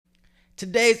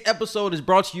Today's episode is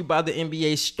brought to you by the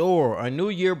NBA Store. A new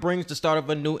year brings the start of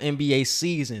a new NBA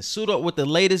season. Suit up with the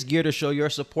latest gear to show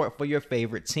your support for your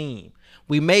favorite team.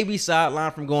 We may be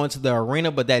sidelined from going to the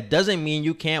arena, but that doesn't mean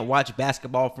you can't watch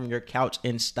basketball from your couch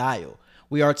in style.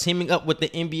 We are teaming up with the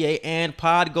NBA and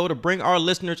Podgo to bring our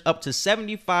listeners up to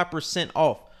 75%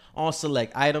 off on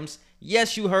select items.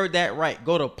 Yes, you heard that right.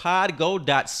 Go to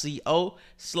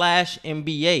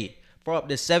podgo.co/NBA for up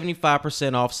to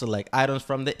 75% off select items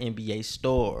from the NBA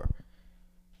Store.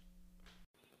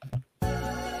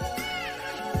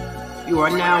 You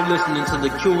are now listening to the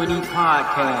Q&E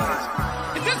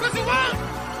podcast. Is this what you want?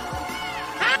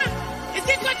 Huh? Is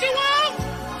this what you want?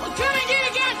 Well, come and get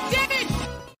it,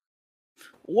 goddammit!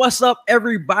 What's up,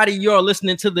 everybody? You're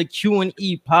listening to the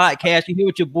Q&E podcast. You're here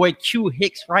with your boy Q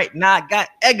Hicks right now. I got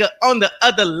Edgar on the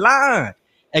other line.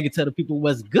 Edgar, tell the people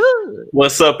what's good.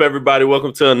 What's up, everybody?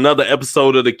 Welcome to another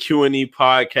episode of the Q&E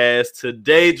podcast.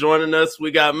 Today, joining us,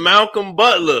 we got Malcolm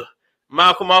Butler.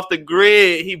 Malcolm off the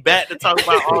grid. He back to talk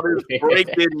about all this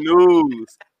breaking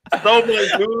news. So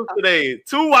much news today.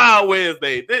 2 Wild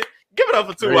Wednesday. Give it up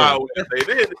for 2 Wild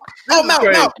Wednesday.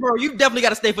 Mount, bro, you definitely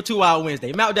got to stay for 2 Wild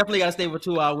Wednesday. Mount definitely got to stay for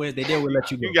 2 Wild Wednesday. Then we'll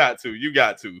let you go. You got to.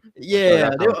 Yeah,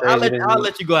 I'll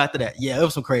let you go after that. Yeah, it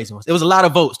was some crazy ones. It was a lot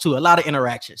of votes too, a lot of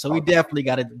interaction. So we definitely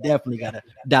got to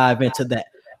dive into that.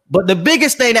 But the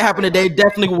biggest thing that happened today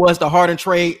definitely was the Harden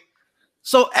trade.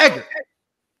 So Edgar,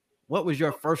 what was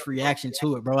your first reaction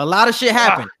to it, bro? A lot of shit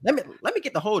happened. Let me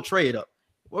get the whole trade up.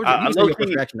 I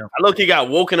low-key got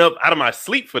woken up out of my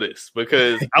sleep for this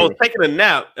because I was taking a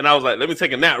nap and I was like, let me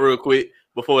take a nap real quick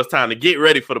before it's time to get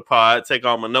ready for the pod, take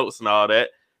all my notes and all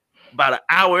that. About an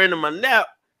hour into my nap,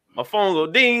 my phone go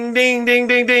ding, ding, ding,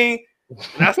 ding, ding.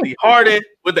 And I see Harden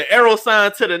with the arrow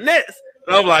sign to the Nets.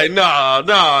 And I'm like, nah,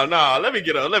 let me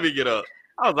get up.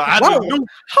 I was like,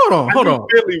 hold on.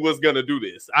 Philly was going to do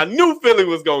this. I knew Philly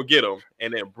was going to get him.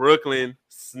 And then Brooklyn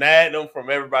snagged them from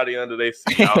everybody under their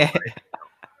seat.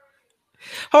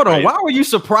 Hold on. Why were you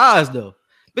surprised, though?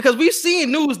 Because we've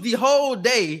seen news the whole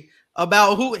day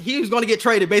about who he was going to get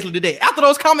traded basically today. After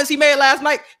those comments he made last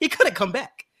night, he couldn't come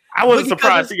back. I wasn't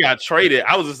surprised he got traded.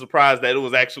 I was just surprised that it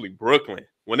was actually Brooklyn.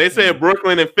 When they said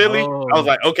Brooklyn and Philly, I was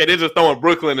like, okay, they're just throwing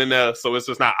Brooklyn in there, so it's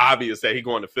just not obvious that he's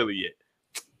going to Philly yet.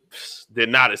 Did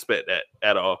not expect that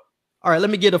at all. All right, let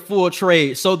me get a full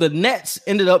trade. So the Nets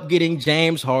ended up getting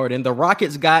James Harden. The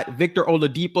Rockets got Victor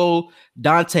Oladipo,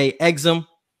 Dante Exum,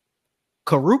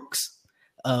 Karooks,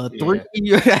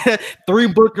 three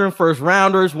Brooklyn first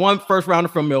rounders, 1 first rounder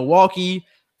from Milwaukee,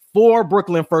 4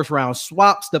 Brooklyn first round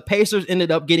swaps. The Pacers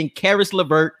ended up getting Karis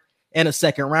LeVert and a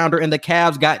second rounder, and the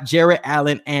Cavs got Jarrett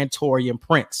Allen and Taurean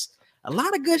Prince. A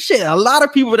lot of good shit. A lot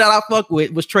of people that I fuck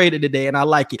with was traded today, and I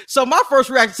like it. So my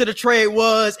first reaction to the trade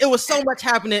was it was so much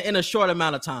happening in a short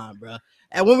amount of time, bro.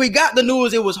 And when we got the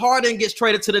news, it was Harden gets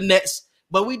traded to the Nets,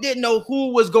 but we didn't know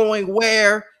who was going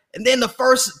where. And then the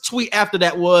first tweet after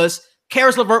that was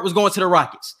Karis LeVert was going to the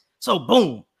Rockets. So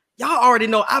boom, y'all already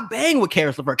know I bang with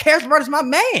Karis LeVert. Karis LeVert is my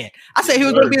man. I said he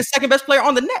was going to be the second best player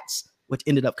on the Nets, which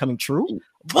ended up coming true.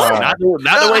 But not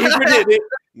the way he predicted.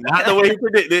 Not the way he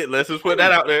predicted. Let's just put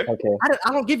that out there. Okay.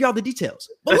 I don't give y'all the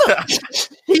details. But look,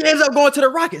 he ends up going to the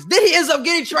Rockets. Then he ends up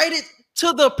getting traded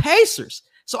to the Pacers.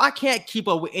 So I can't keep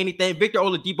up with anything. Victor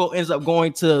Oladipo ends up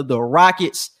going to the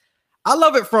Rockets. I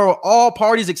love it for all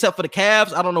parties except for the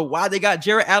Cavs. I don't know why they got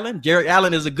Jarrett Allen. Jarrett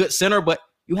Allen is a good center, but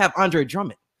you have Andre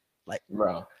Drummond. Like,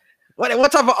 bro,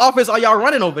 what type of offense are y'all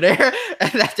running over there?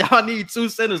 That y'all need 2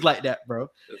 centers like that,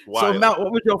 bro. So, Mount,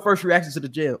 what was your first reaction to the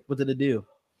deal?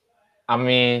 I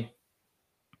mean,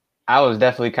 I was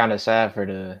definitely kind of sad for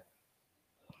the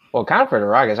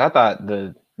Rockets. I thought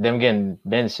them getting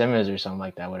Ben Simmons or something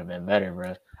like that would have been better,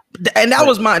 bro. And that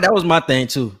was my thing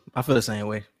too. I feel the same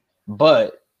way.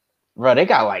 But bro, they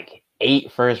got like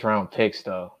 8 first-round picks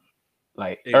though.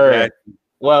 Like, exactly.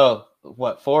 4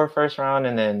 first round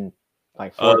and then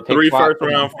like 4 3 first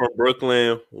round from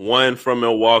Brooklyn, 1 from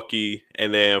Milwaukee,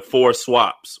 and then 4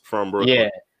 swaps from Brooklyn. Yeah.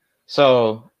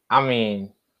 So I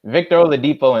mean, Victor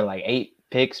Oladipo and like 8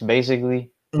 picks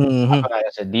basically. Mm-hmm. I feel like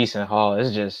that's a decent haul.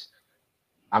 It's just,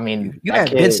 I mean, you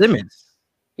had Ben Simmons.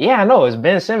 Yeah, I know it's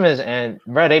Ben Simmons, and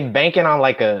bro, they banking on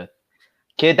like a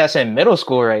kid that's in middle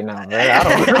school right now, right? I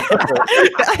don't know.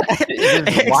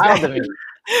 It's just wild to me.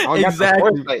 I don't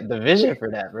got the vision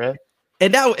for that, bro.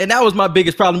 And that was my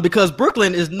biggest problem because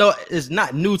Brooklyn is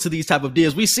not new to these type of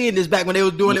deals. We seen this back when they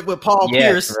were doing it with Paul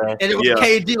Pierce, bro. And it was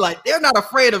KD. Like, they're not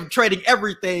afraid of trading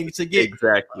everything to get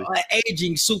an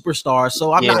aging superstar.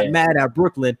 So I'm not mad at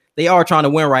Brooklyn. They are trying to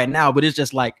win right now, but it's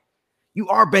just like you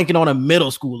are banking on a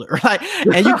middle schooler, right?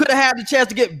 And you could have had the chance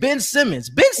to get Ben Simmons.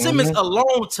 Ben Simmons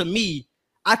alone, to me,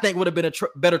 I think would have been a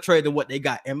better trade than what they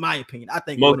got, in my opinion. I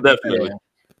think most definitely. Yeah.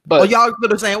 But y'all feel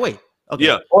the same way. Okay.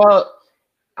 Yeah. Well,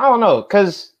 I don't know,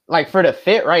 because like for the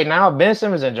fit right now, Ben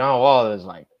Simmons and John Wall is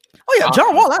like. Oh yeah,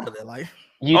 John Wall out of there. Like.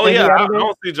 I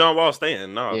don't see John Wall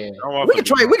staying. No, yeah. John Wall we can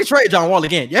trade John Wall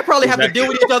again. They probably have to deal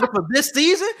with each other for this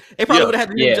season. They probably would have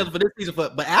had to deal with each other for this season.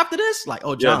 But after this, like,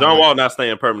 John Wall not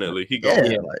staying permanently. He goes.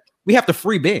 Yeah, like, we have to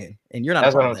free Ben, and you're not.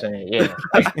 That's what I'm saying. Yeah.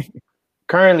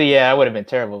 Currently, that would have been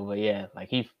terrible. But yeah, like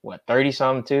he 30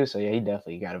 something too. So yeah, he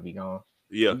definitely got to be gone.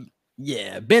 Yeah.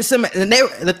 Yeah, Ben Simmons. And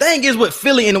the thing is with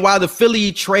Philly, and why the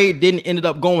Philly trade didn't ended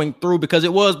up going through, because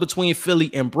it was between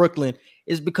Philly and Brooklyn,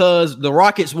 is because the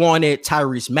Rockets wanted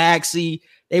Tyrese Maxey,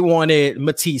 they wanted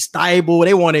Matisse Thybulle,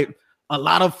 they wanted a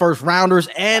lot of first rounders,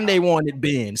 and they wanted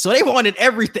Ben. So they wanted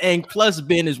everything plus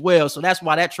Ben as well. So that's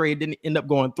why that trade didn't end up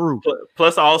going through.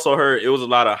 Plus, I also heard it was a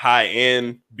lot of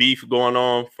high-end beef going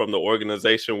on from the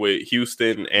organization with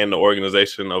Houston and the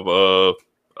organization of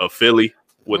Philly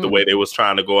with the way they was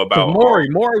trying to go about. Morey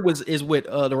is with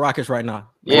the Rockets right now.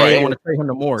 Yeah, they want to trade him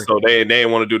to Morey. So they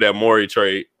didn't want to do that Morey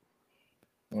trade.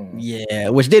 Yeah,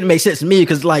 which didn't make sense to me,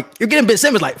 because like you're getting Ben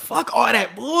Simmons, like fuck all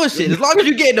that bullshit. As long as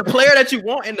you're getting the player that you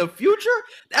want in the future,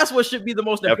 that's what should be the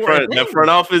most important. That front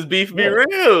office beef be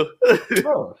real.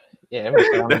 Yeah,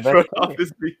 that front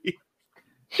office beef.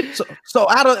 So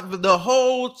out of the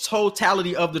whole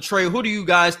totality of the trade, who do you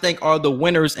guys think are the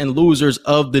winners and losers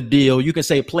of the deal? You can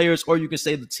say players, or you can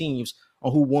say the teams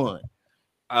on who won.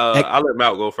 I'll let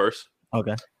Mal go first.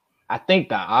 Okay. I think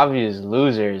the obvious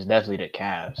loser is definitely the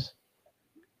Cavs.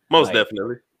 Most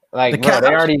definitely. Like, bro,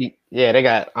 they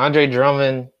got Andre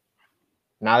Drummond.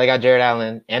 Now they got Jared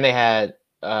Allen, and they had,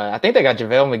 I think they got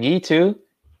JaVale McGee too.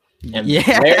 And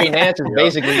Larry Nance is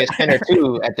basically a center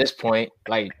too at this point.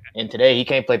 Like, and today he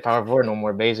can't play power forward no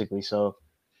more, basically. So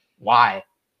why?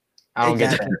 I don't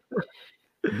get that.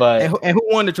 But and who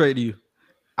won the trade to you?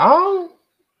 I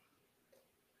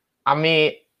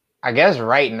mean, I guess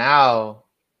right now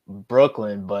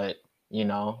Brooklyn, but you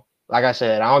know. Like I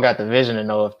said, I don't got the vision to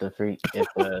know if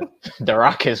the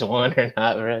Rockets won or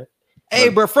not, bro. Hey,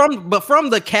 but from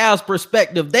the Cavs'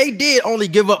 perspective, they did only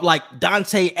give up like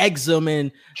Dante Exum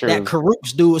and that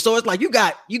Caruth dude. So it's like you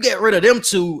get rid of them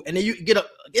two, and then you end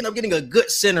up getting a good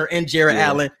center in Jared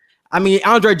Allen. I mean,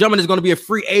 Andre Drummond is going to be a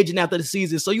free agent after the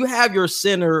season, so you have your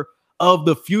center of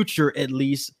the future at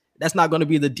least. That's not going to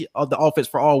be the offense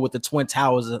for all with the Twin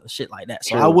Towers and shit like that.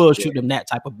 So I will shoot them that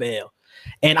type of bail.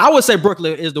 And I would say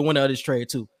Brooklyn is the winner of this trade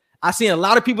too. I seen a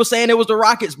lot of people saying it was the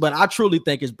Rockets, but I truly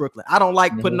think it's Brooklyn. I don't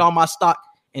like putting all my stock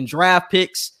in draft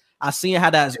picks. I seen how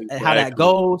that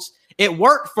goes. It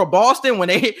worked for Boston when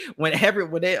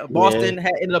Boston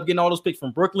had ended up getting all those picks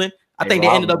from Brooklyn. I think they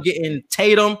ended up getting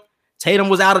Tatum. Tatum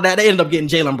was out of that. They ended up getting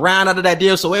Jaylen Brown out of that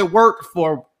deal. So it worked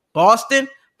for Boston,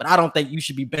 but I don't think you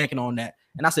should be banking on that.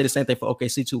 And I say the same thing for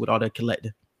OKC too with all that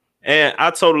collective. And I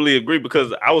totally agree,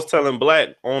 because I was telling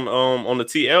Black on the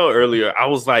TL earlier, I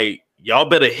was like, y'all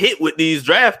better hit with these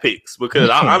draft picks,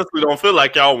 because I honestly don't feel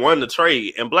like y'all won the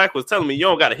trade. And Black was telling me you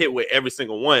don't got to hit with every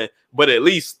single one, but at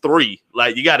least 3.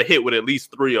 Like, you got to hit with at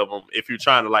least 3 of them if you're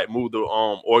trying to like move the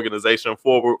organization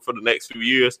forward for the next few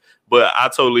years. But I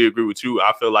totally agree with you.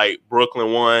 I feel like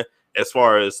Brooklyn won as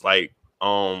far as like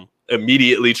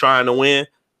immediately trying to win,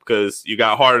 because you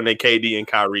got Harden and KD and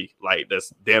Kyrie. Like,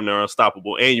 that's damn near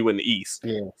unstoppable. And you in the East.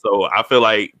 Yeah. So I feel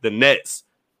like the Nets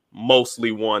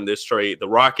mostly won this trade. The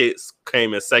Rockets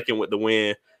came in second with the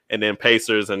win, and then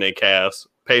Pacers and then Cavs.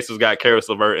 Pacers got Karis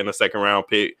LeVert in a second-round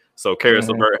pick. So Karis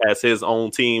LeVert has his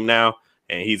own team now,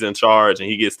 and he's in charge, and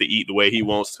he gets to eat the way he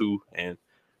wants to. And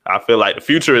I feel like the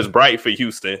future is bright for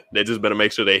Houston. They just better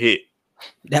make sure they hit.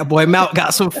 That boy Mount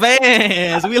got some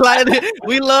fans. We love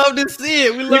to see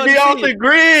it. We be off the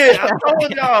grid. I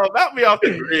told y'all about me off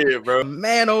the grid, bro.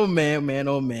 Man, oh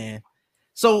man.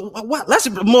 So what? Let's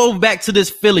move back to this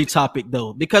Philly topic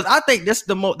though, because I think that's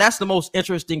the most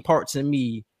interesting part to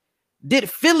me. Did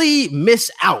Philly miss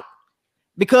out?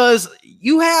 Because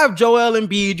you have Joel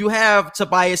Embiid, you have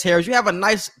Tobias Harris, you have a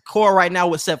nice core right now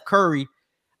with Seth Curry.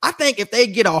 I think if they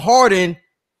get a Harden,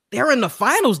 they're in the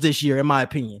finals this year, in my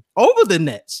opinion, over the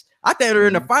Nets. I think they're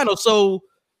in the finals. So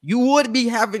you would be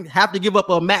have to give up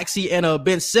a Maxey and a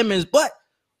Ben Simmons, but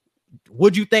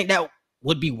would you think that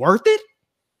would be worth it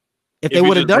if they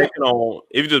would have done it?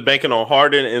 If you're just banking on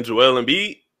Harden and Joel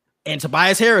Embiid and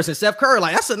Tobias Harris and Seth Curry,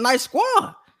 like, that's a nice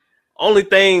squad. Only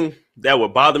thing that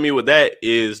would bother me with that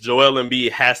is Joel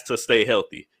Embiid has to stay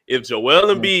healthy. If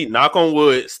Joel Embiid, knock on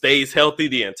wood, stays healthy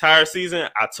the entire season,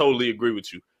 I totally agree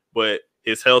with you. But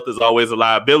his health is always a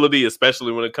liability,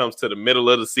 especially when it comes to the middle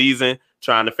of the season,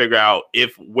 trying to figure out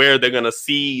where they're going to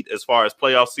seed as far as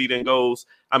playoff seeding goes.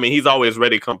 I mean, he's always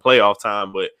ready come playoff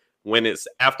time, but when it's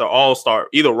after All-Star,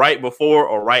 either right before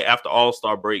or right after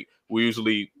All-Star break, we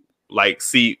usually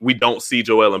we don't see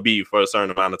Joel Embiid for a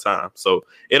certain amount of time. So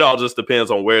it all just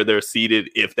depends on where they're seated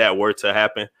if that were to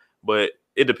happen, but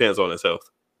it depends on his health.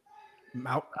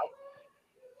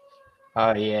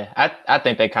 Yeah, I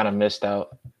think they kind of missed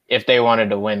out if they wanted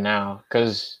to win now,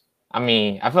 because I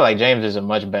mean, I feel like James is a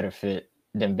much better fit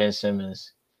than Ben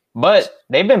Simmons, but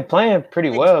they've been playing pretty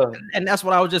well. And that's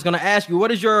what I was just going to ask you.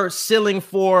 What is your ceiling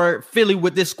for Philly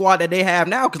with this squad that they have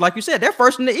now? Because like you said, they're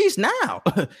first in the East now.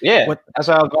 Yeah, that's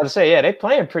what I was about to say. Yeah, they're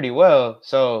playing pretty well.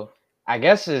 So I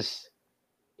guess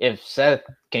if Seth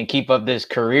can keep up this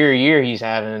career year he's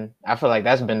having, I feel like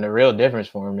that's been the real difference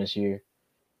for him this year.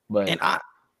 But I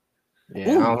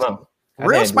don't know.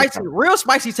 Real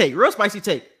spicy take.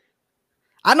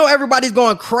 I know everybody's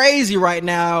going crazy right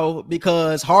now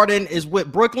because Harden is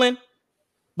with Brooklyn,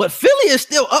 but Philly is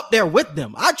still up there with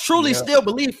them. I truly still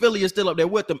believe Philly is still up there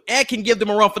with them and can give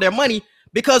them a run for their money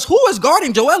because who is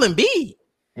guarding Joel Embiid?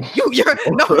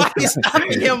 Nobody's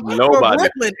stopping him for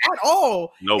Brooklyn at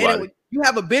all. Nobody. You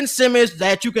have a Ben Simmons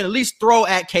that you can at least throw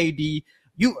at KD.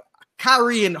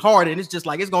 Kyrie and Harden, it's just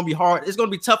like it's going to be hard. It's going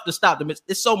to be tough to stop them.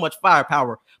 It's so much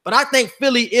firepower. But I think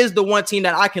Philly is the one team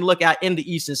that I can look at in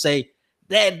the East and say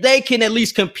that they can at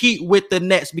least compete with the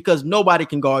Nets because nobody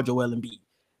can guard Joel Embiid.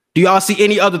 Do y'all see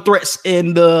any other threats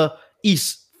in the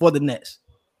East for the Nets?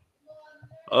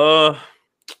 Other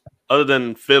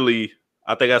than Philly,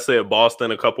 I think I said Boston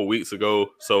a couple weeks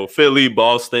ago. So Philly,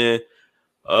 Boston.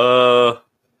 Who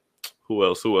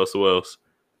else?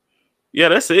 Yeah,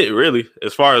 that's it really.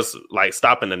 As far as like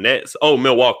stopping the Nets. Oh,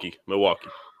 Milwaukee. I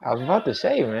was about to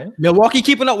say, man. Milwaukee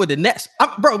keeping up with the Nets.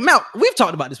 Bro, Mount, we've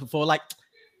talked about this before. Like,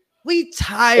 we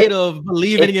tired of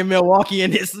believing in Milwaukee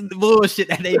and this bullshit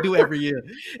that they do every year.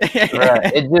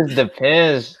 Bruh, it just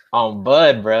depends on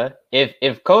Bud, bro.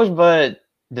 If Coach Bud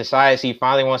decides he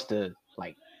finally wants to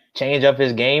like change up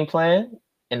his game plan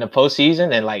in the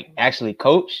postseason and like actually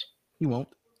coach, he won't.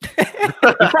 He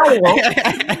probably won't.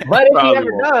 But if he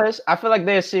ever does, I feel like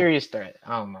they're a serious threat.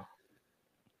 I don't know.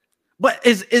 But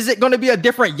is it going to be a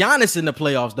different Giannis in the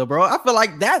playoffs, though, bro? I feel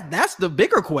like that's the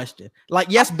bigger question. Like,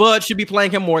 yes, Bud should be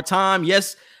playing him more time.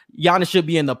 Yes, Giannis should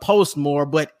be in the post more,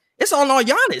 but it's all on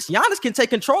Giannis. Giannis can take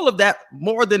control of that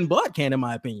more than Bud can, in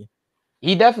my opinion.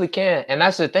 He definitely can. And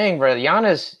that's the thing, bro.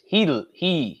 Giannis,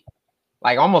 he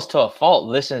like almost to a fault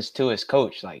listens to his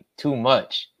coach like too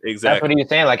much. Exactly. That's what he was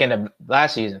saying like in the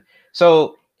last season.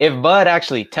 So if Bud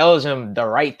actually tells him the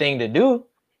right thing to do,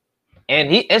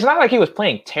 and it's not like he was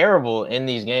playing terrible in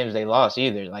these games they lost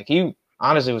either. Like he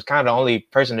honestly was kind of the only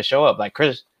person to show up. Like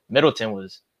Chris Middleton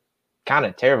was kind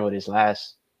of terrible this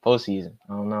last postseason.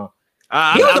 I don't know.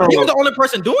 He was the only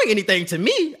person doing anything to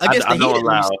me against the Heat.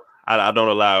 I don't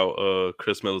allow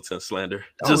Chris Middleton slander.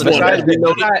 Just we love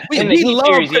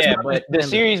series, Chris but the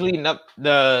series leading up,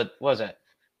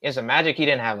 it's a Magic. He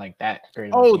didn't have like that.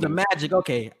 Oh, the Magic.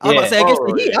 Okay, I was about to say against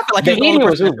the Heat. I feel like he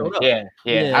was the only person.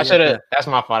 Yeah. I should have. That's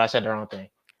my fault. I said the wrong thing.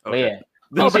 Okay.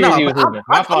 But I'm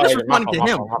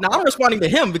responding to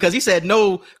him because he said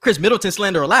no Chris Middleton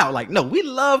slander allowed. Like, no, we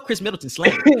love Chris Middleton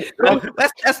slander.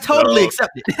 That's totally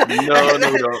accepted.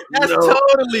 That's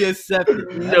totally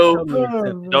accepted.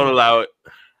 Don't allow it.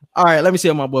 All right, let me see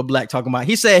what my boy Black talking about.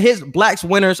 He said his Black's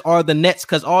winners are the Nets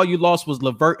because all you lost was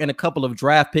LeVert and a couple of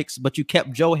draft picks, but you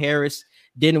kept Joe Harris,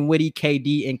 Dinwiddie,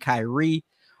 KD, and Kyrie.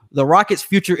 The Rockets'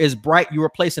 future is bright. You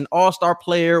replace an all-star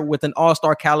player with an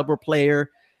all-star caliber player.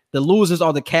 The losers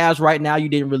are the Cavs right now. You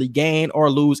didn't really gain or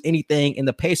lose anything, and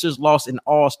the Pacers lost an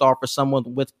all-star for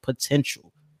someone with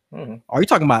potential. Mm-hmm. Are you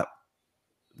talking about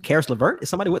Karis LeVert? Is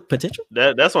somebody with potential?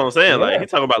 That's what I'm saying. Yeah. Like, he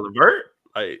talking about LeVert?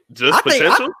 Like, just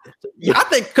potential? I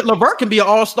think LeVert can be an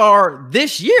all-star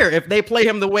this year if they play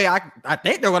him the way I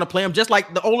think they're going to play him, just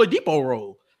like the Oladipo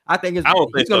role. I don't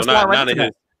think so.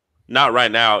 Not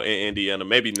right now in Indiana.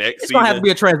 Maybe next season. It's going to have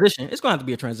to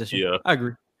be a transition. Yeah. I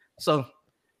agree. So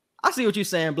I see what you're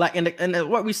saying, Black. And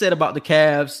what we said about the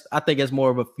Cavs, I think it's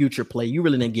more of a future play. You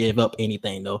really didn't give up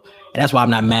anything, though. And that's why I'm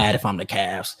not mad if I'm the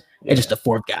Cavs. They're just the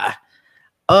fourth guy.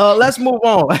 Let's move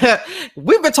on.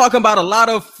 We've been talking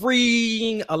about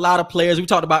freeing a lot of players. We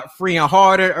talked about freeing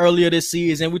Harden earlier this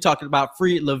season. We talked about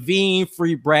free Levine,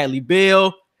 free Bradley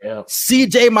Beal. Yeah.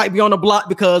 CJ might be on the block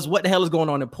because what the hell is going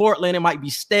on in Portland? It might be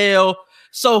stale.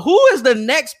 So who is the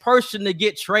next person to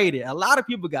get traded? A lot of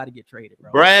people got to get traded,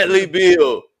 bro. Bradley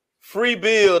Beal. Free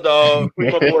Beal, dog. Free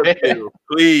my boy Beal.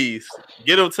 Please.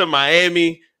 Get him to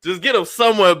Miami. Just get him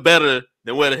somewhere better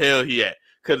than where the hell he at.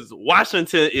 Because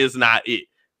Washington is not it.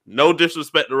 No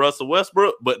disrespect to Russell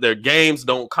Westbrook, but their games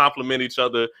don't complement each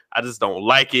other. I just don't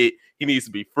like it. He needs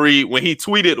to be free. When he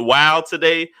tweeted "Wow"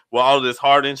 today with all this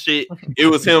Harden shit, it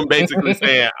was him basically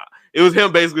saying,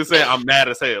 I'm mad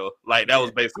as hell. Like that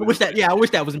was basically. I wish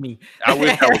that was me. I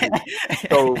wish that was me.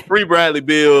 So free Bradley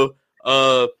Beal,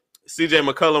 CJ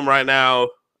McCollum right now.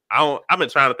 I've been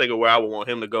trying to think of where I would want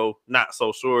him to go. Not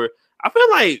so sure. I feel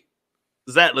like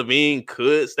Zach LaVine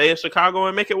could stay in Chicago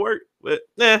and make it work, but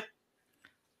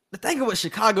The thing with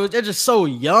Chicago is they're just so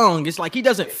young. It's like he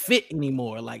doesn't fit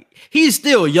anymore. Like he's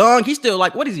still young. He's still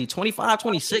like, what is he, 25,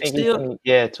 26 still?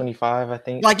 25, I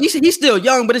think. Like he's still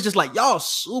young, but it's just like y'all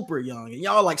super young and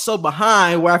y'all like so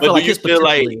behind where I feel like his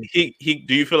potential.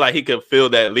 Do you feel like he could fill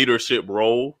that leadership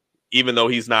role, even though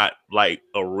he's not like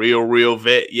a real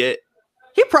vet yet?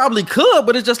 He probably could,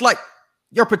 but it's just like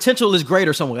your potential is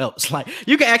greater somewhere else. Like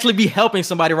you can actually be helping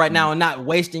somebody right now and not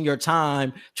wasting your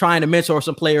time trying to mentor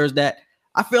some players that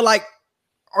I feel like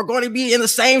are going to be in the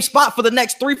same spot for the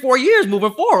next 3-4 years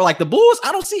moving forward. Like the Bulls,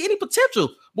 I don't see any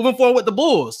potential moving forward with the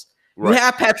Bulls. Right. We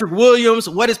have Patrick Williams.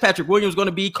 What is Patrick Williams going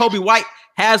to be? Kobe White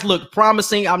has looked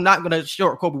promising. I'm not going to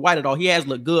short Kobe White at all. He has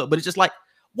looked good, but it's just like,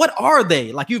 what are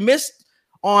they? Like you missed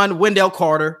on Wendell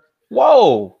Carter.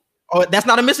 Whoa. Oh, that's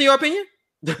not a miss in your opinion?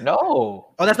 No.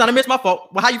 Oh, that's not a miss. My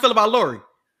fault. Well, how you feel about Laurie?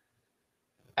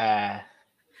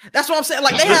 That's what I'm saying.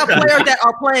 Like they have players that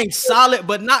are playing solid,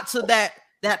 but not to that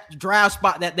draft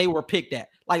spot that they were picked at.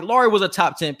 Like Laurie was a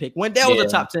top 10 pick. Wendell was a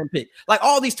top 10 pick. Like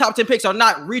all these top 10 picks are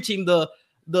not reaching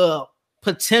the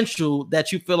potential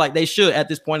that you feel like they should at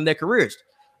this point in their careers.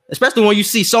 Especially when you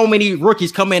see so many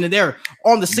rookies come in and they're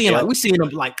on the scene. Like we see them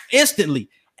like instantly.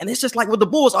 And it's just like with the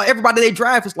Bulls, everybody they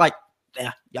draft is like,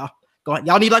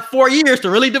 y'all need like 4 years to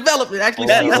really develop it. Actually,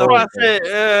 that's why I said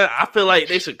I feel like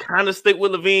they should kind of stick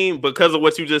with LaVine because of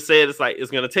what you just said. It's like it's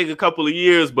gonna take a couple of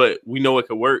years, but we know it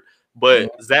could work.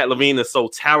 But Zach LaVine is so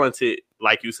talented,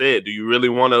 like you said. Do you really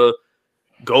want to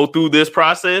go through this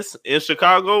process in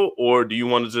Chicago, or do you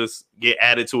want to just get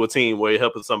added to a team where you're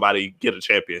helping somebody get a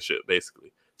championship,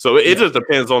 basically? So it just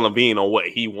depends on LaVine on what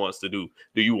he wants to do.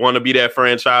 Do you want to be that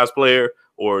franchise player,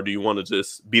 or do you want to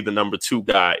just be the number 2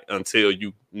 guy until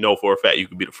you know for a fact you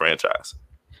could be the franchise?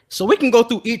 So we can go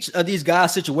through each of these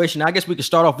guys' situation. I guess we can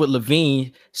start off with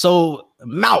LaVine. So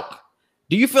Malk,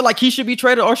 do you feel like he should be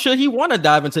traded, or should he want to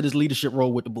dive into this leadership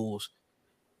role with the Bulls?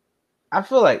 I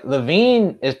feel like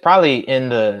LaVine is probably in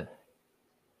the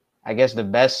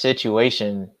best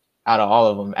situation out of all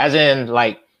of them. As in,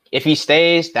 like, if he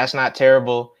stays, that's not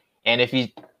terrible. And if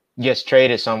he gets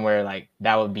traded somewhere, like,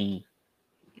 that would be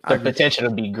the potential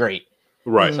to be great.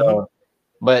 Right. So,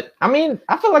 but, I mean,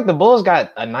 I feel like the Bulls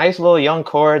got a nice little young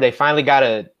core. They finally got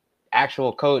an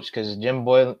actual coach because Jim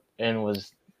Boylan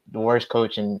was the worst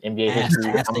coach in NBA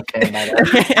history.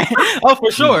 Oh,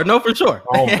 for sure. No, for sure.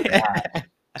 Oh, my God.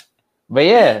 But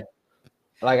yeah,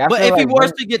 like if he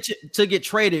was to get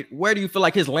traded, where do you feel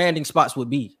like his landing spots would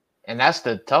be? And that's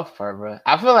the tough part, bro.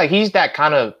 I feel like he's that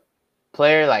kind of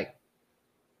player, like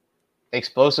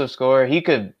explosive scorer. He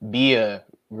could be a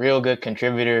real good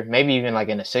contributor, maybe even like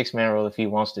in a 6-man role if he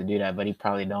wants to do that, but he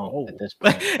probably don't at this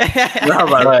point.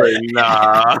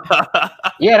 Nah.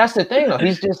 Yeah, that's the thing though.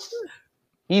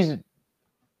 He's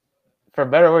for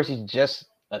better or worse, he's just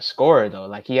a scorer though.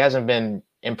 Like he hasn't been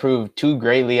improved too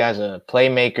greatly as a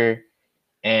playmaker,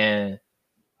 and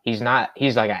he's like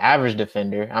an average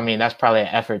defender. I mean, that's probably an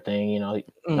effort thing, you know.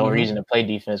 No reason to play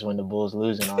defense when the Bulls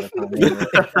losing all the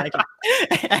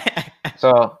time.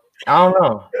 So I don't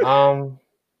know.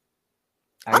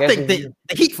 I think the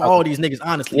Heat for all these niggas,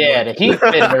 honestly. Yeah, the Heat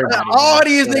fit everybody. All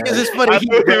these niggas is for the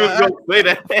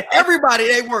Heat. Everybody,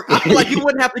 they work. I feel like you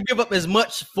wouldn't have to give up as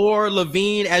much for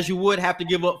LaVine as you would have to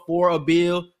give up for a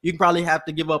Beal. You can probably have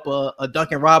to give up a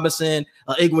Duncan Robinson,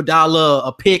 a Iguodala,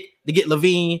 a pick to get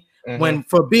LaVine. When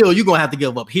for Beal, you're gonna have to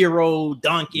give up Hero,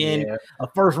 Duncan, a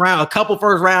couple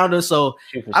first rounders. So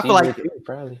I feel like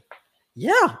probably.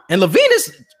 Yeah, and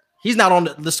LaVine he's not on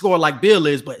the score like Beal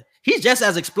is, but he's just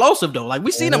as explosive though. Like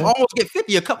we seen him almost get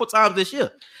 50 a couple times this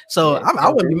year. So I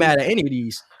wouldn't be mad at any of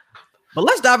these. But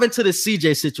let's dive into the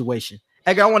CJ situation.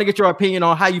 Edgar, I want to get your opinion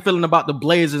on how you feeling about the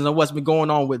Blazers and what's been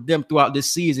going on with them throughout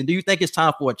this season. Do you think it's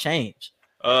time for a change?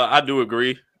 I do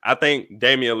agree. I think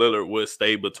Damian Lillard would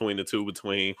stay between him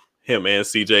and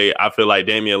CJ. I feel like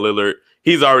Damian Lillard,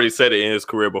 he's already said it in his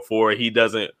career before. He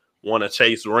doesn't want to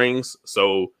chase rings,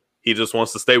 so he just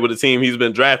wants to stay with the team he's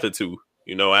been drafted to.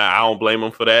 You know, I don't blame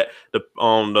him for that. The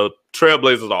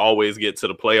Trailblazers will always get to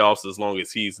the playoffs as long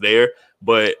as he's there.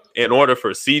 But in order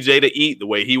for CJ to eat the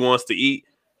way he wants to eat,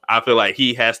 I feel like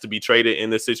he has to be traded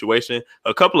in this situation.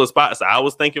 A couple of spots I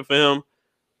was thinking for him,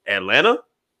 Atlanta.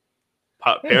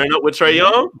 pairing up with Trae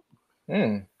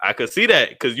Young. I could see that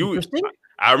because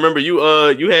I remember you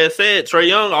had said Trae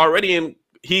Young already, and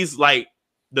he's like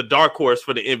the dark horse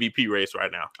for the MVP race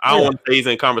right now. I don't want to say he's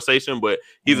in conversation, but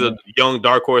he's a young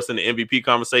dark horse in the MVP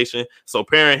conversation. So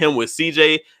pairing him with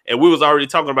CJ, and we was already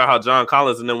talking about how John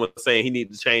Collins and them was saying he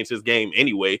needed to change his game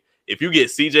anyway. If you get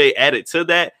CJ added to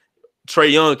that,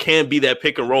 Trae Young can be that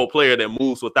pick and roll player that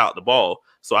moves without the ball.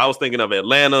 So I was thinking of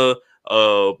Atlanta.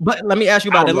 But let me ask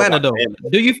you about Atlanta though.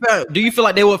 Do you feel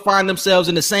like they would find themselves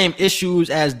in the same issues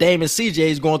as Dame and CJ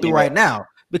is going through right now?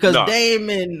 Because Dame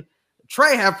and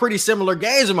Trae have pretty similar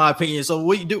games, in my opinion.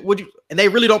 So and they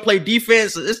really don't play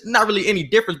defense. It's not really any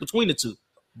difference between the two.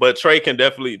 But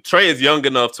Trae is young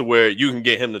enough to where you can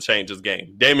get him to change his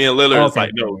game. Damian Lillard is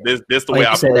like, no, this the way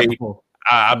I play.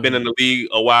 I've been in the league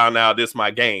a while now. This is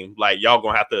my game. Like, y'all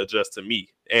gonna have to adjust to me.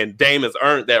 And Dame has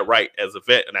earned that right as a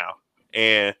vet now.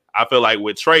 And I feel like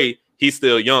with Trae, he's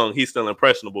still young. He's still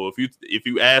impressionable. If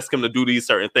you ask him to do these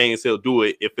certain things, he'll do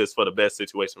it if it's for the best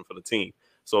situation for the team.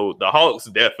 So the Hawks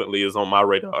definitely is on my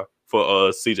radar for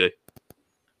CJ.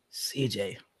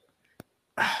 CJ.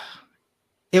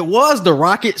 It was the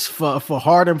Rockets for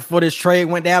Harden before this trade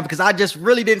went down because I just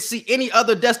really didn't see any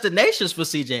other destinations for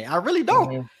CJ. I really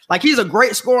don't. Like, he's a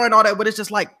great scorer and all that, but it's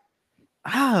just like,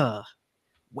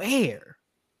 where?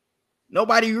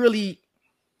 Nobody really.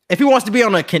 If he wants to be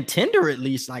on a contender, at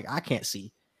least, like, I can't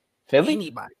see Philly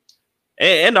anybody.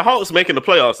 And the Hawks making the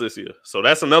playoffs this year, so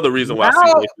that's another reason why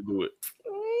CJ should do it.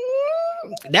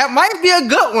 That might be a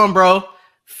good one, bro.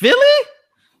 Philly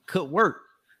could work.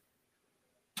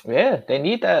 Yeah, they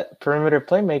need that perimeter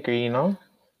playmaker, you know.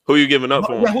 Who you giving up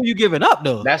for? Yeah, who you giving up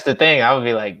though? That's the thing. I would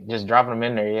be like just dropping them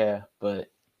in there, yeah. But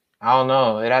I don't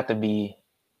know. It'd have to be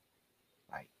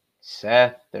like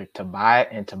Seth or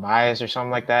Tobias or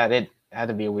something like that. It had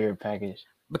to be a weird package.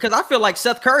 Because I feel like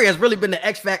Seth Curry has really been the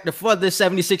X factor for this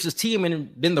 76ers team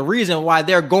and been the reason why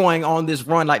they're going on this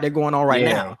run like they're going on right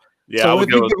now. Yeah, so I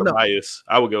would go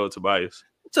with Tobias.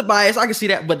 Tobias, I can see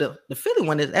that. But the Philly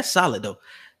one, that's solid though.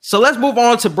 So let's move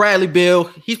on to Bradley Beal.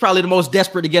 He's probably the most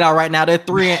desperate to get out right now. They're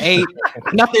 3-8.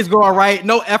 Nothing's going right.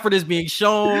 No effort is being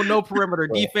shown. No perimeter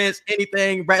defense,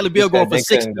 anything. Bradley Beal going for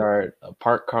 60. Guard a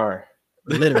parked car.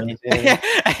 Literally.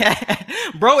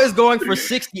 Bro is going for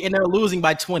 60 and they're losing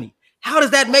by 20. How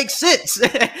does that make sense?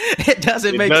 It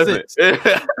doesn't make sense.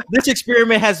 This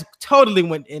experiment has totally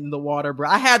went in the water, bro.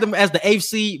 I had them as the eighth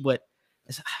seed, but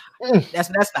that's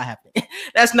not happening.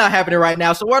 That's not happening right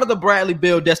now. So what are the Bradley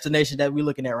Beal destinations that we're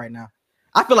looking at right now?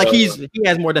 I feel like he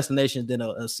has more destinations than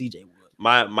a CJ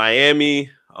would.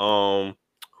 Miami.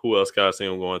 Who else can I see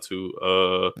him going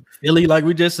to? Philly, like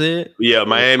we just said. Yeah,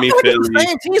 Miami, Philly.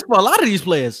 Same teams for a lot of these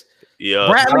players. Yeah,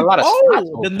 Bradley.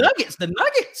 The Nuggets. The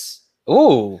Nuggets.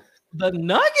 Ooh, the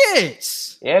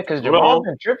Nuggets. Yeah, because Jamal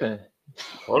been tripping.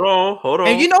 Hold on.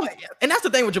 And you know, and that's the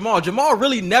thing with Jamal. Jamal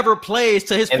really never plays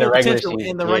to his full potential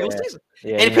in the regular season.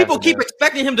 Yeah, and people keep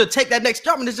expecting him to take that next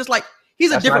jump, and it's just like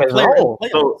he's a different player.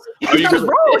 So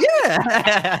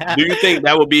yeah. Do you think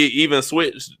that would be even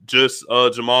switch, just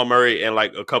Jamal Murray and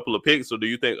like a couple of picks, or do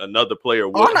you think another player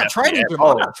would? I'm not trading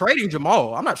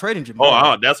Jamal. I'm not trading Jamal.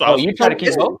 Oh, that's why. You trying to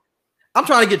keep both? I'm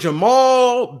trying to get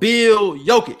Jamal, Bill,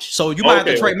 Jokic. So you might have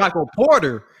to trade Michael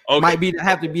Porter. Might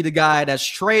have to be the guy that's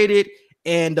traded,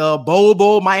 and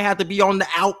Bobo might have to be on the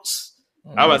outs.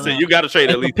 I was saying you got to trade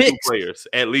at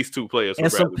least two players,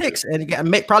 and some picks, and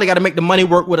probably got to make the money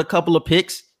work with a couple of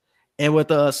picks, and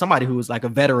with somebody who's like a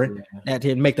veteran that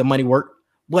can make the money work.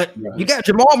 But you got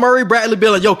Jamal Murray, Bradley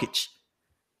Beal, and Jokic.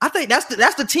 I think that's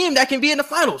the team that can be in the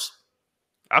finals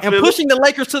and pushing the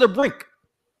Lakers to the brink.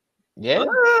 Yeah,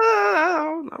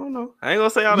 I don't know. I ain't gonna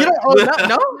say all that.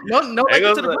 No.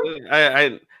 Lakers to the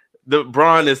brink. The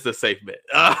Bron is the safe bet.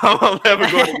 I'm never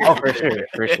going to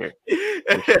for sure.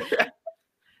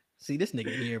 See this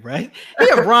nigga here, right? He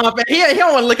a Bron fan. He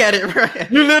don't want to look at it,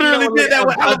 right? You literally did that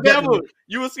with Alabama.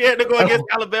 You were scared to go against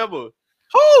Alabama.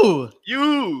 Who?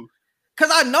 You.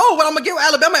 Because I know what I'm going to get with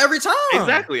Alabama every time.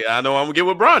 Exactly. I know I'm going to get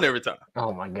with Bron every time.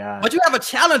 Oh, my God. But you have a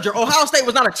challenger. Ohio State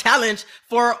was not a challenge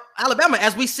for Alabama,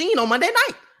 as we seen on Monday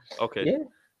night. Okay. Yeah.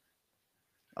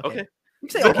 Okay. You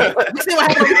can say okay. You can say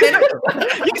what happened on Monday night.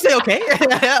 You can say okay.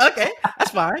 Okay.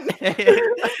 That's fine.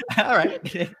 All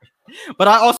right. But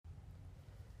I also.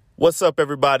 What's up,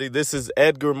 everybody? This is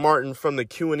Edgar Martin from the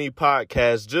Q&E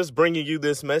Podcast, just bringing you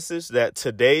this message that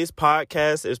today's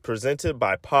podcast is presented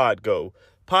by Podgo.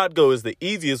 Podgo is the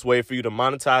easiest way for you to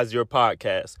monetize your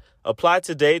podcast. Apply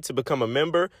today to become a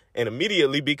member and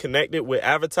immediately be connected with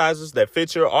advertisers that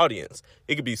fit your audience.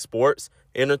 It could be sports,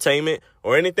 entertainment,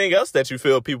 or anything else that you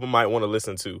feel people might want to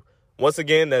listen to. Once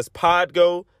again, that's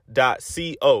podgo.co.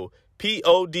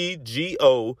 PODGO.co.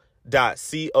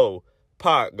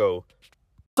 Podgo.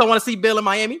 So I want to see Bill in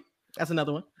Miami. That's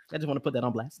another one. I just want to put that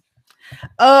on blast.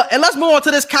 And let's move on to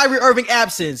this Kyrie Irving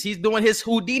absence. He's doing his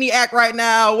Houdini act right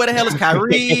now. Where the hell is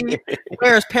Kyrie?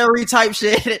 Where's Perry type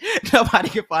shit? Nobody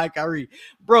can find Kyrie.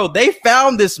 Bro, they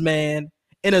found this man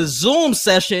in a Zoom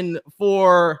session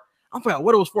for, I forgot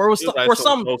what it was for. It was like for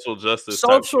some social justice,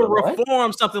 social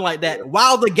reform, something like that,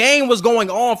 while the game was going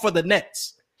on for the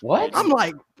Nets. What? I'm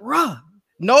like, bruh,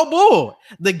 no bull.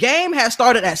 The game had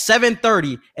started at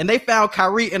 7:30, and they found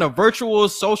Kyrie in a virtual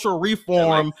social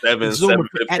reform Zoom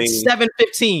at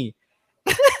 7:15.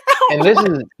 And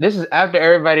this is after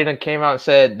everybody done came out and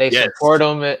said they support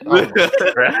him.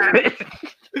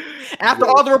 After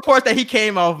all the reports that he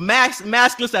came off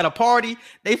maskless at a party,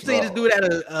 they've seen this dude at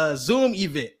a Zoom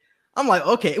event. I'm like,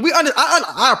 okay,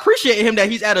 I appreciate him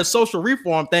that he's at a social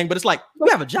reform thing, but it's like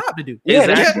you have a job to do. Yeah,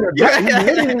 that's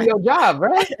your job,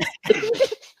 right?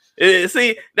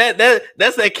 See, that's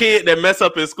that kid that mess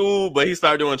up in school, but he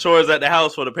started doing chores at the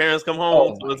house for the parents come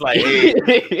home. So it's like,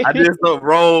 hey, I did some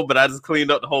wrong, but I just cleaned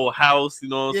up the whole house. You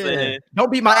know what I'm saying? Don't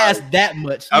beat my ass that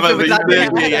much. I'm about to say, you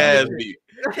still get your ass beat.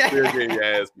 Still get your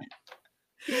ass beat.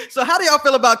 So how do y'all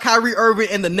feel about Kyrie Irving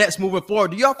and the Nets moving forward?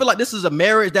 Do y'all feel like this is a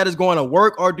marriage that is going to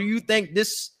work, or do you think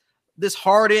this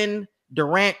Harden,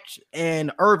 Durant,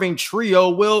 and Irving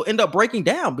trio will end up breaking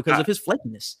down because of his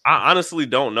flakiness? I honestly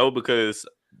don't know, because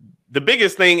the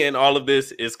biggest thing in all of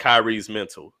this is Kyrie's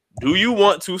mental. Do you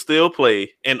want to still play,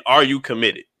 and are you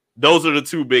committed? Those are the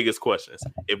two biggest questions.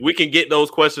 If we can get those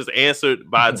questions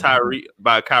answered by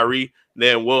Kyrie,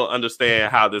 then we'll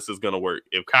understand how this is going to work.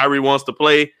 If Kyrie wants to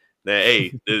play, then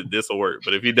hey, this will work.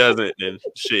 But if he doesn't, then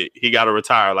shit, he got to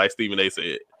retire, like Stephen A.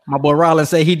 said. My boy Rollins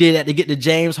say he did that to get the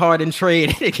James Harden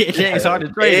trade. Hey. I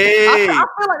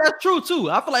feel like that's true too.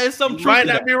 I feel like it's some truth. Might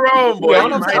not be wrong, boy. You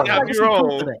might not be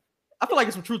wrong. I feel like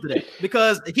it's some truth to that,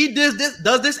 because he does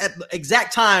this at the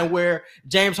exact time where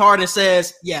James Harden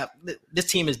says, "Yeah, this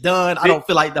team is done. I don't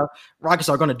feel like the Rockets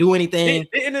are going to do anything."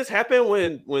 Didn't this happen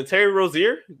when Terry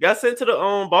Rozier got sent to the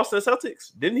Boston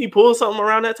Celtics? Didn't he pull something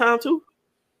around that time too?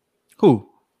 Who?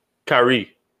 Kyrie.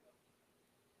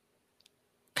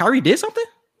 Kyrie did something?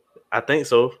 I think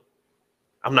so.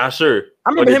 I'm not sure. I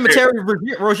remember him and Terry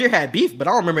Rozier had beef, but I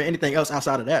don't remember anything else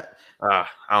outside of that. I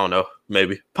don't know.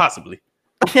 Maybe. Possibly.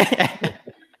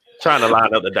 Trying to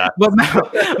line up the dots. But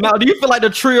Mal, do you feel like the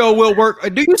trio will work?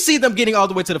 Or do you see them getting all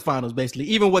the way to the finals, basically,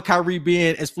 even with Kyrie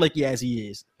being as flaky as he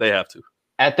is? They have to.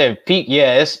 At their peak,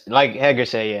 yeah, it's like Hedger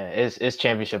said, it's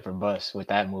championship or bust with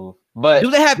that move. But do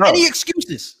they have any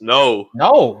excuses? No,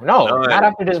 not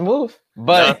after this move.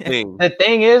 But the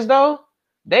thing is, though,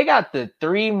 they got the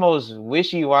three most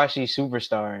wishy-washy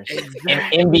superstars in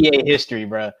NBA history,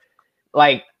 bro.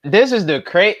 Like, this is the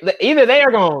crazy. Either they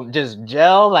are gonna just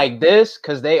gel like this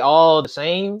because they all the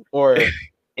same, or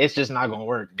it's just not gonna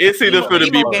work. It's either going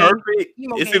to be perfect.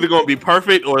 It's either going to be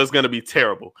perfect or it's going to be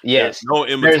terrible. Yes,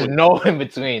 there's no in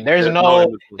between. There's no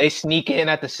in between. They sneak in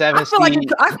at the 7th. I feel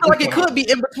like it could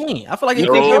be in between. I feel like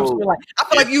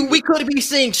we could be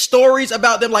seeing stories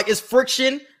about them, like it's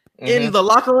friction in the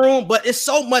locker room, but it's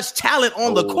so much talent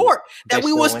on the court that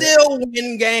we will still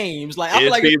win games. Like, I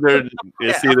feel like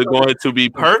it's either going to be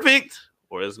perfect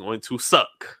or it's going to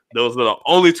suck. Those are the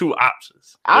only two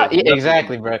options.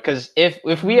 Exactly, bro. Because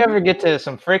if we ever get to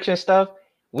some friction stuff,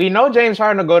 we know James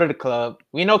Harden will go to the club.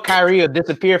 We know Kyrie will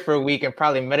disappear for a week and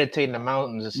probably meditate in the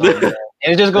mountains or something.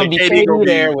 And it's just going to be KD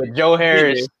there with Joe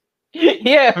Harris.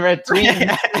 Yeah, bro. It's going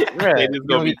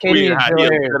to be tweeting how he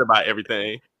upset about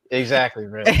everything. Exactly,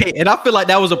 bro. Hey, and I feel like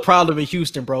that was a problem in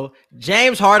Houston, bro.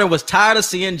 James Harden was tired of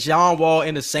seeing John Wall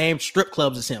in the same strip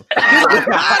clubs as him. He's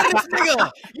like,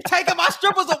 nigga, you taking my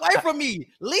strippers away from me.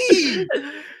 Leave.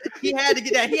 He had to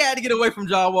get that. He had to get away from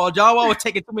John Wall. John Wall was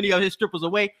taking too many of his strippers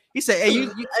away. He said,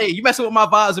 "Hey, you messing with my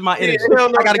vibes and my energy.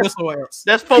 I gotta go somewhere else."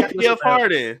 That's 4PF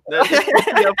Harden. That's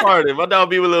 4PF Harden. My dog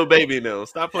be with little baby now.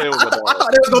 Stop playing with my dog. I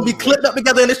thought they was gonna be clipped up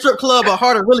together in the strip club, but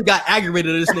Harden really got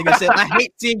aggravated at this nigga and said, "I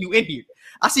hate seeing you in here.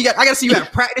 I gotta see you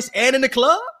at practice and in the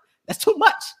club. That's too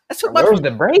much. That's too much." Where's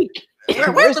the break?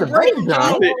 Where's the break,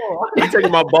 John? You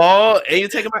taking my ball and you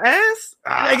taking my ass?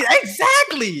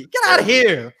 Exactly. Get out of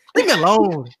here. Leave me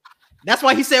alone. That's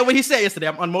why he said what he said yesterday.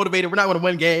 I'm unmotivated. We're not going to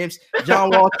win games. John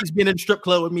Wall keeps being in the strip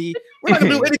club with me. We're not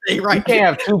going to do anything right. You can't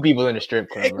have two people in the strip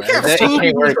club. Right? It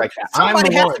can't work like that.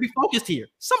 Somebody has to be focused here.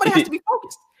 Somebody has to be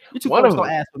focused. You're too focused on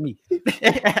ass for me.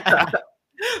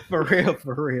 For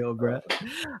real, bro.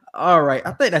 All right.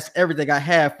 I think that's everything I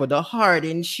have for the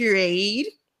Harden trade.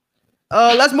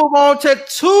 Let's move on to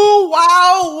 2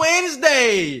 Wild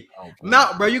Wednesday.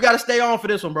 Mount, bro, you got to stay on for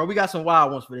this one, bro. We got some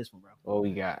wild ones for this one, bro. What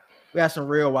we got? We have some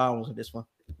real wild ones with this one.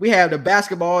 We have the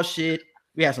basketball shit.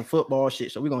 We have some football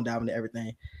shit. So we're gonna dive into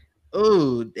everything.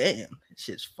 Oh, damn.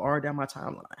 Shit's far down my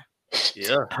timeline.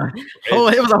 Yeah. Oh,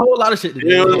 it was a whole lot of shit to do.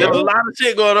 There was a lot of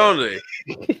shit going on there.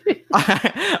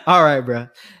 All right, bro.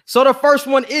 So the first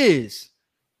one is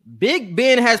Big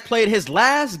Ben has played his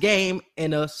last game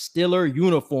in a Steeler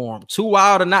uniform. Too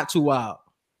wild or not too wild?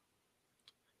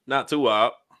 Not too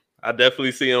wild. I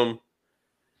definitely see him.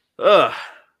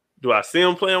 Do I see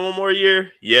him playing one more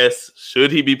year? Yes.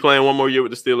 Should he be playing one more year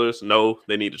with the Steelers? No.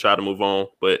 They need to try to move on,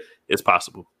 but it's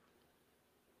possible.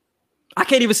 I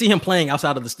can't even see him playing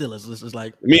outside of the Steelers. This is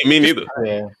like me neither.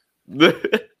 Yeah.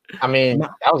 I mean,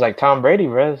 that was like Tom Brady,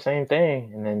 bro. Same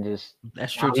thing, and then just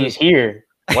that's true. He's here.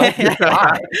 What?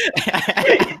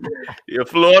 You're a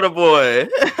Florida boy.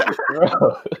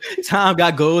 Tom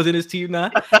got goals in his team now.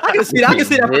 I can see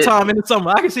that for Tom in the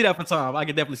summer. I can see that for Tom. I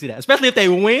can definitely see that, especially if they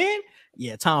win.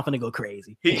 Yeah, Tom finna go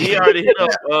crazy. He already hit up.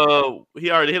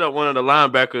 He already hit up one of the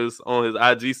linebackers on his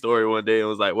IG story one day and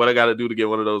was like, "What I got to do to get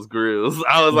one of those grills?"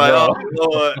 I was like, "Oh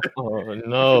Lord, oh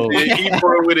no!" He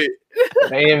brought with it.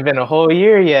 They ain't been a whole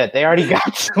year yet. They already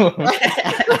got some.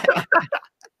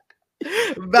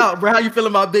 Bro, how you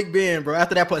feeling about Big Ben, bro?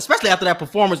 Especially after that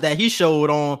performance that he showed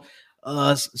on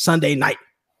Sunday night.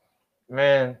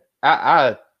 Man,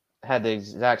 I had the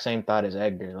exact same thought as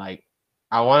Edgar. Like,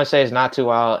 I want to say it's not too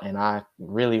wild, and I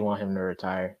really want him to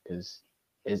retire because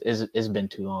it's been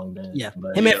too long. Yeah,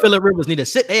 but him and Phillip Rivers need to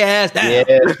sit their ass down. Yeah.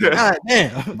 God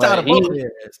damn, I'm tired of both of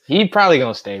their ass. He probably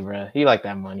gonna stay, bro. He like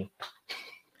that money.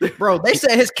 Bro, they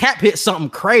said his cap hit something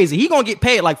crazy. He gonna get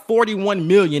paid like $41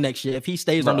 million next year if he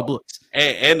stays on the books.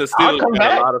 And the Steelers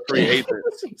got a lot of free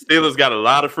agents. Steelers got a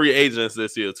lot of free agents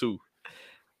this year too.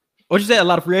 What you say? A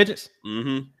lot of free agents?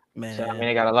 Mm-hmm. Man, so, I mean,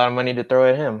 they got a lot of money to throw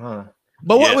at him, huh?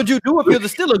 But what would you do if you're the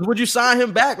Steelers? Would you sign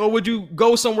him back, or would you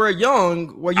go somewhere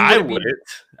young where you wouldn't?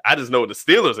 I just know what the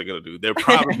Steelers are gonna do. They're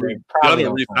probably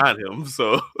gonna re-sign him.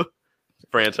 So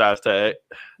franchise tag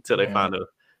until they find a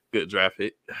good draft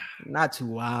pick. Not too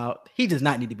wild. He does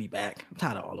not need to be back. I'm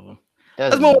tired of all of them.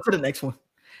 Let's move on to the next one.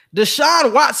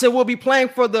 Deshaun Watson will be playing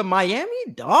for the Miami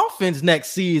Dolphins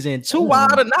next season. Too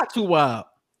wild or not too wild?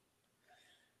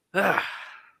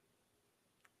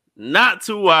 Not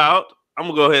too wild. I'm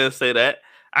gonna go ahead and say that.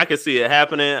 I can see it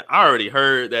happening. I already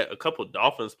heard that a couple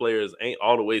Dolphins players ain't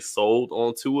all the way sold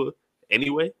on Tua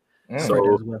anyway.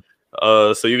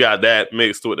 So you got that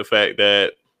mixed with the fact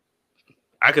that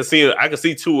I can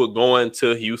see Tua going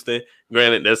to Houston.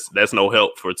 Granted, that's no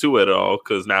help for Tua at all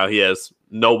because now he has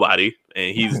nobody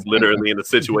and he's literally in the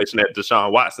situation that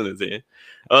Deshaun Watson is in.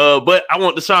 But I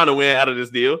want Deshaun to win out of this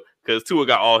deal because Tua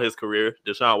got all his career.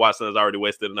 Deshaun Watson has already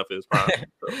wasted enough of his prime.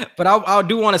 So. But I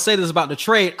do want to say this about the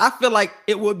trade. I feel like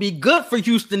it would be good for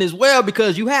Houston as well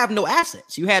because you have no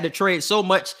assets. You had to trade so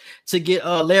much to get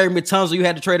Larry Matunzo. You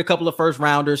had to trade a couple of first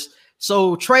rounders.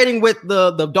 So trading with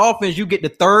the Dolphins, you get the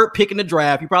third pick in the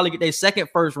draft. You probably get their second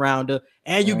first rounder,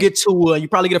 and you get Tua. You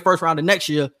probably get a first rounder next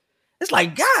year. It's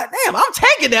like, God damn, I'm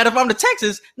taking that if I'm the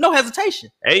Texans. No hesitation.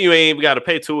 And you ain't even got to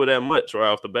pay Tua that much right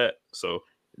off the bat. So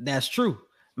that's true.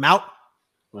 Mount.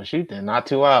 Well, shoot, then not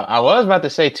too wild. I was about to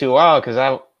say too wild because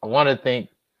I want to think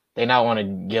they not want to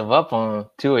give up on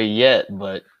Tua yet,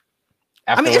 but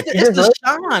I mean, it's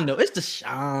Deshaun though. It's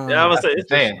Deshaun. Yeah, I was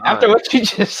saying after what you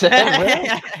just said,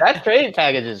 bro, that trade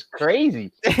package is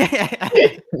crazy.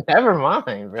 Never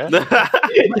mind, bro.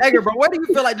 Edgar, bro, where do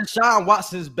you feel like Deshaun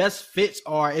Watson's best fits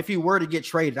are if he were to get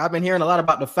traded? I've been hearing a lot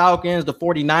about the Falcons, the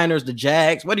 49ers, the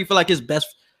Jags. What do you feel like his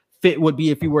best fit would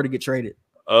be if he were to get traded?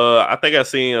 I think I've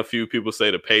seen a few people say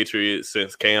the Patriots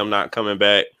since Cam not coming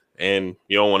back, and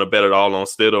you don't want to bet it all on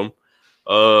Stidham.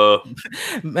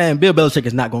 Man, Bill Belichick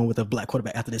is not going with a black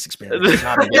quarterback after this experiment.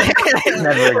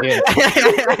 Never again.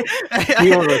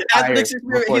 After this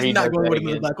experiment, he's not going with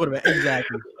another black quarterback.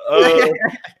 Exactly.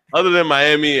 Other than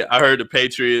Miami, I heard the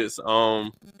Patriots.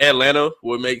 Atlanta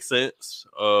would make sense.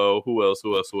 Who else?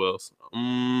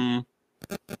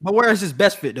 But where is his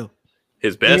best fit though?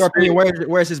 His best. In your opinion,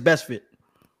 where's his best fit?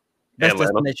 Best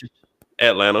Atlanta. destination.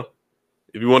 Atlanta.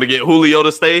 If you want to get Julio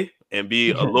to stay and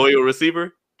be a loyal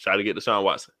receiver, try to get Deshaun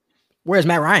Watson. Where's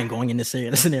Matt Ryan going in this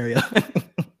scenario?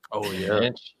 Oh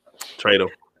yeah, trade him.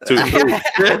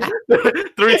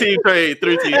 3-team trade.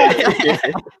 3-team.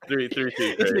 3-team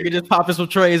trade. This nigga just popping some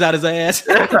trays out his ass.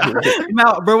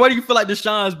 Now, bro, what do you feel like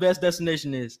Deshaun's best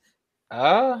destination is?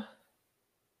 I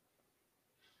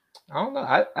don't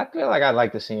know. I feel like I'd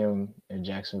like to see him in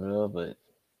Jacksonville, but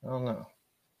I don't know.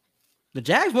 The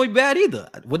Jags won't be bad either.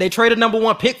 Would they trade a number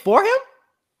 1 pick for him?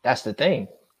 That's the thing.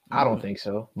 I don't think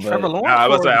so. Trevor Lawrence. I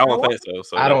don't think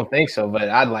so. I don't think so, but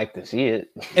I'd like to see it.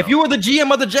 If you were the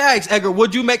GM of the Jags, Edgar,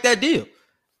 would you make that deal?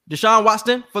 Deshaun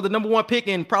Watson for the number 1 pick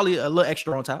and probably a little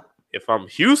extra on top. If I'm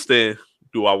Houston,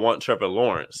 do I want Trevor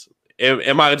Lawrence?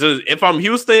 If I'm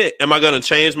Houston, am I going to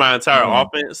change my entire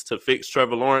offense to fix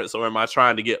Trevor Lawrence, or am I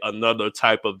trying to get another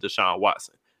type of Deshaun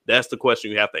Watson? That's the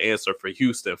question you have to answer for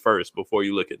Houston first before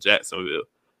you look at Jacksonville.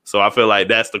 So I feel like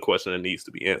that's the question that needs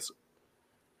to be answered.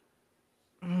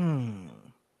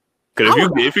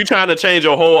 Because if you're trying to change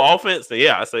your whole offense, then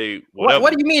yeah, I say whatever.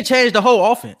 What do you mean change the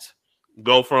whole offense?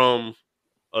 Go from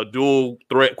a dual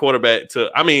threat quarterback to,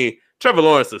 I mean, Trevor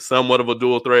Lawrence is somewhat of a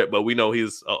dual threat, but we know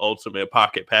he's an ultimate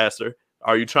pocket passer.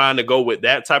 Are you trying to go with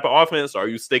that type of offense, or are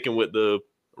you sticking with the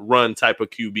run type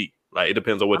of QB? Like, it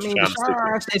depends on what you're trying to stick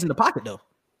with. Stays in the pocket though.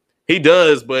 He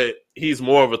does, but he's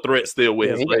more of a threat still with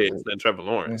his legs than Trevor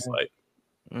Lawrence. Like,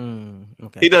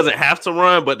 okay. He doesn't have to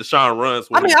run, but Deshaun runs.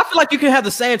 I feel like you can have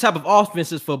the same type of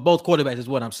offenses for both quarterbacks, is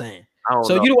what I'm saying.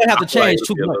 So you don't have to change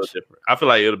too much. I feel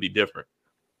like it'll be different.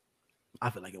 I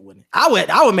feel like it wouldn't. I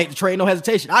would make the trade, no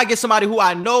hesitation. I get somebody who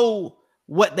I know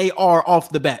what they are off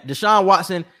the bat. Deshaun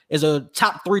Watson is a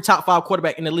top 3, top 5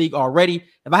 quarterback in the league already.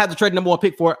 If I have to trade number 1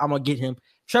 pick for it, I'm gonna get him.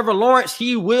 Trevor Lawrence,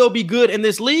 he will be good in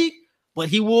this league, but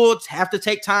he will have to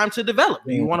take time to develop.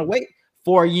 Do you want to wait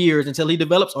 4 years until he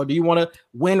develops, or do you want to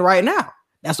win right now?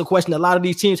 That's the question a lot of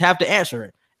these teams have to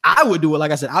answer. I would do it.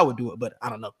 Like I said, I would do it, but I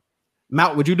don't know.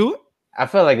 Mount, would you do it? I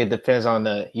feel like it depends on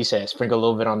you said sprinkle a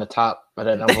little bit on the top, but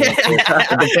it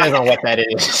depends on what that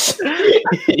is.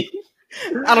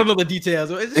 I don't know the details.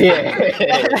 Yeah.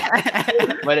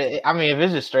 But if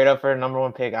it's just straight up for a number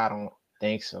 1 pick, I don't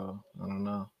think so. I don't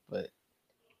know, but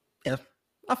yeah,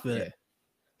 I feel it.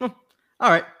 All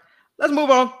right, let's move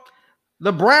on.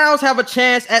 The Browns have a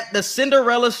chance at the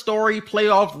Cinderella story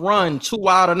playoff run. Too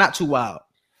wild or not too wild?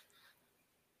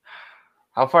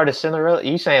 How far to Cinderella?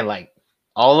 You saying like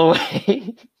all the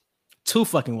way? Too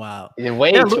fucking wild.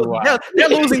 Way too wild. They're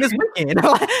losing this weekend.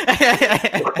 Way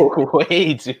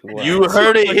too wild. You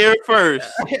heard it here first.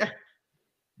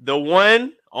 The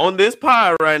one on this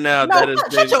pod right now that is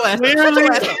clearly you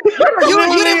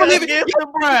didn't believe the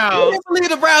Browns. You didn't believe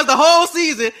the Browns the whole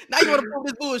season. Now you want to prove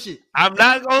this bullshit. I'm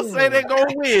not gonna say they're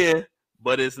gonna win,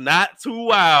 but it's not too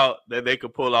wild that they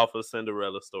could pull off a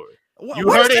Cinderella story.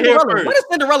 You heard it here first. What is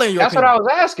Cinderella in your opinion? That's what I was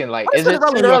asking. Like, is it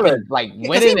Cinderella like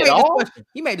winning it all?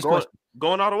 He made this question.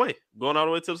 Going all the way to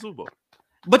the Super Bowl.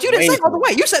 But you didn't say all the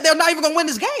way. You said they're not even gonna win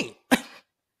this game. What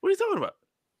are you talking about?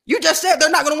 You just said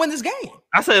they're not going to win this game.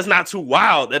 I said it's not too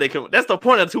wild that they can. That's the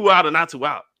point of too wild and not too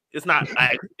wild. It's not.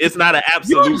 It's not an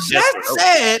absolute. You just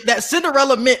said that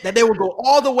Cinderella meant that they would go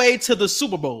all the way to the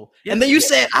Super Bowl, and then you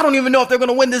said I don't even know if they're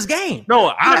going to win this game.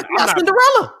 No, I'm not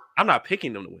Cinderella. I'm not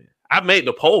picking them to win. I made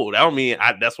the poll. That don't mean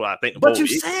that's what I think. But you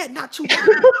said not too wild.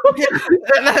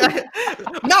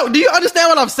 No, do you understand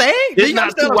what I'm saying? It's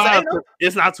not too wild.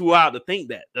 It's not too wild to think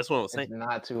that. That's what I'm saying. It's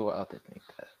not too wild to think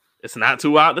that. It's not too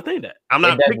wild to think that. I'm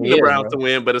not picking the Browns to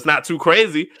win, but it's not too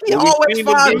crazy. He always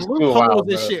finds loopholes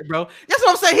and shit, bro. That's what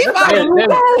I'm saying. He finds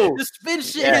loopholes to spin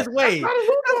shit his way.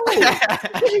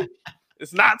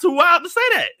 It's not too wild to say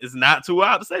that. It's not too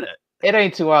wild to say that. It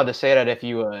ain't too wild to say that if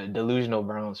you a delusional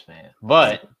Browns fan.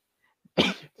 But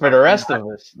for the rest of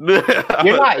us, you're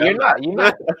not.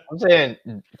 I'm saying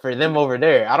for them over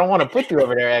there. I don't want to put you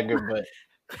over there, Edgar, but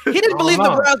he didn't believe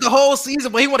the Browns the whole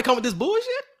season, but he want to come with this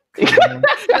bullshit.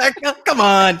 Like, come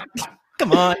on,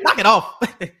 knock it off.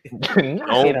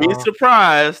 Don't be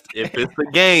surprised if it's a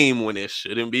game when it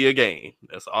shouldn't be a game.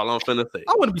 That's all I'm finna say.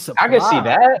 I wouldn't be surprised. I can see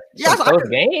that. Yeah, those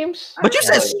games. But you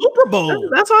said Super Bowl.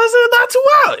 That's why I said not too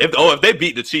wild. If they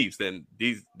beat the Chiefs, then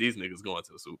these niggas going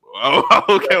to the Super Bowl.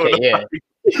 Okay,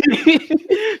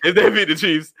 if they beat the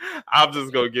Chiefs, I'm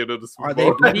just gonna give them the Super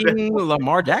Bowl. Are they beating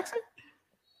Lamar Jackson?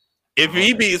 If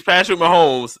he beats Patrick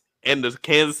Mahomes and the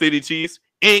Kansas City Chiefs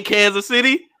in Kansas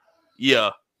City,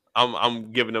 yeah,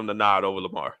 I'm giving them the nod over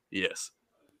Lamar. Yes.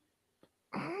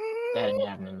 That ain't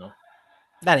happening though.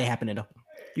 That ain't happening though.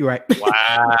 You're right.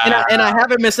 Wow. and I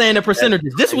haven't been saying the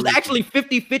percentages. This was actually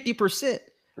 50%.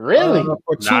 Really?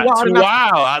 For not too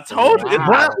wild. I told you.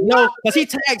 No, because he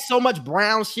tagged so much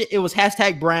Brown shit. It was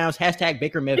hashtag Browns, hashtag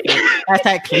Baker Mayfield,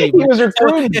 hashtag Cleveland. He was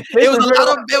recruiting. There was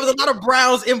a lot of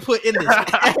Browns input in this.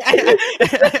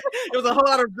 It was a whole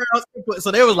lot of Browns input.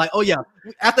 So they was like, oh yeah.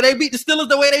 After they beat the Steelers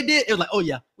the way they did, it was like, oh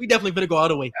yeah, we definitely better go all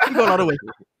the way. We going all the way.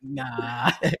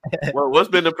 Nah. Well, what's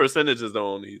been the percentages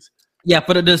though on these? Yeah,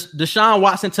 for the Deshaun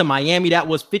Watson to Miami, that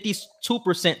was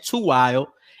 52% too wild.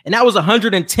 And that was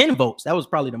 110 votes. That was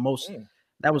probably the most.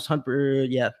 That was 100.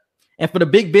 Yeah. And for the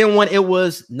Big Ben one, it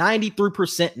was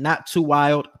 93% not too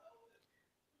wild.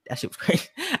 That shit was crazy.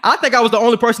 I think I was the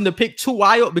only person to pick too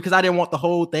wild because I didn't want the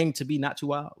whole thing to be not too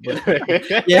wild. But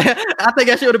yeah, I think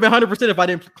that shit would have been 100% if I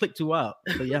didn't click too wild.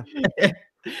 But yeah.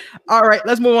 All right,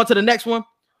 let's move on to the next one.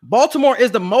 Baltimore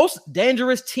is the most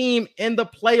dangerous team in the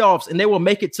playoffs, and they will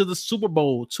make it to the Super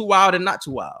Bowl. Too wild and not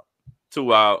too wild. Too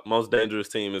wild. Most dangerous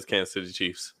team is Kansas City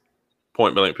Chiefs.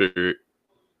 Point blank period.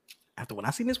 After what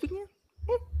I seen this weekend,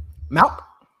 Malk.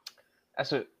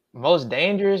 That's what most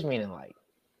dangerous, meaning like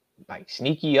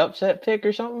sneaky upset pick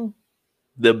or something.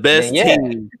 The best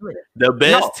team,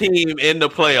 team in the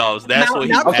playoffs. That's what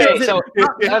he. Okay, so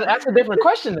that's a different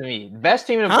question to me. Best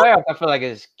team in the playoffs, I feel like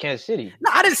is Kansas City.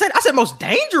 No, I didn't say. I said most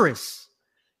dangerous.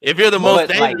 If you're the most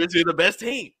dangerous, you're the best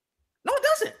team. No, it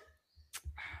doesn't.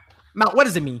 Malk, what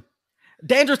does it mean?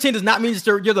 Dangerous team does not mean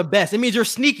you're the best. It means you're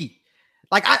sneaky.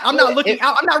 Like I'm not looking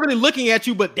out. I'm not really looking at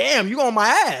you, but damn, you on my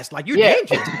ass. Like you're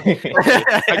dangerous.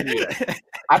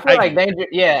 I feel like dangerous.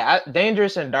 Yeah,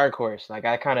 dangerous and dark horse. Like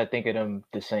I kind of think of them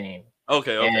the same.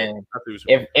 Okay. And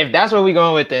if that's what we're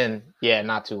going with, then yeah,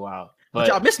 not too wild. But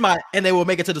y'all missed and they will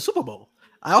make it to the Super Bowl.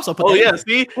 I also put. Oh yeah,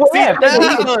 see,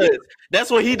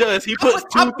 that's what he does. He puts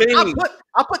two things.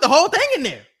 I put the whole thing in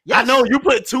there. Yes. I know you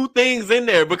put two things in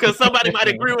there because somebody might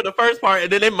agree with the first part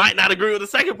and then they might not agree with the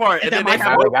second part. And then they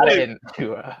have I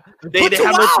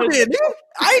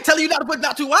ain't telling you not to put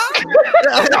not too wild. Super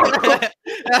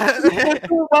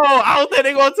Bowl. I don't think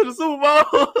they're going to the Super Bowl.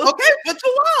 Okay, put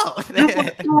too wild. You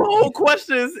put two whole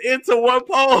questions into one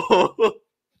poll.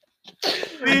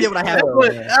 I did what I had.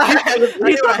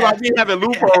 He talking about me having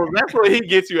loopholes. That's what he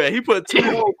gets you at. He put two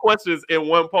whole questions in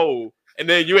one poll, and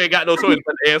then you ain't got no choice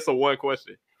but to answer one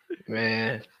question.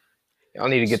 Man, y'all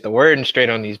need to get the wording straight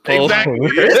on these polls. Exactly.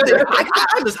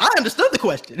 I understood the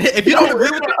question. If you don't agree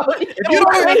with if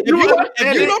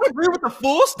you don't agree with the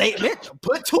full statement,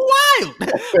 put too wild.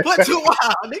 Put too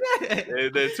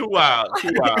wild. They're too wild.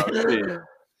 Too wild. Yeah.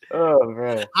 Oh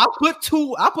man. I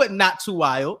put not too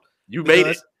wild. You made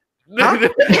it. Huh?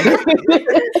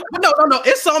 No.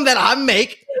 It's something that I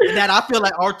make that I feel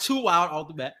like are too wild off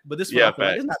the bat. But this one,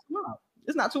 like, it's not too wild.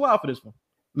 It's not too wild for this one.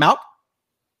 Malk?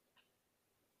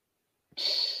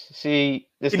 See,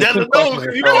 this is two questions.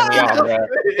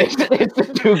 It's the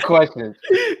two questions.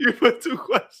 You put two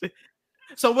questions.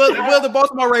 So will the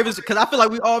Baltimore Ravens? Because I feel like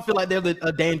we all feel like they're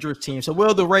a dangerous team. So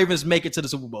will the Ravens make it to the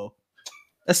Super Bowl?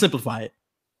 Let's simplify it.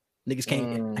 Niggas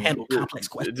can't handle complex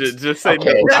questions. Just say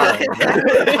okay. no.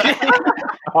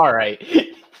 All right.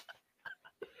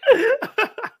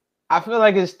 I feel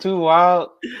like it's too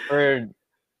wild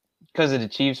because of the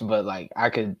Chiefs, but like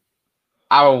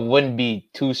I wouldn't be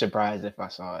too surprised if I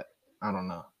saw it. I don't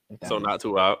know. So not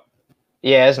too wild.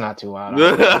 Yeah, it's not too wild. No,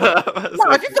 if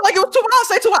you feel like it was too wild,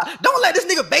 say too wild. Don't let this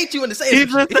nigga bait you into saying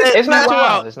it's not too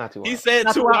wild. It's not too wild. He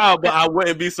said too wild, but I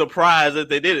wouldn't be surprised if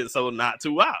they did it. So not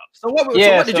too wild. So what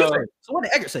did you say? So what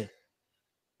did Edgar say?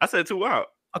 I said too wild.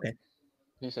 Okay.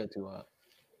 You said too wild.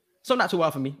 So not too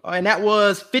wild for me. And that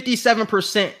was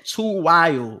 57% too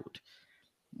wild.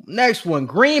 Next one.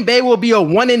 Green Bay will be a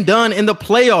one and done in the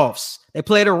playoffs. They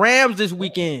play the Rams this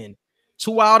weekend.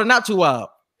 Too wild or not too wild?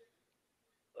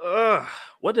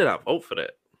 What did I vote for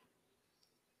that?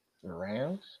 The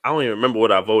Rams? I don't even remember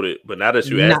what I voted, but now that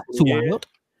you asked not too wild.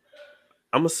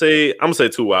 I'm gonna say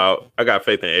too wild. I got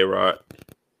faith in A-Rod.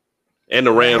 And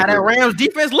the Rams. How that Rams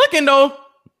defense looking though?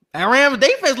 That Rams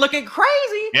defense looking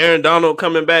crazy. Aaron Donald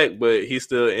coming back, but he's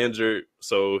still injured,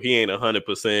 so he ain't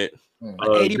 100%.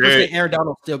 80% Aaron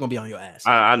Donald still gonna be on your ass.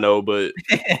 I know, but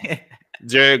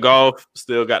Jared Goff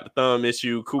still got the thumb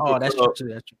issue.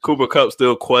 Cooper Kupp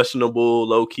still questionable,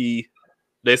 low key.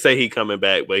 They say he coming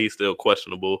back, but he's still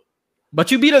questionable.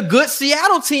 But you beat a good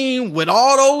Seattle team with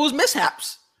all those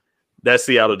mishaps. That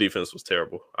Seattle defense was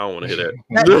terrible. I don't want to hear that.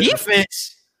 That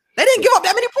defense, they didn't give up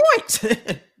that many points.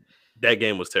 That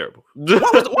game was terrible.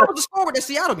 What was the score with the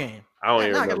Seattle game? I don't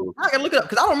even remember. I gotta look it up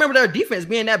because I don't remember their defense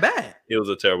being that bad. It was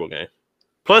a terrible game.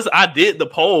 Plus, I did the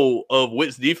poll of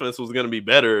which defense was going to be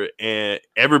better, and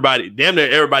damn near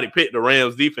everybody picked the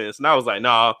Rams defense, and I was like,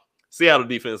 nah, Seattle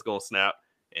defense gonna snap,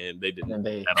 and they didn't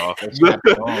at all.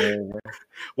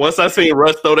 Once I seen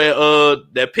Russ throw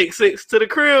that pick six to the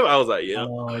crib, I was like, yeah.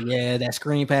 Oh yeah, that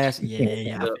screen pass.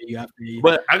 Yeah. I feel you.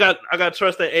 But I got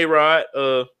trust in A-Rod.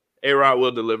 A-Rod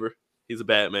will deliver. He's a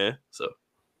bad man, so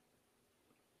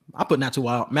I put not too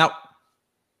wild. Malk.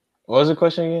 What was the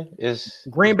question again? Is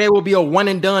Green Bay will be a one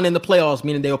and done in the playoffs,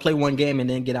 meaning they'll play one game and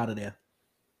then get out of there.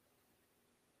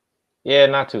 Yeah,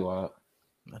 not too wild.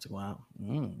 Not too wild.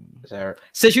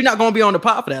 Since you're not going to be on the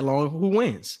pod for that long, who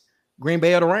wins? Green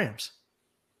Bay or the Rams?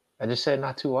 I just said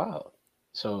not too wild.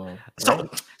 So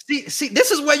see,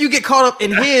 this is where you get caught up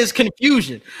in his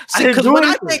confusion. Because when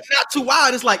I think not too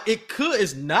wild, it's like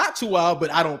it's not too wild,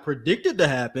 but I don't predict it to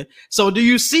happen. So do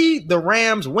you see the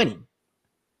Rams winning?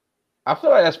 I feel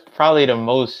like that's probably the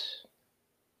most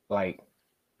like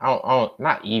I don't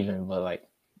not even, but like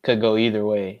could go either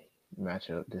way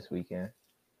matchup this weekend.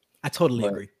 I totally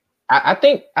agree. I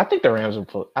think the Rams will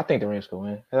put. I think the Rams could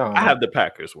win. I have the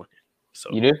Packers winning. So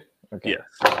you do? Okay.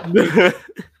 Yes.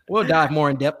 We'll dive more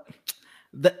in depth.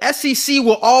 The SEC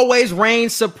will always reign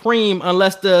supreme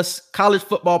unless the college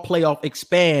football playoff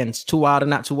expands. Too wild or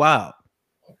not too wild?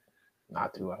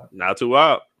 Not too wild. Not too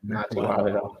wild. Not too wild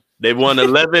at all. They've won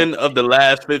 11 of the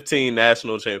last 15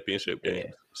 national championship games.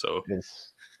 Yeah. So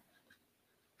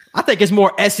I think it's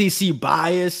more SEC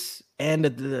bias and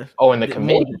the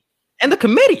committee. And the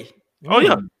committee. Oh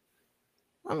yeah.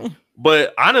 I mean,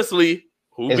 but honestly,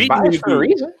 who beat biased for a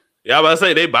reason? Yeah, I'm about to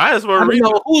say they biased for a reason.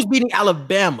 Know who's beating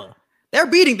Alabama? They're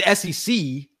beating the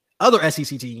SEC, other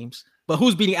SEC teams, but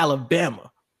who's beating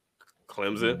Alabama?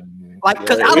 Clemson. Like,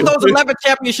 because out of those 11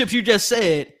 championships you just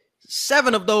said,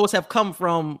 7 of those have come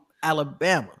from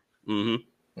Alabama.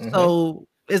 Mm-hmm. So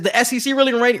is the SEC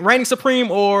really reigning supreme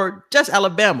or just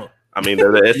Alabama? I mean,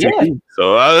 they're the SEC. Yeah.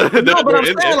 So no, but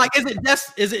I'm saying, like,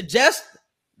 is it just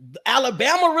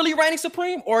Alabama really reigning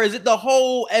supreme, or is it the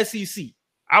whole SEC?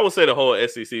 I would say the whole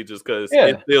SEC, just because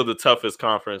it's still the toughest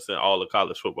conference in all of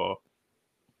college football.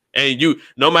 And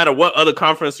no matter what other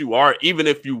conference you are, even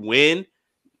if you win,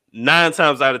 9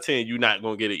 times out of 10, you're not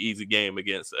going to get an easy game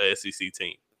against a SEC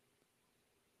team.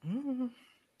 Mm-hmm.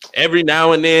 Every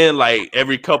now and then, like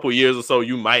every couple years or so,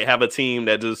 you might have a team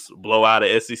that just blow out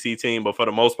an SEC team. But for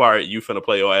the most part, you finna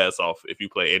play your ass off if you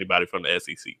play anybody from the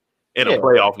SEC in a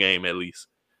playoff game, at least.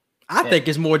 I think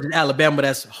it's more than Alabama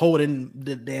that's holding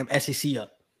the damn SEC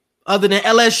up. Other than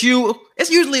LSU,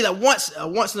 it's usually that once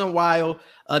in a while,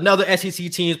 another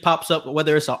SEC team pops up,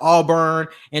 whether it's an Auburn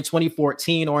in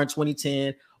 2014 or in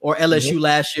 2010 or LSU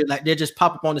last year. Like they just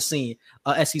pop up on the scene,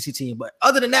 SEC team. But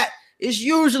other than that, it's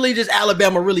usually just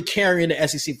Alabama really carrying the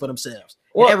SEC for themselves.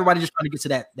 Well, and everybody just trying to get to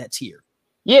that tier.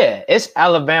 Yeah, it's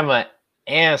Alabama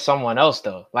and someone else,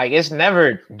 though. Like, it's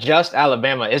never just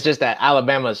Alabama. It's just that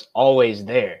Alabama's always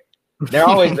there. They're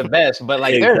always the best. But,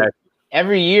 like,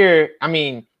 every year, I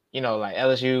mean, you know, like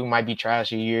LSU might be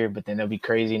trash a year, but then they'll be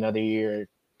crazy another year.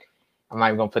 I'm not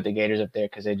even going to put the Gators up there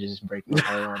because they just break my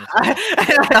heart.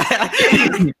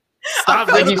 Stop,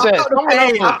 like you said.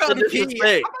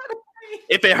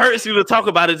 If it hurts you to talk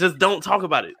about it, just don't talk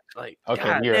about it. Like,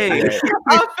 okay, you're right.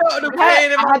 I felt the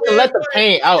pain. I had to let the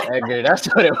pain out, Edgar. That's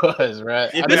what it was, right?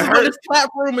 This is what this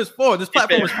platform is for. This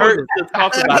platform is for to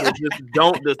talk about it. Just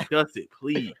don't discuss it,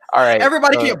 please. All right.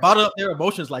 Everybody can't bottle up their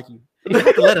emotions like you. You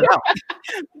have to let it out.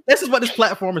 This is what this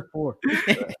platform is for.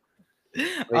 All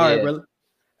right, brother.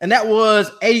 And that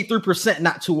was 83%.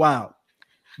 Not too wild.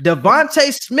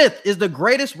 Devontae Smith is the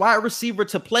greatest wide receiver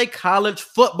to play college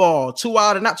football. Too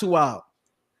wild or not too wild?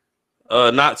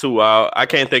 Not too wild. I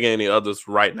can't think of any others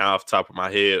right now off the top of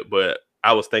my head, but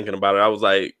I was thinking about it. I was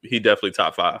like, he definitely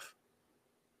top 5.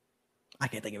 I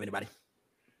can't think of anybody.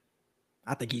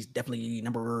 I think he's definitely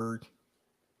number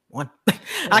 1.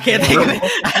 I can't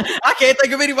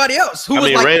think of anybody else who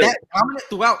was that dominant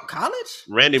throughout college.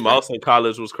 Randy Moss in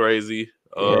college was crazy.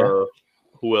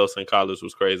 Who else in college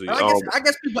was crazy? I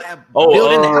guess people have built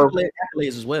in the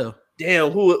accolades as well.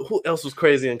 Damn, who else was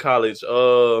crazy in college?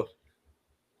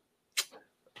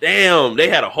 Damn, they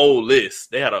had a whole list.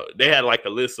 They had like a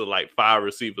list of like 5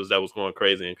 receivers that was going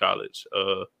crazy in college.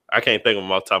 I can't think of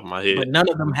them off the top of my head. But none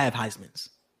of them have Heismans.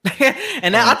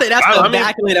 And I think that's the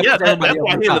accolade. That's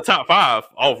why he's in the top 5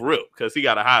 off rip because he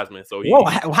got a Heisman. So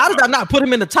how does that not put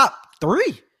him in the top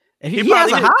 3? If he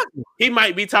has a Heisman, he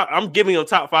might be top. I'm giving him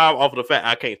top 5 off of the fact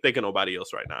I can't think of nobody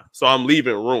else right now. So I'm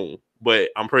leaving room. But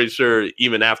I'm pretty sure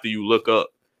even after you look up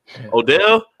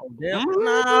Odell?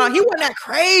 Nah, he wasn't that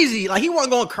crazy. Like he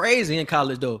wasn't going crazy in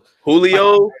college though.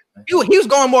 Julio? He was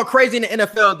going more crazy in the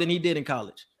NFL than he did in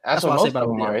college. That's what I say about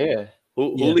him. Yeah.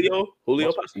 Julio?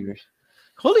 Julio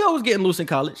was getting loose in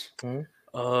college. Mm-hmm.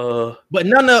 But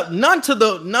none to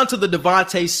the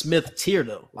Devontae Smith tier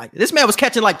though. Like this man was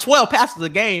catching like 12 passes a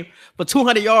game for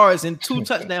 200 yards and 2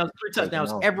 touchdowns, 3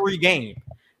 touchdowns every game.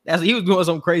 He was doing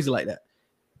something crazy like that.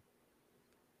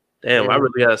 Damn, I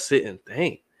really gotta sit and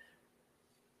think.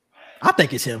 I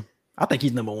think it's him. I think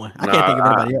he's number 1. I can't think of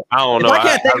anybody else. I don't know. If I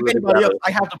can't think of anybody else,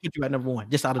 I have to put you at number 1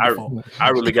 just out of default. I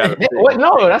really got to.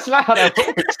 No, that's not how that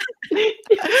works.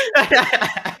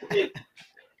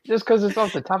 Just because it's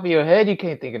off the top of your head, you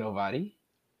can't think of nobody.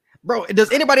 Bro,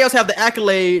 does anybody else have the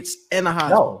accolades and the Heisman?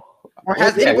 No. Or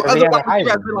has anyone other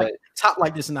been like, top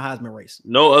like this in the Heisman race.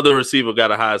 No other receiver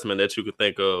got a Heisman that you could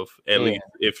think of, at least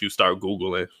if you start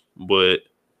Googling. But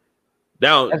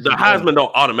now the Heisman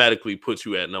don't automatically put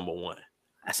you at number one.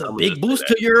 That's a big boost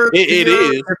to your. It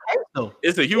is. Your case,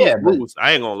 it's a huge boost.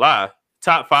 I ain't gonna lie.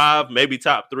 Top 5, maybe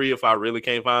top 3 if I really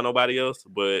can't find nobody else.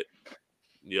 But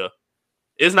yeah,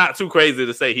 it's not too crazy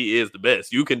to say he is the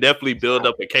best. You can definitely build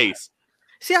up a case.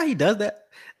 See how he does that?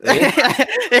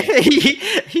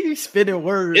 He's spinning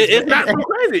words. It's not too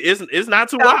crazy. It's not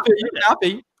too wild.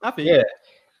 I feel. Yeah,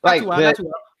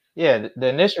 like the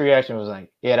initial reaction was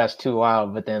like, yeah, that's too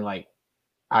wild. But then like,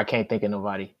 I can't think of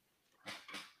nobody.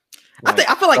 Like,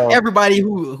 I feel like everybody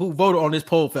who voted on this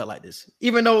poll felt like this,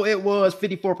 even though it was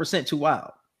 54% too wild.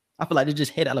 I feel like they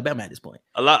just hit Alabama at this point.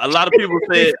 A lot of people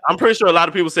said. I'm pretty sure a lot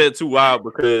of people said too wild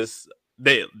because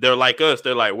they're like us.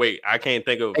 They're like, wait, I can't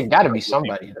think of. It got to be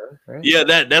somebody, though, right? Yeah,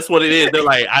 that's what it is. They're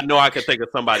like, I know I can think of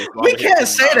somebody. So we can't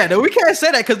say that though. We can't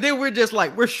say that because then we're just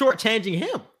like we're shortchanging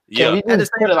him. Yeah, we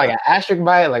just put it like an asterisk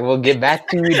by it. Like we'll get back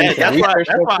to you. That's why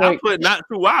I put not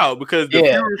too wild because the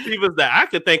few receivers that I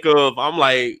could think of, I'm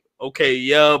like, okay,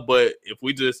 yeah, but if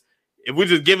we just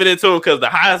give it into them because the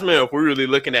Heisman, if we're really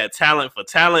looking at talent for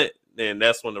talent, then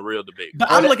that's when the real debate.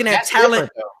 But I'm looking at talent.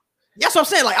 That's what I'm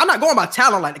saying. Like, I'm not going by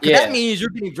talent like that because that means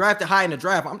you're getting drafted high in the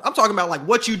draft. I'm talking about like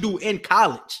what you do in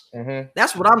college. Mm-hmm.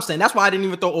 That's what I'm saying. That's why I didn't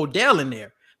even throw Odell in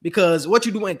there because what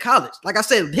you do in college. Like I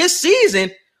said, his season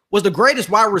was the greatest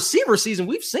wide receiver season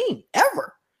we've seen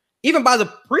ever. Even by the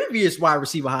previous wide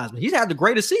receiver Heisman, he's had the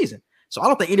greatest season. So I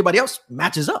don't think anybody else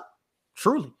matches up.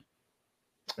 Truly.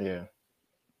 Yeah.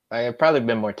 I've probably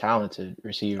been more talented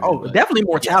receiver. Oh, definitely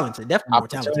more talented. Definitely more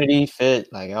talented. Opportunity, fit,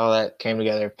 like all that came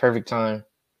together. Perfect time.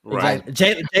 Right.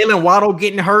 Exactly. Jalen Waddle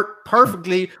getting hurt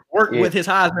perfectly worked with his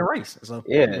Heisman race. So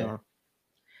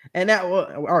and that I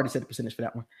already said the percentage for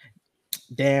that one.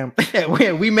 Damn,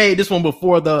 we made this one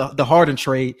before the Harden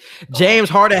trade. James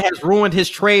Harden has ruined his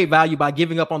trade value by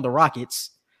giving up on the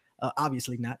Rockets.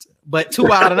 Obviously not, but too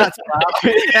wild or not too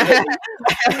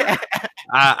wild.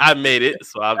 I made it,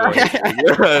 so I'll go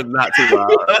ahead. Not too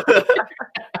wild.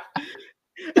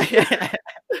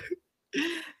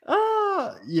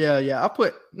 Yeah.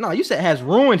 You said has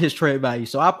ruined his trade value,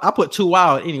 so I put too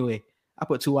wild anyway. I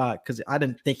put too wild because I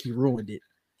didn't think he ruined it.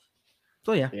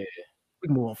 So yeah, we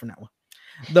can move on from that one.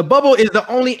 The bubble is the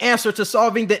only answer to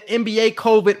solving the NBA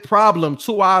COVID problem.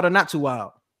 Too wild or not too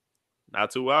wild? Not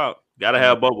too wild. Gotta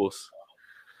have bubbles.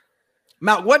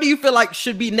 Matt, what do you feel like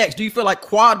should be next? Do you feel like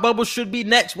quad bubbles should be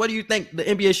next? What do you think the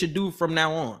NBA should do from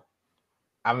now on?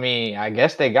 I mean, I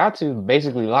guess they got to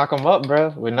basically lock them up, bro,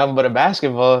 with nothing but a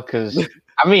basketball. Because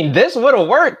I mean, this would have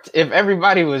worked if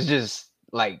everybody was just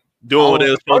like doing what they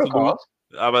were supposed to do. I was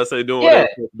about to say doing what they were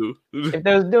supposed to do. If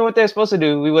they was doing what they're supposed to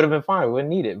do, we would have been fine. We wouldn't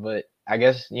need it. But I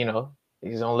guess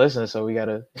he's don't listen, so we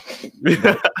gotta. How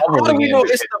do we know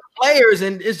it's the players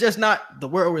and it's just not the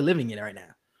world we're living in right now?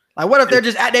 Like, what if they're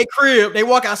just at their crib, they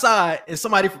walk outside, and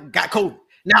somebody got COVID?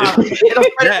 Now,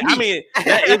 I mean,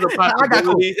 that is a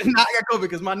possibility. I got COVID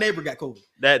because my neighbor got COVID.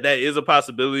 That is a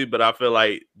possibility, but I feel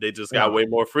like they just got way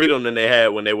more freedom than they had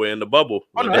when they were in the bubble.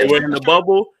 When they were in the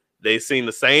bubble, they seen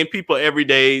the same people every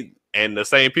day, and the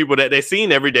same people that they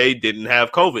seen every day didn't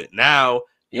have COVID. Now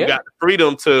you got the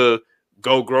freedom to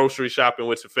go grocery shopping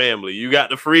with your family. You got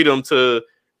the freedom to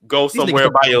go somewhere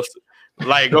by yourself.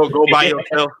 Like go by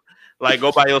yourself. Like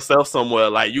go by yourself somewhere.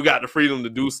 Like you got the freedom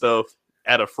to do stuff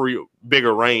at a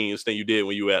bigger range than you did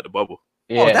when you were at the bubble.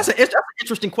 Yeah. Oh, that's an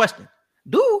interesting question.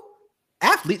 Do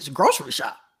athletes grocery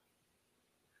shop?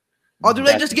 Or do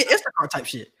they just get Instacart type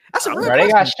shit? That's a real question.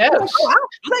 They got chefs.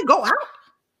 Do they go out?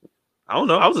 I don't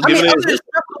know. I was just giving an example.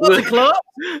 Club?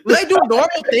 Do they do normal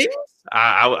things?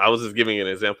 I was just giving an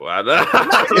example. I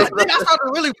started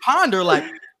to really ponder, like,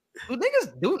 do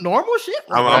niggas do normal shit?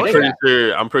 Like,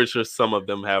 I'm pretty sure some of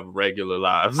them have regular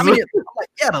lives. I mean,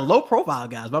 the low profile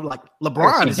guys. But I'm like,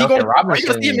 LeBron, is he going to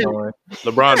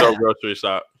LeBron don't grocery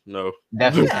shop? No,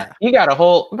 definitely. Yeah. He got a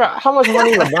whole. Bro, how much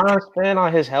money LeBron spend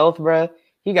on his health, bro?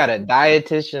 He got a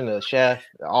dietitian, a chef,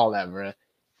 all that, bro.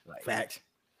 Like, fact.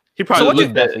 He probably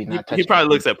he probably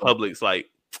looks at Publix like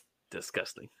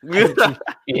disgusting.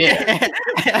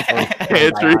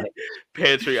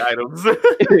 Pantry items.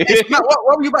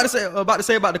 What were you about to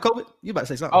say about the COVID? You about to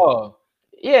say something? Oh,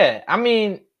 yeah. I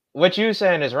mean, what you're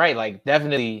saying is right. Like,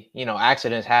 definitely,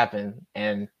 accidents happen,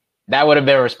 and that would have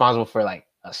been responsible for like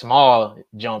a small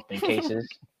jump in cases.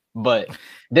 But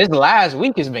this last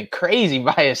week has been crazy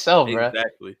by itself, bro.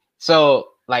 Exactly.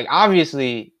 So, like,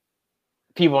 obviously,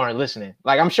 people aren't listening.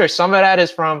 Like, I'm sure some of that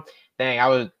is from, dang, I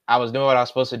was doing what I was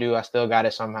supposed to do. I still got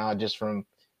it somehow just from,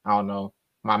 I don't know,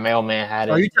 my mailman had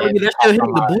it. Are you telling me they're still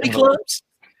hitting the booty clubs?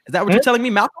 Is that what you're telling me,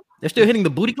 Malcolm? They're still hitting the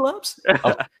booty clubs? Maybe.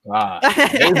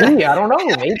 I don't know.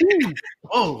 Maybe.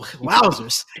 Oh,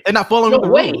 wowzers. They're not following the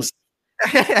rules.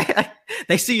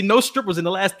 They see no strippers in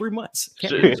the last 3 months.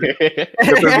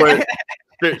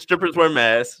 Strippers wear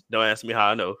masks. Don't ask me how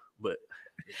I know, but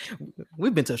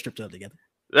we've been to a strip club together.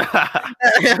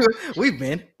 We're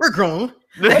grown.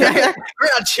 We're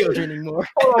not children anymore.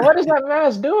 Hold on, what is that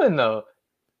mask doing though?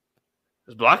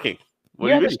 It's blocking. What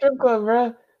you at the strip club,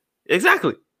 bro?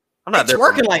 Exactly. I'm not there.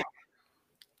 Working like.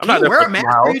 I'm not there. Wear a mask?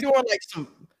 Are you doing like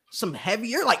some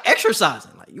heavier, like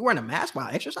exercising? Like you wearing a mask while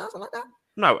exercising like that?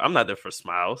 No, I'm not there for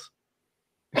smiles.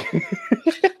 so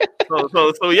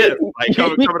yeah, like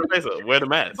cover the face up, wear the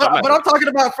mask. But I'm talking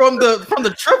about from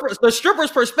the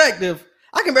stripper's perspective.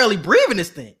 I can barely breathe in this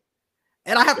thing,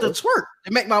 and I have to twerk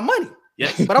to make my money.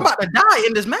 Yes, but I'm about to die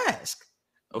in this mask.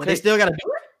 Okay, but they still got to do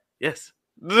it. Yes.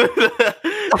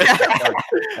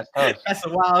 That's a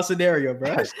wild scenario,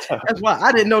 bro. That's why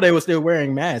I didn't know they were still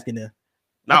wearing masks in there.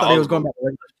 I thought they was going back to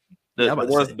regular.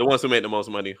 The ones who make the most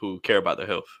money, who care about their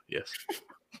health. Yes.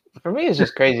 For me, it's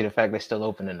just crazy the fact they're still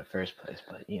open in the first place.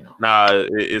 But nah,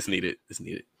 it's needed. It's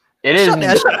needed. It is.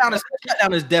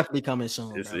 Shutdown is definitely coming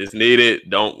soon. It's needed.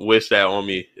 Don't wish that on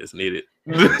me. It's needed.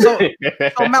 So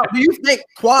Mal, do you think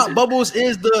quad bubbles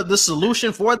is the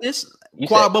solution for this?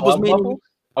 Quad bubbles meaning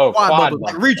quad bubbles,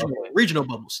 like regional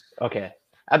bubbles. Okay.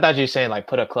 I thought you were saying like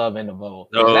put a club in the bowl.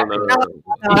 No.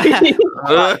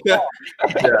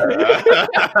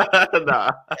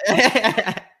 Nah.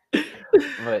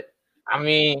 But I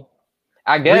mean,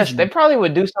 I guess they probably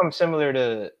would do something similar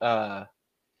to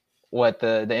what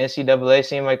the NCAA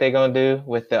seem like they're gonna do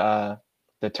with the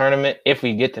tournament if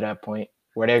we get to that point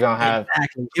where they're gonna have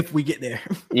if we get there.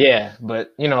 Yeah,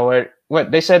 but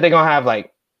what they said they're gonna have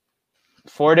like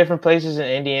 4 different places in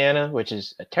Indiana, which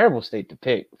is a terrible state to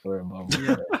pick for a bubble.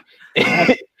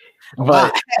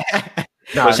 But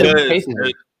there's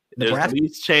the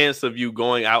least chance of you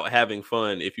going out having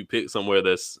fun if you pick somewhere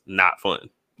that's not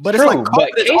fun. But it's like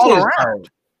COVID is all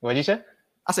around. What'd you say?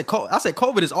 I said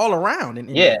COVID is all around.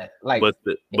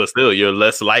 But still, you're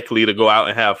less likely to go out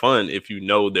and have fun if you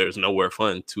know there's nowhere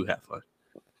fun to have fun.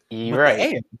 You're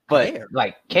right. But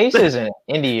like cases in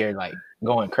Indy are like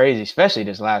going crazy, especially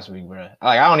this last week, bro.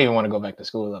 Like I don't even want to go back to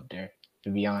school up there, to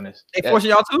be honest. They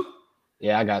forcing y'all to?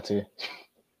 Yeah, I got to.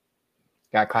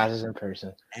 Got classes in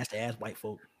person. Ass white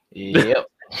folk. Yep.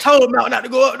 Told them not to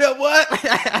go up there. What?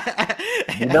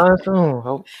 You done soon.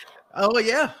 Hope. Oh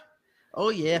yeah. All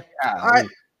right.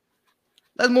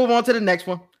 Let's move on to the next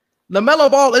one. LaMelo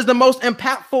Ball is the most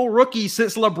impactful rookie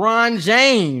since LeBron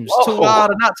James. Whoa. Too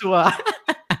wild or not too wild?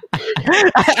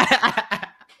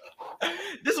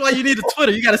 This is why you need a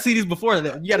Twitter. You got to see these before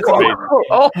that. You got to see.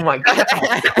 Oh my god!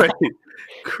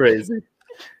 Crazy.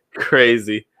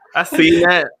 I seen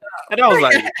that, and I was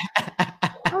like,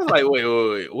 wait.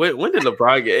 When did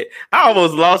LeBron get? I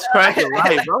almost lost track of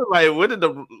life. I was like, when did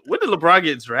LeBron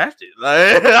get drafted?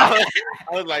 Like, I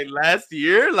was like, last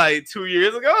year, like 2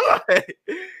 years ago. Like,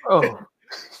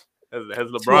 has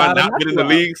LeBron not been in the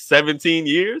league 17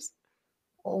 years?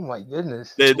 Oh my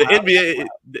goodness! The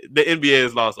NBA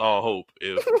has lost all hope.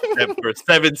 If for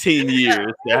 17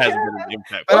 years there hasn't been an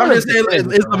impact. But I'm just saying,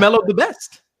 is LaMelo the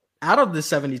best out of the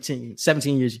 17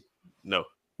 years? No.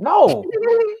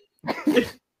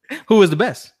 Who is the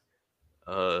best?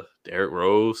 Derrick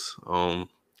Rose.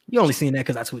 You only seen that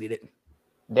because I tweeted it.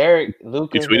 Derrick,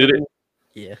 Luka. You tweeted it?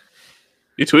 Yeah.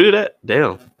 You tweeted that?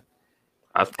 Damn.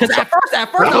 Because at first, I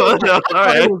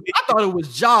thought it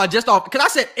was Ja just off because I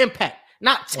said impact,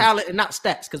 not talent and not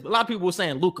stats. Because a lot of people were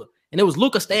saying Luka, and it was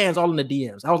Luka stands all in the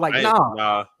DMs. I was like,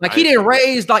 nah. Like he didn't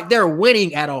raise like they're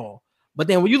winning at all. But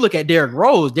then when you look at Derrick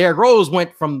Rose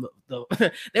went from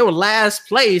they were last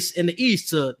place in the East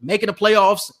to making the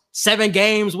playoffs, 7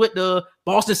 games with the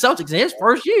Boston Celtics in his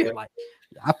first year. Like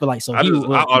I feel like so. I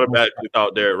automatically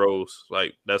thought Derrick Rose.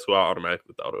 Like that's what I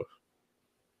automatically thought of.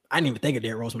 I didn't even think of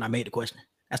Derrick Rose when I made the question.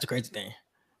 That's the crazy thing.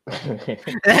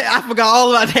 I forgot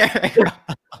all about Derrick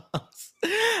Rose.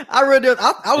 I really did.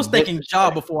 I was thinking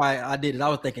Ja before I did it. I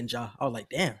was thinking Ja. I was like,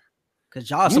 damn. Because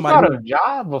Ja is somebody. You thought of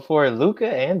Ja before Luka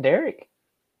and Derrick?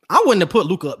 I wouldn't have put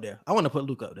Luka up there.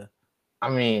 I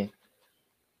mean,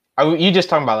 you just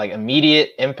talking about like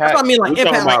immediate impact? That's what I mean, like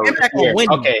impact on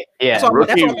winning. Okay, yeah.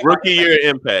 Rookie year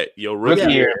impact. Your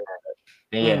rookie year.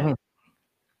 Yeah. Mm-hmm.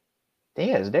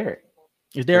 Yeah, it's Derrick.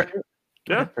 Is Derrick?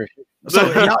 Yeah. So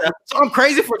I'm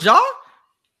crazy for Ja?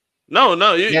 No,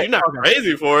 you're not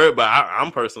crazy for it, but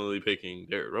I'm personally picking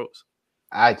Derrick Rose.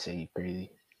 I'd say you're crazy.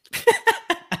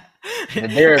 The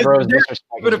Derrick Rose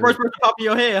disrespect. For the first person pop in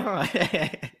your head, huh?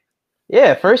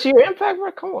 Yeah, first year impact,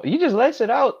 bro. Come on, you just let it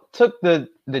out. Took the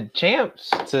champs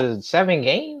to 7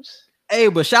 games. Hey,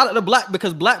 but shout out to Black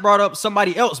because Black brought up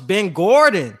somebody else, Ben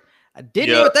Gordon. I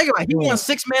didn't even think about it. He won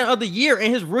 6th man of the year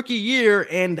in his rookie year,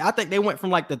 and I think they went from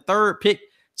like the 3rd pick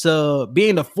to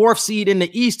being the 4th seed in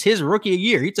the East his rookie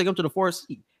year. He took him to the 4th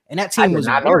seed, and that team was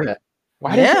not know that.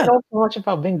 Why did you know so much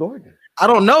about Ben Gordon? I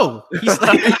don't know. He's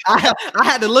like, I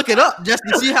had to look it up just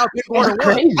to see how Ben Gordon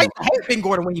was. I hate Ben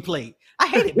Gordon when he played. I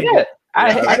hated Ben Gordon.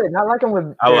 I did not like him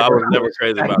with. I was never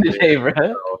crazy about it,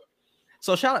 bro.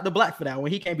 So shout out to Black for that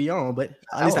one. He can't be on, but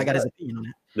at least I got his opinion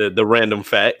on that. The random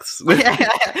facts.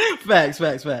 Facts.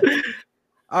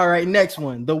 All right, next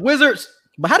one. The Wizards.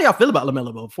 But how do y'all feel about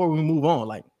LaMelo before we move on?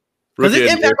 Like, because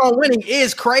his impact on winning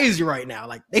is crazy right now.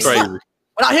 Like, they suck.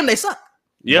 Without him, they suck.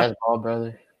 Yeah.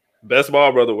 Best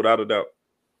ball brother, without a doubt.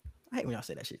 I hate when y'all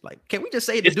say that shit. Like, can we just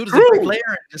say the dude is a great player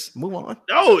and just move on?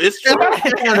 No, it's true.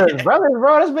 Brother,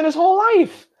 bro, that's been his whole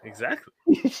life. Exactly.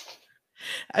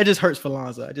 It just hurts for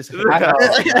Lonzo. I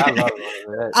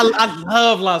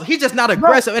love Lonzo. He's just not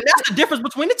aggressive, and that's the difference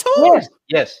between the two.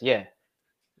 Yes.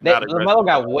 LaMelo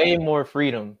got way more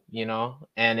freedom, you know,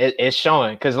 and it's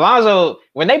showing. Because Lonzo,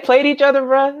 when they played each other,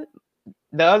 bro,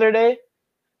 the other day,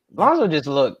 Lonzo just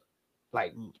looked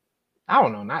like, I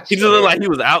don't know, he just looked like he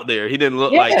was out there. He didn't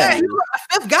look like he was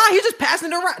a 5th guy. He's just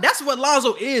passing it around. That's what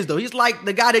Lonzo is, though. He's like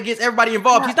the guy that gets everybody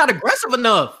involved. He's not aggressive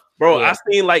enough. Bro, I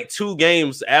seen like 2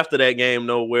 games after that game,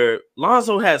 though, where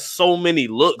Lonzo has so many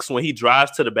looks when he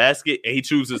drives to the basket and he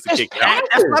chooses to kick it out.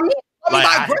 That's what I mean.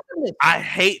 Like, I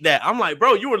hate that. I'm like,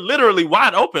 bro, you were literally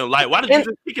wide open. Like, why did you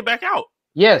just kick it back out?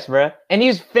 Yes, bro. And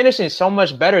he's finishing so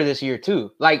much better this year,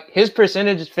 too. Like, his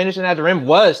percentage finishing at the rim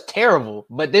was terrible.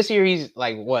 But this year, he's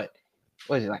like, what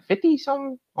is it, like 50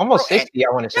 something? Almost 60, I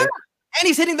want to say. And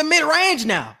he's hitting the mid-range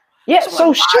now. Yeah,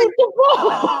 so shoot the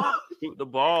ball. Shoot the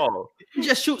ball. He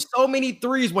just shoots so many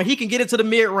threes when he can get into the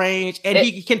mid-range and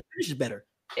he can finish better.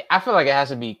 I feel like it has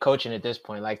to be coaching at this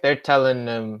point. Like, they're telling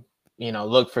them, you know,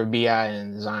 look for B.I.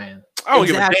 and Zion. I don't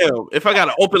give a damn. If I got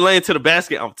an open lane to the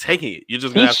basket, I'm taking it. You're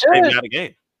just going to have to take me out of the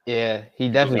game. Yeah, he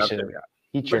definitely should.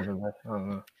 He tripping. I don't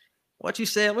know. What you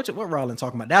said? What Rollin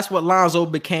talking about? That's what Lonzo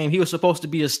became. He was supposed to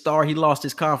be a star. He lost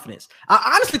his confidence.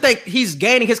 I honestly think he's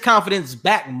gaining his confidence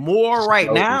back more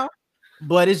right now.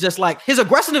 But it's just like his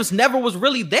aggressiveness never was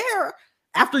really there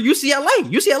after UCLA.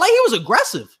 UCLA, he was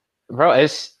aggressive. Bro,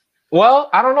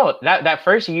 I don't know. That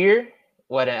first year,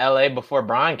 in LA before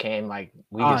Bron came, like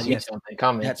we could see something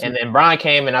coming. And then Bron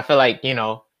came, and I feel like, you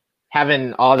know,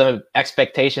 having all the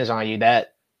expectations on you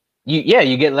that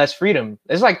you get less freedom.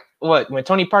 It's like when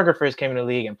Tony Parker first came in the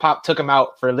league and Pop took him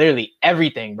out for literally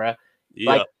everything, bro. Yeah.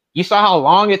 Like, you saw how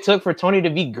long it took for Tony to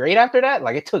be great after that?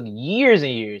 Like, it took years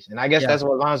and years. And I guess that's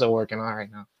what Lonzo working on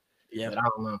right now. Yeah. But I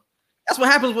don't know. That's what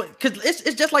happens because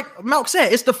it's just like Malk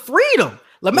said, it's the freedom.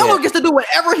 LaMelo gets to do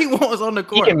whatever he wants on the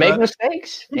court. He can make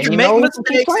mistakes. He can make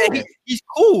mistakes. And he's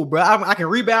cool, bro. I can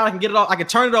rebound. I can get it off. I can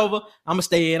turn it over. I'm going to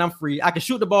stay in. I'm free. I can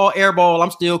shoot the ball, air ball.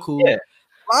 I'm still cool. Yeah.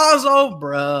 Lonzo,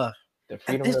 bro. The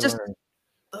freedom it's just learn.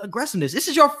 The aggressiveness. This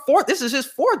is his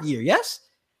 4th year, yes?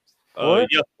 Yeah.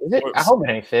 Is it? I hope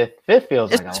it ain't 5th. 5th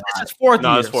feels like a lot. It's his 4th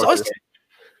year. It's 4th year.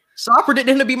 So I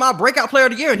predicted him to be my breakout player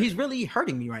of the year, and he's really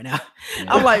hurting me right now.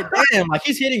 I'm like, damn, like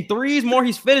he's hitting threes more,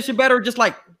 he's finishing better. Just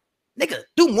like, nigga,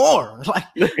 do more. Like,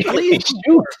 please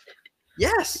shoot.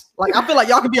 Yes. Like, I feel like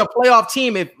y'all could be a playoff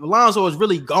team if Lonzo is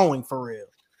really going for real.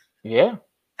 Yeah.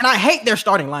 And I hate their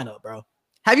starting lineup, bro.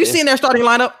 Have you seen their starting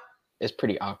lineup? It's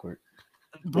pretty awkward.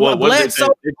 Bledsoe,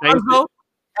 Lonzo.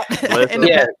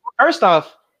 First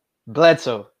off,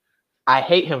 Bledsoe. I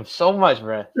hate him so much,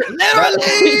 bro.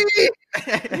 Literally.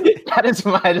 That is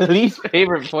my least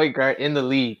favorite point guard in the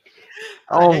league.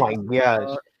 Oh my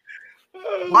gosh.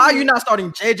 Why are you not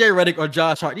starting JJ Redick or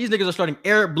Josh Hart? These niggas are starting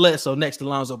Eric Bledsoe next to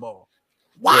Lonzo Ball.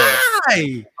 Why?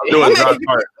 I'm doing Josh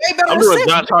Hart. I'm doing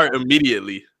Josh Hart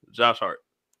immediately. Josh Hart.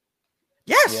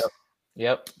 Yes.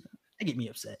 Yep. They get me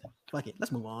upset. Fuck it.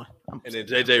 Let's move on. And then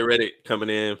JJ Redick coming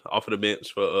in off of the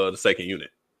bench for the second unit.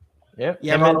 Yep.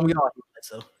 Yeah, man. We all do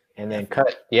Bledsoe. And then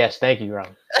cut. Yes, thank you,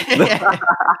 Ron.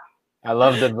 I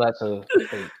love the Bledsoe.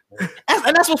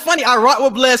 And that's what's funny. I rock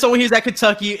with Bledsoe when he was at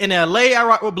Kentucky. In LA, I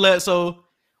rock with Bledsoe.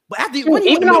 But after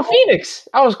even on Phoenix,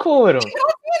 I was cool with him. Even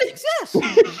on Phoenix, yes.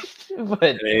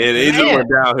 But it just went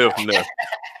downhill from there.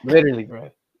 Literally,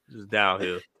 bro. Just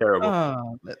downhill.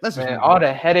 Terrible. Man, all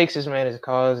the headaches this man has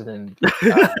caused in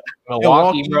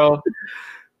Milwaukee, bro.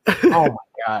 Oh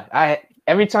my god.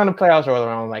 Every time the playoffs roll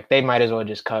around, like they might as well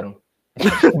just cut him.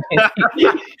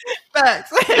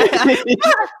 Facts.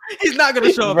 He's not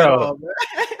gonna show up at all, bro.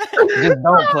 Just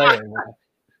don't play him,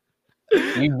 bro.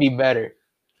 You'd be better.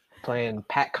 playing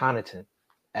Pat Connaughton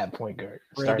at point guard.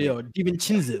 Real deal.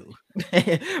 DiVincenzo.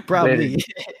 Probably.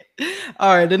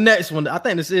 All right, the next one. I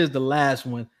think this is the last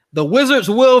one. The Wizards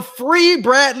will free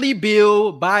Bradley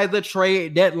Beal by the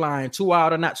trade deadline. Too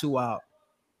wild or not too wild?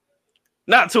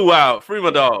 Not too wild. Free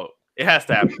my dog. It has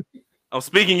to happen. I'm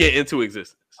speaking it into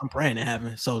existence. I'm praying it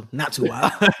happens. So not too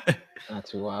wild. Not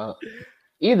too wild.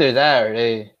 Either that or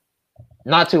they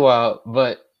not too wild,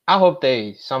 but I hope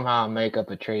they somehow make up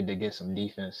a trade to get some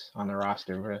defense on the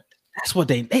roster, bro. That's what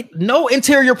they no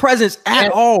interior presence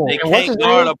at all. They can't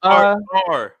guard a parked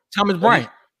car. Thomas Bryant.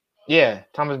 Yeah,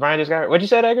 Thomas Bryant just got. What'd you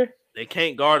say, Edgar? They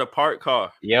can't guard a parked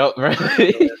car. Yep. Right.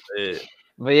 That's it.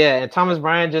 But yeah, and Thomas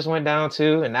Bryant just went down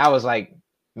too, and that was like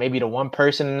maybe the one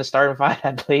person in the starting five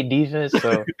that played defense.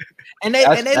 So and they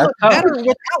look better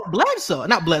without Bledsoe,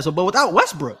 not Bledsoe, but without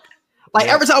Westbrook. Like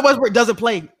every time Westbrook doesn't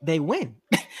play, they win.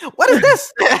 What is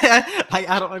this? Like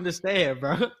I don't understand,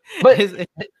 bro. But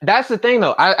that's the thing,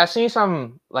 though. I seen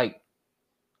some like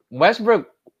Westbrook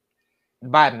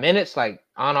by minutes, like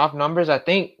on-off numbers. I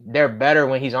think they're better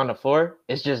when he's on the floor.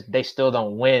 It's just they still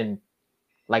don't win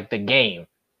like the game.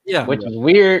 Yeah, which is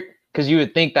weird because you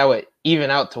would think that would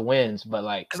even out to wins, but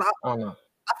like I don't know.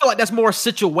 I feel like that's more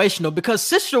situational because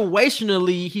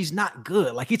situationally he's not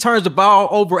good. Like he turns the ball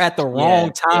over at the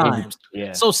wrong times.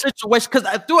 Yeah. So situation because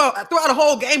throughout the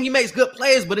whole game he makes good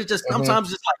plays, but it just sometimes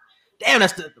just like damn,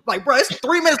 that's bro. It's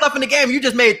 3 minutes left in the game. You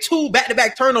just made 2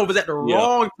 back-to-back turnovers at the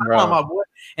wrong time, my boy,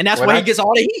 and that's where he gets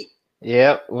all the heat.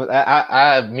 Yep.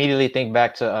 I immediately think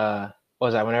back to what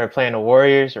was that when they were playing the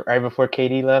Warriors right before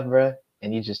KD left, bro.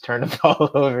 And he just turned the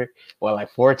ball over, like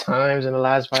 4 times in the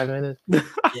last 5 minutes.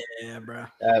 Yeah, bro.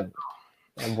 That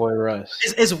boy Russ.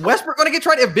 Is Westbrook going to get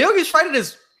traded? If Bill gets traded,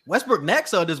 is Westbrook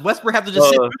next, or does Westbrook have to just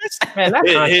sit for this? Man, that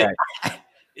contract.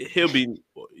 He'll be.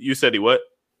 You said he what?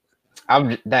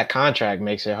 That contract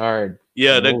makes it hard.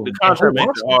 Yeah, the contract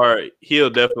makes it hard. He'll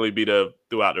definitely be there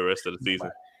throughout the rest of the season.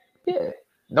 Yeah.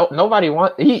 Nobody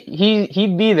wants.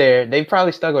 He'd be there. They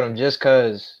probably stuck with him just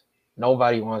because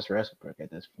nobody wants Westbrook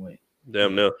at this point.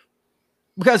 Damn no.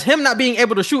 Because him not being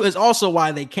able to shoot is also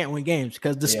why they can't win games.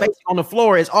 Because the space on the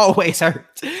floor is always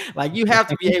hurt. Like you have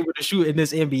to be able to shoot in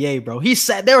this NBA, bro.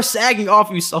 They're sagging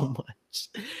off you so much.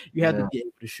 You have to be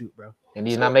able to shoot, bro. And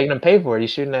he's not making them pay for it.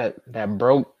 He's shooting that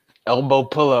broke elbow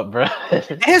pull up, bro.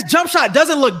 And his jump shot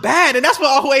doesn't look bad, and that's what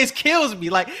always kills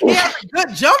me. Like he has a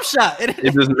good jump shot.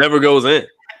 It just never goes in.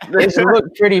 It's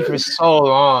looked pretty for so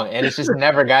long, and it's just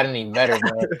never got any better,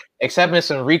 bro. Except in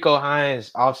some Rico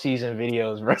Hines off-season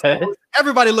videos, bro.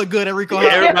 Everybody look good at Rico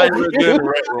Hines. Everybody look good in the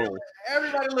Red Room.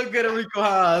 Everybody look good at Rico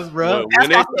Hines, bro.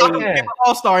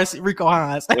 All-star in Rico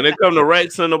Hines. When it come to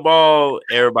Rex on the ball,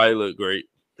 everybody look great.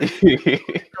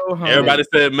 Everybody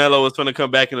said Melo was going to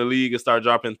come back in the league and start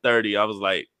dropping 30. I was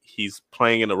like, he's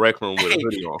playing in the rec room with a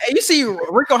hoodie on. Hey, you see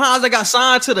Rico Hines that got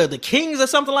signed to the Kings or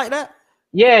something like that?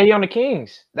 Yeah, he on the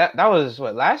Kings. That was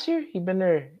what last year. He been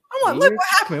there. I'm like, look what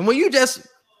happened when you just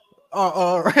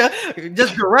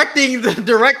just directing.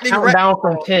 Down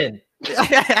from 10. 10.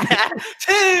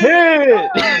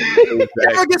 He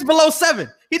never gets below 7.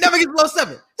 He never gets below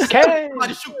 7. Okay.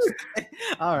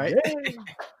 All right.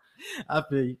 I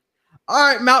feel you. All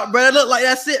right, Mount, bro. It look like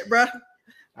that's it, bro.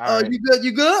 Right. You good?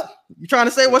 You good? You trying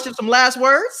to say what's some last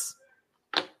words?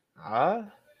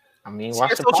 I mean, watch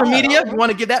the social media. You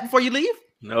want to get that before you leave?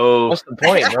 No. What's the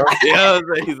point, bro? Yeah,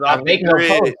 he's off the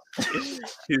grid.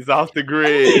 He's off the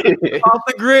grid. Off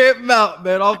the grid, Mount,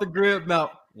 man. Off the grid,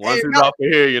 Mount. Once he's off of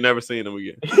here, you'll never see him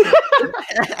again.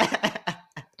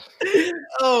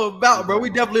 Oh, Mount, bro. We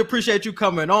definitely appreciate you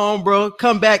coming on, bro.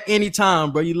 Come back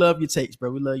anytime, bro. You love your takes, bro.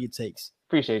 We love your takes.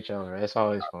 Appreciate y'all, bro. It's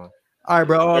always fun. All right,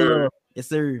 bro. All love. Yes,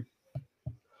 sir.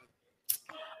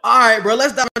 All right, bro.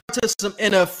 Let's dive into some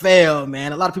NFL,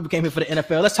 man. A lot of people came here for the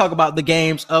NFL. Let's talk about the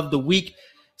games of the week.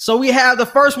 So we have the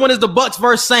first one is the Bucks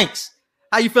versus Saints.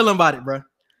 How you feeling about it, bro?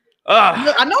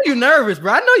 I know you're nervous,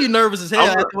 bro. I know you're nervous as hell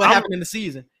after what happened in the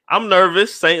season. I'm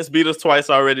nervous. Saints beat us twice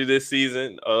already this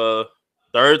season.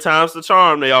 Third time's the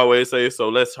charm, they always say. So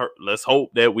let's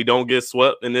hope that we don't get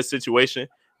swept in this situation.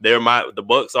 The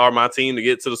Bucks are my team to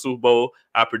get to the Super Bowl.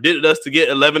 I predicted us to get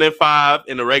 11-5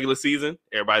 in the regular season.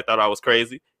 Everybody thought I was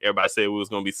crazy. Everybody said we was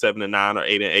going to be 7-9 or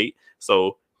 8-8.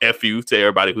 So F you to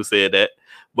everybody who said that.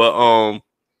 But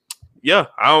yeah,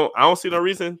 I don't see no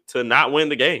reason to not win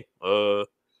the game. The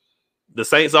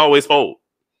Saints always fold,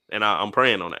 and I'm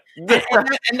praying on that.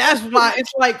 And that's why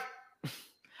it's like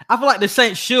I feel like the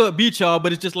Saints should beat y'all,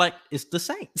 but it's just like it's the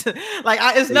Saints.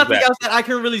 It's nothing else that I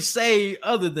can really say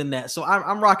other than that. So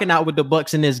I'm rocking out with the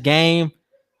Bucks in this game,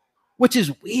 which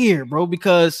is weird, bro.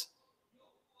 Because,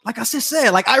 like I just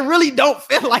said, like I really don't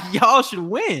feel like y'all should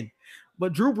win,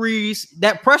 but Drew Brees,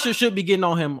 that pressure should be getting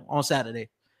on him on Saturday.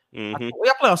 Mm-hmm.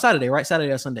 We play on Saturday, right?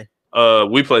 Saturday or Sunday?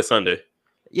 We play Sunday.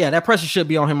 Yeah, that pressure should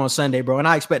be on him on Sunday, bro. And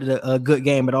I expected a good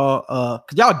game at all.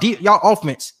 Because y'all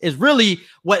offense is really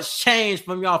what's changed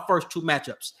from y'all first two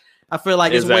matchups. I feel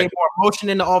like there's way more emotion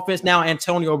in the offense now.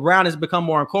 Antonio Brown has become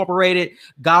more incorporated.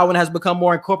 Godwin has become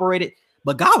more incorporated.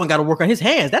 But Godwin got to work on his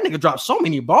hands. That nigga dropped so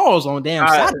many balls on damn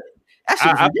Saturday.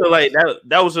 I feel like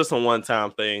that was just a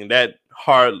one-time thing. That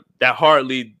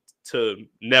hardly to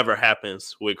never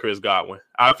happens with Chris Godwin.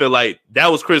 I feel like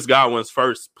that was Chris Godwin's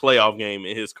first playoff game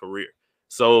in his career.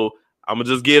 So I'm gonna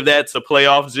just give that to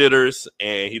playoff jitters,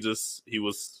 and he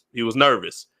was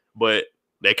nervous, but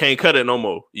they can't cut it no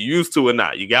more. You used to or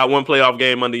not. You got one playoff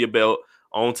game under your belt.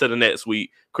 On to the next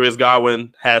week. Chris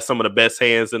Godwin has some of the best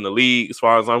hands in the league, as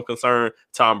far as I'm concerned.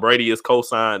 Tom Brady has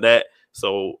co-signed that,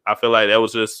 so I feel like that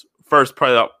was just first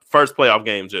playoff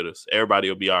game jitters. Everybody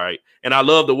will be all right. And I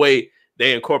love the way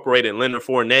they incorporated Leonard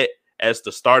Fournette as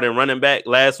the starting running back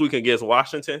last week against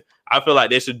Washington. I feel like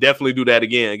they should definitely do that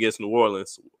again against New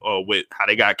Orleans with how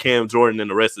they got Cam Jordan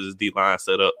and the rest of his D-line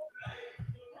set up.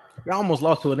 You almost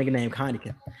lost to a nigga named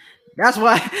Heineken. That's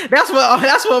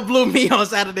what blew me on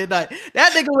Saturday night.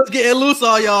 That nigga was getting loose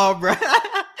on y'all, bro.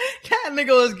 That nigga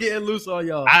was getting loose on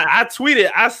y'all. I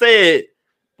tweeted, I said,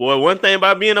 boy, one thing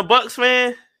about being a Bucs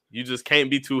fan, you just can't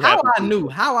be too happy.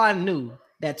 How I knew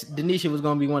that Denisha was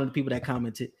going to be one of the people that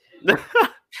commented.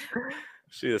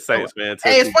 She a Saints fan too.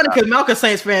 Hey, it's funny because Malcolm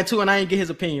Saints fan too, and I didn't get his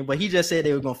opinion, but he just said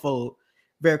they were gonna fold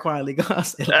very quietly.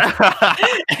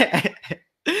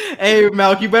 Hey,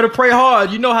 Malcolm, you better pray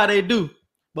hard. You know how they do.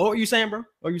 But what were you saying, bro?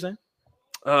 What were you saying?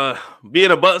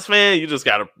 Being a Bucs fan,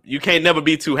 you can't never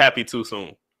be too happy too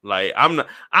soon. Like I'm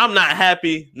not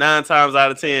happy 9 times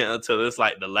out of 10 until it's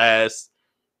like the last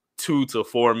 2 to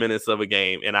 4 minutes of a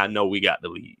game, and I know we got the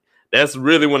lead. That's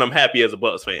really when I'm happy as a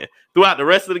Bucs fan. Throughout the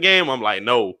rest of the game, I'm like,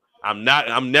 no, I'm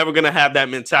not. I'm never gonna have that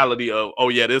mentality of, oh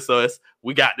yeah, this us.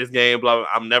 We got this game. Blah, blah.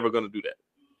 I'm never gonna do that.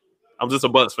 I'm just a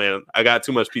Bucs fan. I got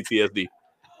too much PTSD.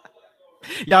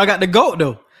 Y'all got the GOAT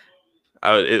though.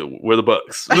 We're the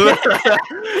Bucs. And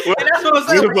that's what I'm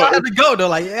saying. Y'all have the GOAT though.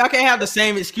 Like y'all can't have the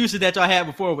same excuses that y'all had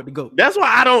before with the GOAT. That's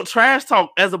why I don't trash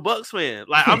talk as a Bucs fan.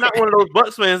 Like I'm not one of those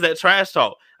Bucs fans that trash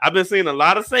talk. I've been seeing a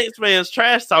lot of Saints fans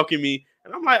trash talking me,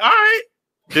 and I'm like, all right,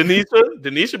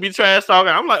 Denisha be trash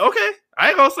talking. I'm like, okay, I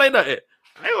ain't gonna say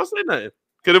nothing.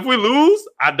 Because if we lose,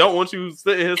 I don't want you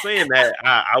sitting here saying that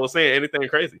I was saying anything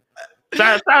crazy.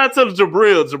 Shout out to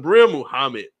Jabril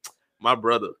Muhammad, my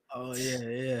brother. Oh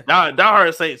yeah.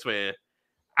 Die-hard Saints fan.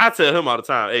 I tell him all the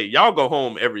time, hey, y'all go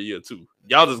home every year too.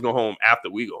 Y'all just go home after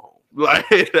we go home. Like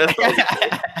that's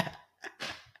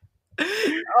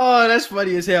oh, that's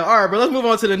funny as hell. All right, bro. Let's move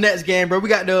on to the next game, bro. We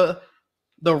got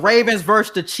the Ravens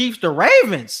versus the Chiefs. The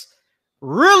Ravens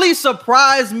really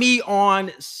surprised me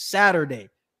on Saturday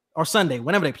or Sunday,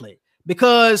 whenever they played,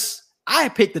 because I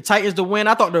picked the Titans to win.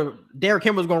 I thought Derrick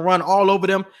Henry was going to run all over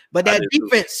them, but that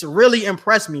defense really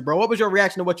impressed me, bro. What was your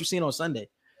reaction to what you seen on Sunday?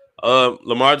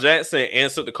 Lamar Jackson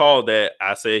answered the call that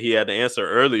I said he had to answer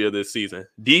earlier this season.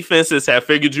 Defenses have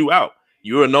figured you out.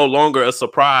 You are no longer a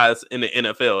surprise in the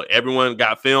NFL. Everyone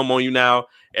got film on you now.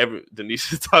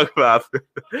 Denisha talk about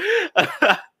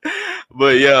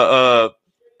but yeah,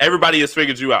 everybody has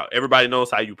figured you out. Everybody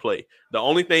knows how you play. The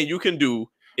only thing you can do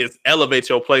is elevate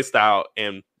your play style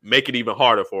and make it even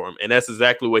harder for him. And that's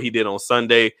exactly what he did on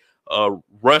Sunday.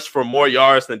 Rushed for more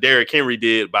yards than Derrick Henry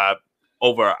did by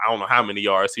over, I don't know how many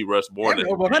yards he rushed more than.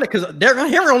 Over 100 because Derrick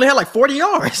Henry only had like 40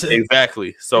 yards.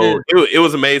 Exactly. So it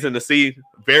was amazing to see.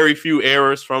 Very few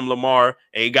errors from Lamar,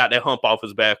 and he got that hump off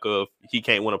his back of he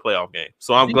can't win a playoff game.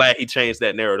 So I'm glad he changed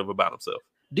that narrative about himself.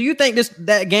 Do you think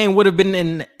that game would have been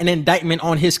an indictment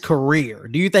on his career?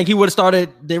 Do you think he would have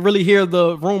started to really hear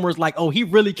the rumors like, oh, he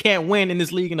really can't win in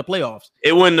this league in the playoffs?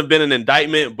 It wouldn't have been an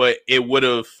indictment, but it would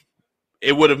have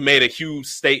made a huge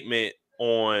statement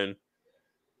on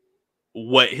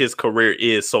what his career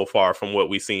is so far from what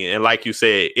we've seen. And like you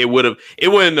said, it wouldn't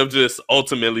have just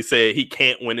ultimately said he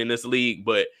can't win in this league,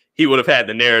 but he would have had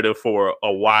the narrative for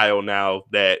a while now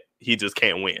that he just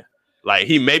can't win. Like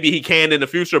maybe he can in the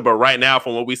future, but right now,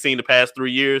 from what we've seen the past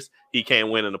 3 years, he can't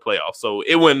win in the playoffs. So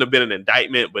it wouldn't have been an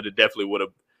indictment, but it definitely would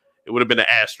have been an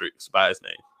asterisk by his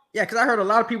name. Yeah, because I heard a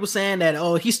lot of people saying that,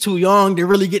 oh, he's too young to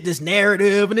really get this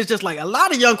narrative. And it's just like a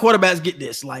lot of young quarterbacks get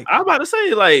this. Like I'm about to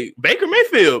say, like Baker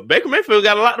Mayfield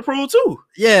got a lot to prove too.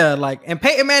 Yeah, like, and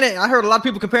Peyton Manning, I heard a lot of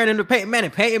people comparing him to Peyton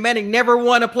Manning. Peyton Manning never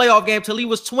won a playoff game till he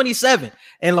was 27.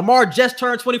 And Lamar just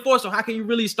turned 24. So how can you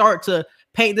really start to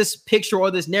paint this picture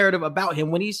or this narrative about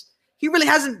him when he really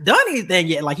hasn't done anything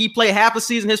yet? Like he played half a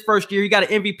season his first year. He got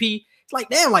an MVP. It's like,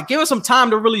 damn, like give him some time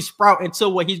to really sprout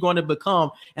until what he's going to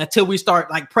become until we start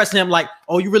like pressing him like,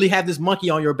 oh, you really have this monkey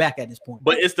on your back at this point.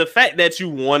 But it's the fact that you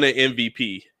won an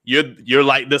MVP. You're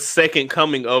like the second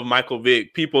coming of Michael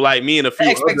Vick. People like me and a few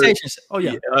expectations. I'm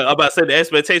about to say the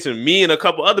expectation. Me and a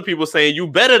couple other people saying you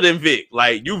better than Vick.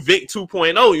 Like you Vick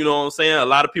 2.0. You know what I'm saying? A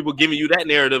lot of people giving you that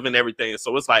narrative and everything.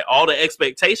 So it's like all the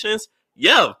expectations.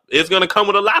 Yeah, it's gonna come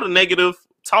with a lot of negative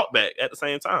talk back at the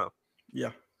same time.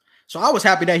 Yeah. So I was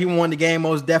happy that he won the game.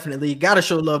 Most definitely, got to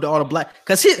show love to all the black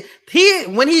because he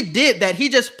when he did that, he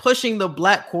just pushing the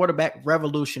black quarterback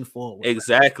revolution forward.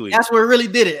 Exactly. That's what really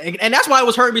did it, and that's why it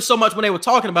was hurting me so much when they were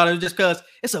talking about it. It was just because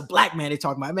it's a black man they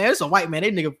talking about. Man, it's a white man.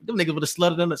 Them niggas would have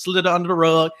slid it under the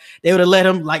rug. They would have let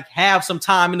him like have some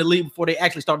time in the league before they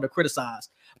actually started to criticize.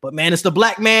 But man, it's the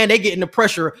black man. They getting the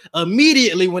pressure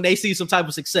immediately when they see some type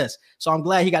of success. So I'm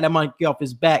glad he got that monkey off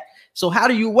his back. So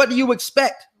what do you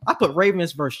expect? I put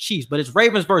Ravens versus Chiefs, but it's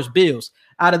Ravens versus Bills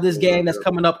out of this game that's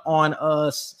coming up on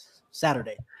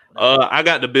Saturday. I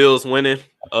got the Bills winning.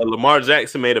 Lamar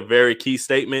Jackson made a very key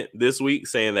statement this week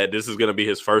saying that this is going to be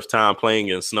his first time playing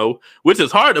in snow, which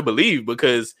is hard to believe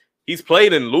because he's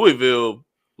played in Louisville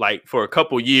like for a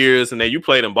couple years, and then you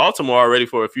played in Baltimore already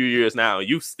for a few years now.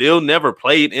 You still never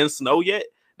played in snow yet?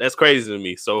 That's crazy to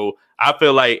me. So I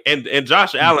feel like, and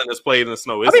Josh Allen has played in the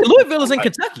snow. Louisville is in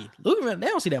Kentucky. Louisville, they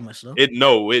don't see that much snow.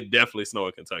 It definitely snow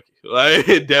in Kentucky. Like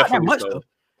it definitely snow.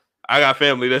 I got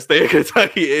family that stay in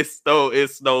Kentucky. It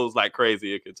snows like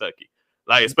crazy in Kentucky.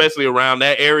 Like especially around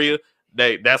that area.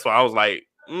 That's why I was like,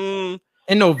 in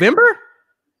November.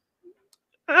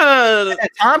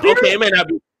 Okay,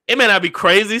 it may not be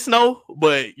crazy snow,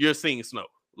 but you're seeing snow.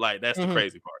 Like that's the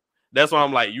crazy part. That's why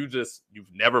I'm like, you've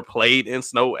never played in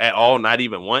snow at all, not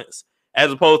even once. As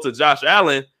opposed to Josh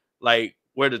Allen, like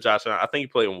where did Josh Allen? I think he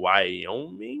played in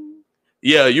Wyoming.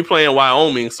 Yeah, you play in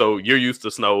Wyoming, so you're used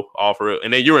to snow off real.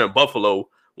 And then you're in Buffalo,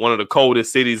 one of the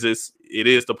coldest cities it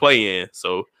is to play in.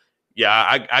 So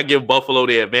yeah, I give Buffalo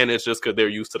the advantage just because they're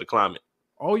used to the climate.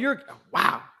 Oh,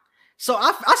 wow. So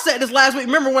I said this last week.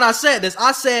 Remember when I said this?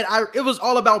 I said it was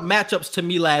all about matchups to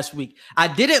me last week. I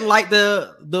didn't like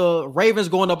the Ravens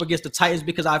going up against the Titans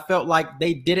because I felt like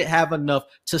they didn't have enough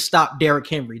to stop Derrick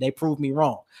Henry. They proved me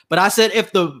wrong. But I said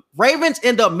if the Ravens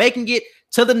end up making it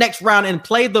to the next round and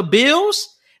play the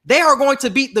Bills, they are going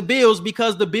to beat the Bills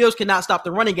because the Bills cannot stop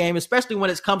the running game, especially when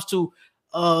it comes to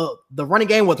the running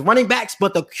game with running backs.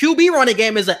 But the QB running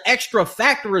game is an extra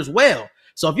factor as well.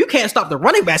 So if you can't stop the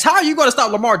running backs, how are you going to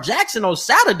stop Lamar Jackson on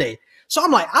Saturday? So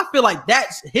I'm like, I feel like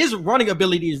that's his running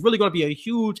ability is really going to be a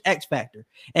huge X factor.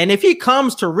 And if he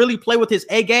comes to really play with his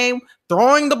A game,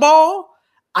 throwing the ball,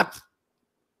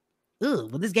 will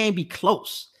this game be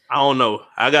close? I don't know.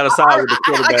 I got to side with the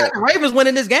quarterback. I got the Ravens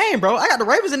winning this game, bro. I got the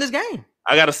Ravens in this game.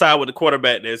 I got to side with the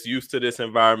quarterback that's used to this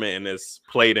environment and has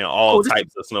played in all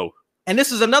types of snow. And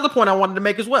this is another point I wanted to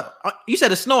make as well. You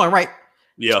said it's snowing, right?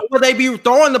 Yeah. So will they be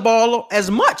throwing the ball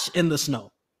as much in the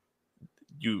snow?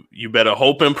 You better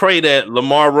hope and pray that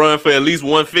Lamar run for at least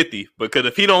 150 because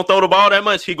if he don't throw the ball that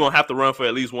much, he's going to have to run for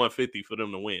at least 150 for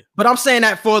them to win. But I'm saying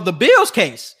that for the Bills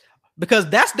case because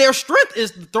that's their strength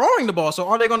is throwing the ball. So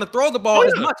are they going to throw the ball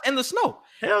as much in the snow?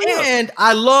 And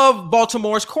I love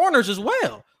Baltimore's corners as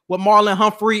well with Marlon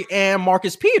Humphrey and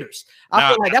Marcus Peters. I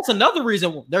feel like that's another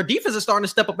reason their defense is starting to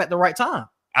step up at the right time.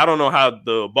 I don't know how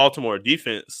the Baltimore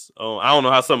defense, I don't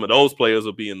know how some of those players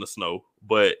will be in the snow,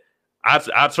 but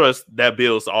I trust that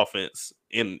Bills offense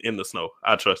in the snow.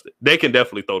 I trust it. They can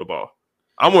definitely throw the ball.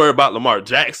 I'm worried about Lamar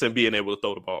Jackson being able to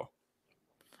throw the ball.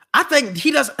 I think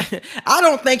he does. I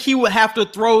don't think he would have to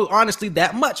throw, honestly,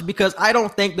 that much because I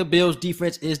don't think the Bills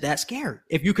defense is that scary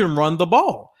if you can run the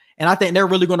ball. And I think they're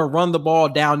really going to run the ball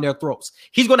down their throats.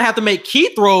 He's going to have to make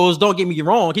key throws. Don't get me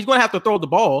wrong. He's going to have to throw the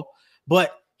ball,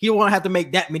 but he won't have to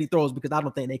make that many throws because I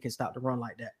don't think they can stop the run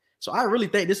like that. So I really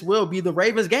think this will be the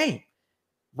Ravens game.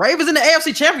 Ravens in the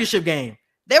AFC Championship game.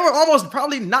 They were almost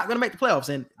probably not going to make the playoffs.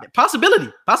 And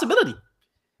possibility.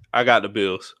 I got the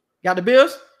Bills. Got the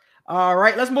Bills? All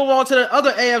right, let's move on to the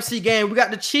other AFC game. We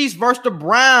got the Chiefs versus the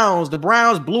Browns. The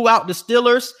Browns blew out the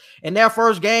Steelers in their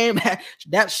first game.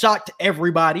 That shocked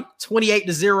everybody.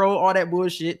 28-0, all that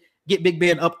bullshit. Get Big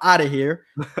Ben up out of here.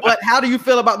 But how do you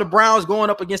feel about the Browns going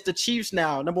up against the Chiefs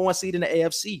now, number one seed in the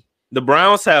AFC? The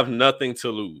Browns have nothing to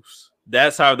lose.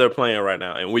 That's how they're playing right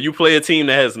now. And when you play a team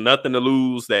that has nothing to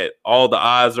lose, that all the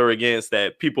odds are against,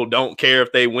 that people don't care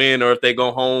if they win or if they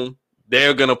go home,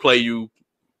 they're going to play you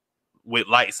with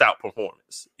lights out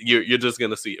performance. You're just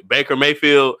going to see it. Baker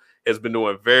Mayfield has been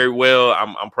doing very well.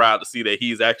 I'm proud to see that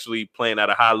he's actually playing at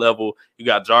a high level. You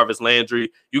got Jarvis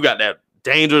Landry. You got that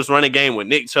dangerous running game with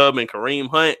Nick Chubb and Kareem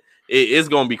Hunt. It's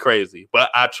going to be crazy. But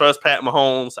I trust Pat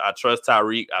Mahomes. I trust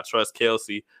Tyreek. I trust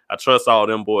Kelsey. I trust all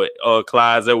them boys.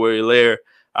 Clyde Edwards-Helaire.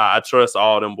 I trust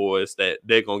all them boys that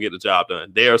they're going to get the job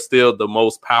done. They are still the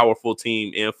most powerful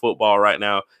team in football right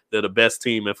now. They're the best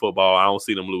team in football. I don't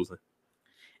see them losing.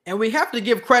 And we have to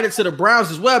give credit to the Browns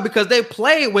as well because they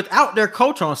played without their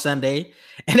coach on Sunday,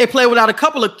 and they played without a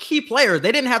couple of key players.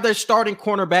 They didn't have their starting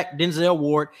cornerback, Denzel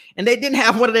Ward, and they didn't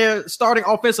have one of their starting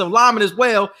offensive linemen as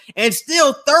well, and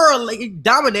still thoroughly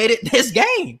dominated this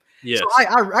game. Yes. So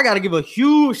I got to give a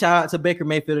huge shout out to Baker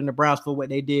Mayfield and the Browns for what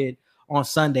they did on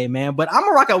Sunday, man. But I'm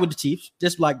going to rock out with the Chiefs,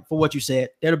 just like for what you said.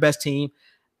 They're the best team.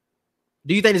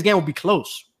 Do you think this game will be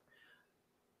close?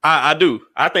 I do.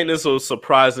 I think this will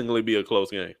surprisingly be a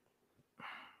close game.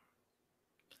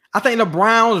 I think the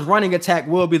Browns' running attack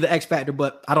will be the X factor,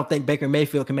 but I don't think Baker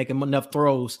Mayfield can make him enough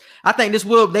throws. I think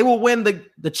they will win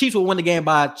the Chiefs will win the game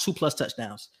by 2+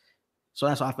 touchdowns. So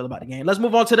that's how I feel about the game. Let's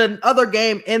move on to the other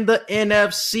game in the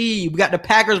NFC. We got the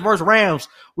Packers versus Rams.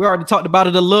 We already talked about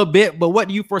it a little bit, but what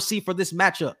do you foresee for this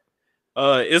matchup?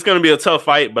 It's going to be a tough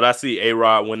fight, but I see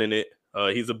A-Rod winning it.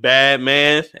 He's a bad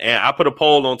man, and I put a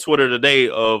poll on Twitter today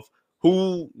of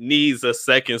who needs a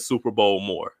second Super Bowl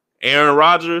more, Aaron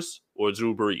Rodgers or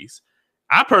Drew Brees.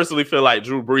 I personally feel like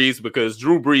Drew Brees because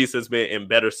Drew Brees has been in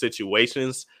better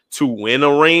situations to win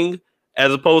a ring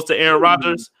as opposed to Aaron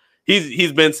Rodgers.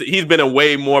 He's been in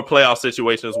way more playoff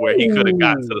situations where he could have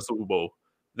gotten to the Super Bowl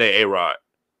than A-Rod.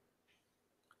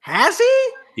 Has he?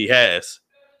 He has.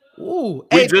 Ooh,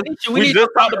 we just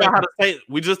talked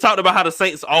about how the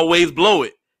Saints always blow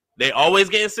it. They always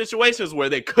get in situations where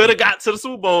they could have got to the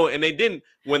Super Bowl and they didn't.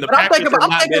 When the Packers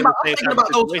I'm thinking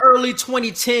about those early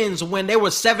 2010s when they were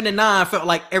 7-9. Felt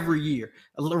like every year.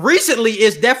 Recently,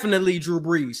 it's definitely Drew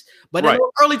Brees, but in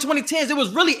the early 2010s, it was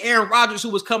really Aaron Rodgers who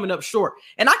was coming up short.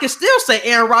 And I can still say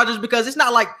Aaron Rodgers because it's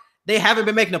not like they haven't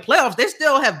been making the playoffs. They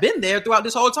still have been there throughout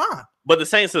this whole time. But the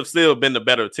Saints have still been the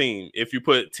better team. If you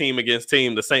put team against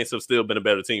team, the Saints have still been a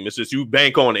better team. It's just you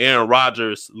bank on Aaron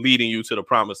Rodgers leading you to the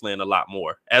promised land a lot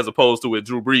more, as opposed to with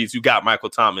Drew Brees. You got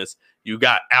Michael Thomas, you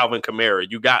got Alvin Kamara,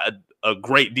 you got a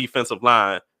great defensive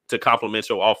line to complement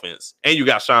your offense, and you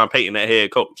got Sean Payton, that head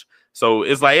coach. So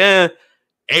it's like,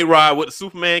 A-Rod with the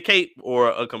Superman cape or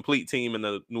a complete team in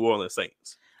the New Orleans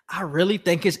Saints. I really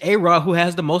think it's A-Rod who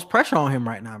has the most pressure on him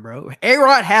right now, bro.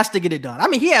 A-Rod has to get it done. I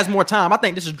mean, he has more time. I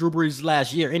think this is Drew Brees'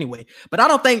 last year anyway. But I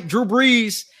don't think Drew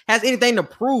Brees has anything to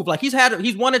prove. Like, he's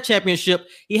won a championship.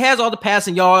 He has all the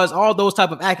passing yards, all those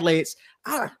type of accolades.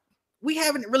 We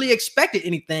haven't really expected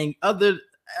anything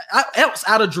else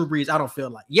out of Drew Brees, I don't feel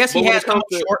like. Yes, he has come up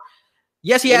short.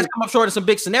 Yes, he has come up short in some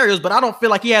big scenarios, but I don't feel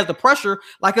like he has the pressure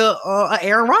like a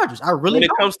Aaron Rodgers. I really When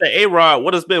it comes to A-Rod,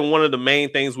 what has been one of the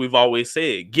main things we've always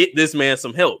said? Get this man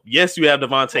some help. Yes, you have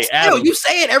Devontae Adams. You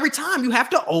say it every time. You have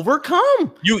to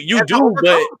overcome. You do,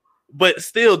 but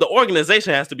still, the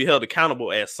organization has to be held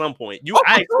accountable at some point.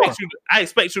 I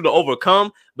expect you to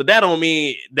overcome, but that don't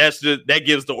mean that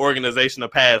gives the organization a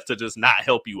pass to just not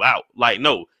help you out. Like,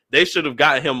 no. They should have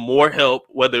gotten him more help,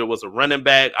 whether it was a running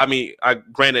back. I mean,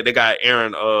 granted, they got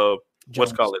Aaron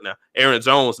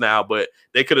Jones now, but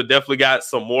they could have definitely got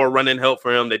some more running help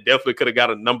for him. They definitely could have got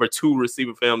a number 2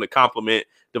 receiver for him to complement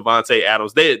Devontae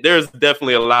Adams. There's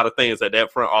definitely a lot of things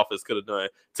that front office could have done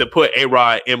to put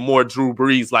A-Rod in more Drew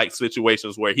Brees-like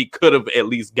situations where he could have at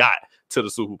least got to the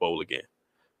Super Bowl again.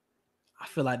 I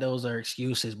feel like those are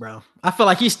excuses, bro. I feel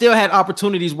like he still had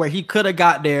opportunities where he could have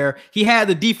got there. He had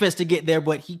the defense to get there,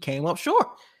 but he came up short.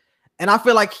 And I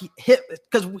feel like he hit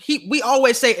because we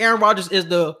always say Aaron Rodgers is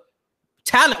the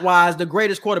talent-wise the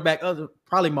greatest quarterback.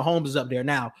 Probably Mahomes is up there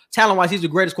now. Talent-wise, he's the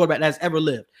greatest quarterback that's ever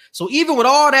lived. So even with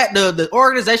all that, the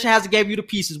organization has to give you the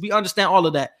pieces. We understand all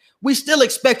of that. We still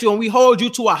expect you and we hold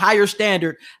you to a higher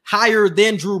standard, higher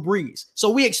than Drew Brees. So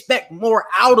we expect more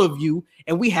out of you,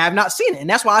 and we have not seen it. And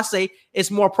that's why I say it's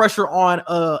more pressure on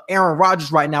Aaron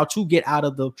Rodgers right now to get out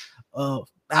of the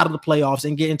playoffs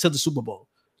and get into the Super Bowl.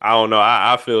 I don't know.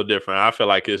 I feel different. I feel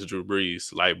like it's Drew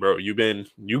Brees. Like, bro, you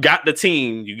got the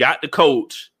team, you got the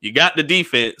coach, you got the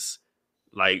defense.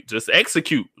 Like, just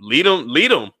execute. Lead them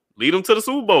to the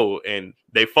Super Bowl, and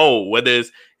they fold. Whether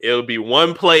it'll be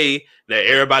one play that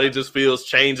everybody just feels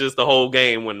changes the whole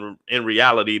game, when in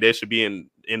reality they should be in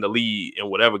the lead in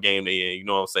whatever game they're in. You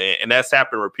know what I'm saying? And that's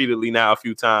happened repeatedly now a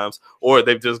few times, or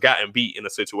they've just gotten beat in a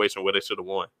situation where they should have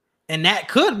won. And that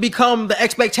could become the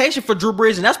expectation for Drew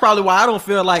Brees, and that's probably why I don't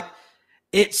feel like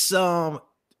it's that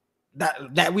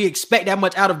we expect that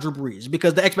much out of Drew Brees,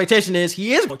 because the expectation is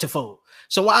he is going to fold.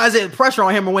 So why is it pressure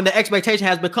on him when the expectation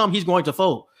has become he's going to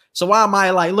fold? So why am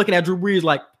I like looking at Drew Brees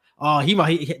like, oh,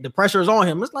 the pressure is on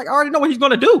him? It's like I already know what he's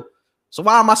going to do. So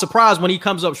why am I surprised when he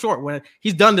comes up short when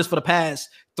he's done this for the past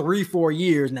 3-4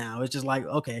 years now? It's just like,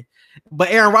 okay. But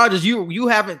Aaron Rodgers, you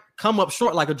haven't come up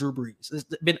short like a Drew Brees. There's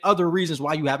been other reasons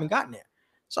why you haven't gotten there.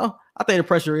 So I think the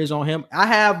pressure is on him. I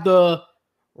have the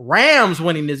Rams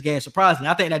winning this game, surprisingly.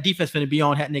 I think that defense is going to be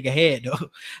on that nigga head, though.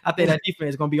 I think that defense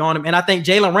is going to be on him. And I think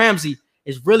Jalen Ramsey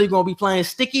is really going to be playing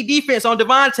sticky defense on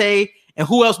Devontae. And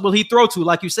who else will he throw to,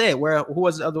 like you said? Who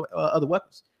was the other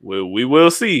weapons? Well, we will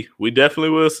see. We definitely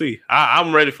will see.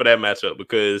 I'm ready for that matchup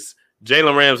because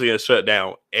Jalen Ramsey has shut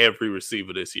down every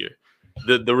receiver this year.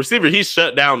 The receiver he's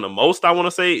shut down the most, I want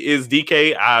to say, is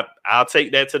DK. I'll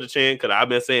take that to the chin because I've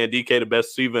been saying DK the best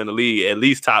receiver in the league, at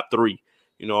least top 3.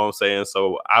 You know what I'm saying?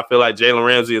 So I feel like Jalen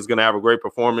Ramsey is going to have a great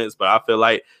performance, but I feel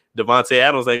like Devontae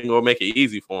Adams ain't going to make it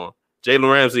easy for him.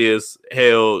 Jalen Ramsey has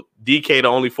held DK to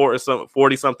only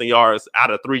 40-something yards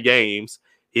out of 3 games.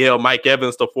 He held Mike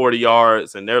Evans to 40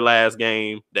 yards in their last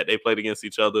game that they played against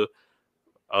each other.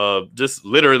 Just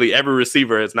literally every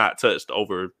receiver has not touched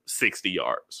over 60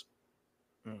 yards.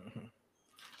 Mm-hmm.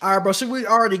 All right, bro. So we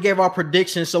already gave our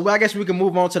predictions. So I guess we can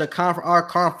move on to our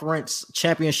conference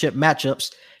championship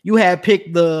matchups. You had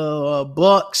picked the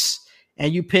Bucks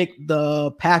and you picked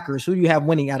the Packers. Who do you have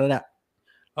winning out of that?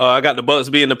 I got the Bucks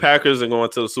beating the Packers and going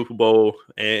to the Super Bowl.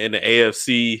 And in the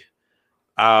AFC,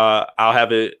 I'll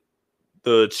have it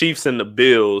the Chiefs and the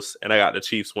Bills, and I got the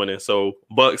Chiefs winning. So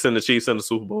Bucks and the Chiefs in the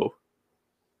Super Bowl.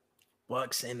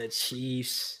 Bucks and the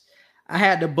Chiefs. I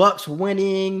had the Bucks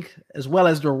winning as well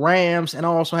as the Rams, and I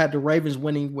also had the Ravens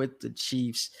winning with the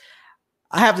Chiefs.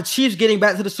 I have the Chiefs getting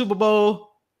back to the Super Bowl.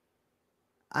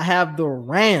 I have the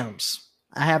Rams.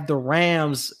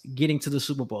 Getting to the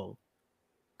Super Bowl.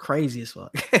 Crazy as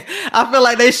fuck. I feel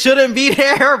like they shouldn't be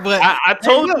there, but I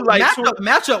told you, like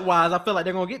matchup wise, I feel like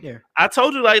they're gonna get there. I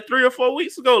told you like 3 or 4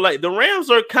 weeks ago, like the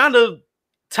Rams are kind of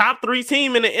top 3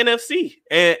 team in the NFC,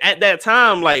 and at that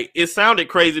time, like it sounded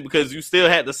crazy because you still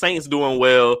had the Saints doing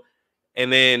well,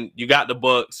 and then you got the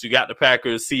Bucks, you got the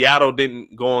Packers. Seattle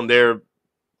didn't go on their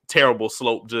terrible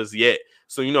slope just yet.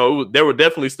 So, you know, there were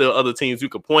definitely still other teams you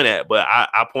could point at, but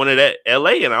I pointed at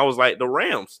LA and I was like, the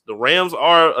Rams. The Rams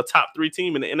are a top 3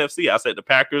 team in the NFC. I said the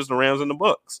Packers, the Rams, and the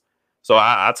Bucks. So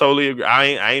I totally agree. I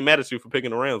ain't mad at you for picking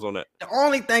the Rams on that. The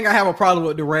only thing I have a problem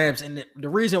with the Rams, and the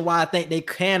reason why I think they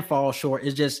can fall short,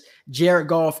 is just Jared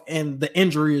Goff and the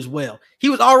injury as well. He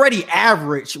was already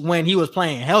average when he was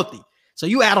playing healthy. So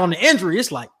you add on the injury,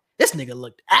 it's like, this nigga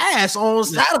looked ass on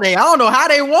Saturday. I don't know how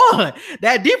they won.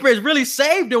 That defense really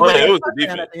saved them. It was the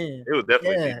defense. At the end. It was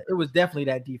definitely defense. It was definitely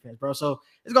that defense, bro. So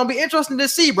it's gonna be interesting to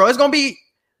see, bro.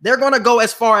 They're gonna go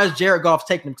as far as Jared Goff's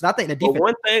taking them because I think the defense. But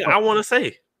one thing I want to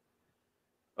say,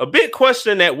 a big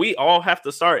question that we all have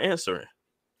to start answering: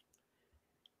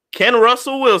 can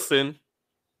Russell Wilson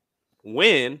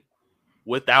win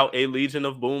without a Legion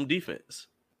of Boom defense?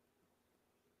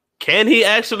 Can he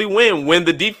actually win when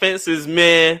the defense is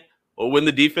meh? Or when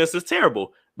the defense is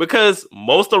terrible? Because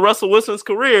most of Russell Wilson's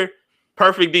career,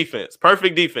 perfect defense.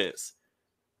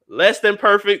 Less than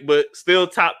perfect, but still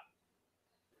top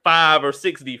 5 or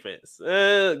 6 defense.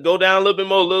 Go down a little bit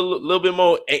more, little bit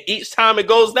more. And each time it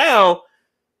goes down,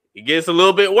 it gets a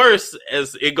little bit worse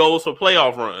as it goes for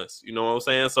playoff runs. You know what I'm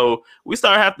saying? So we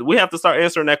have to start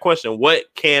answering that question. What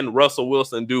can Russell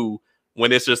Wilson do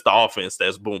when it's just the offense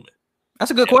that's booming?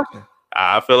 That's a good question.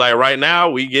 I feel like right now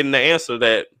we getting the answer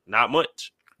that not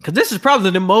much. Because this is probably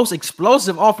the most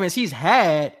explosive offense he's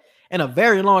had in a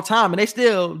very long time, and they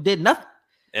still did nothing.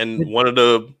 And one of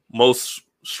the most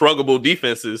struggleable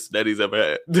defenses that he's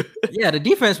ever had. Yeah, the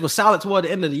defense was solid toward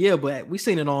the end of the year, but we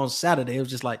seen it on Saturday. It was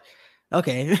just like,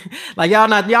 okay, like y'all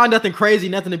nothing crazy,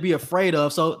 nothing to be afraid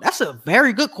of. So that's a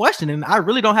very good question, and I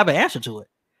really don't have an answer to it.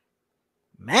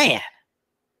 Man.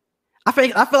 I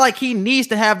feel like he needs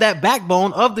to have that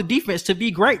backbone of the defense to be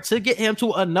great to get him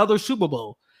to another Super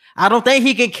Bowl. I don't think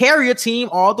he can carry a team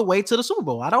all the way to the Super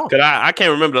Bowl. I don't. I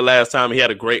can't remember the last time he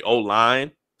had a great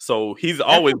O-line. So he's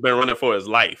always been running for his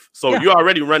life. So you're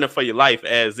already running for your life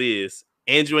as is,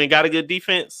 and you ain't got a good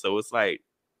defense. So it's like,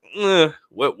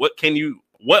 what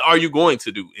are you going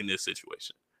to do in this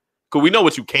situation? Because we know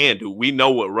what you can do. We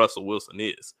know what Russell Wilson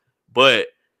is, but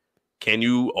can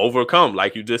you overcome,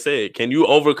 like you just said, can you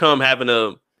overcome having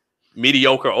a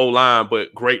mediocre O-line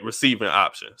but great receiving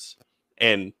options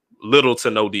and little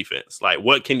to no defense? Like,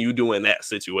 what can you do in that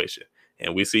situation?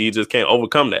 And we see he just can't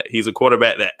overcome that. He's a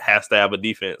quarterback that has to have a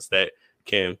defense that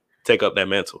can take up that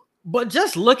mantle. But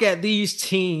just look at these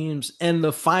teams in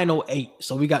the final 8.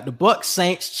 So we got the Bucks,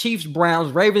 Saints, Chiefs,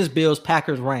 Browns, Ravens, Bills,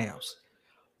 Packers, Rams.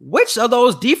 Which of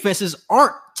those defenses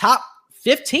aren't top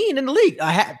 15 in the league?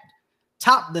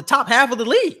 The top half of the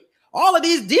league. All of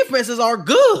these defenses are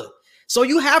good. So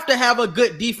you have to have a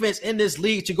good defense in this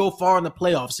league to go far in the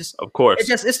playoffs. Of course.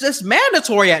 It's just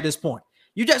mandatory at this point.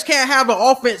 You just can't have an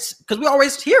offense because we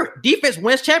always hear it. Defense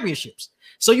wins championships.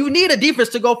 So you need a defense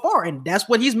to go far, and that's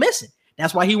what he's missing.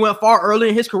 That's why he went far early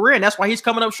in his career, and that's why he's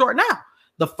coming up short now.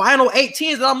 The final 8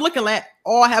 teams that I'm looking at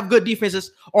all have good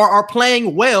defenses or are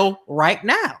playing well right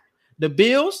now. The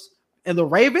Bills and the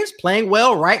Ravens playing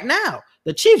well right now.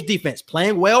 The Chiefs defense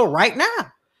playing well right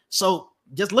now. So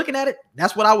just looking at it,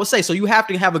 that's what I would say. So you have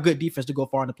to have a good defense to go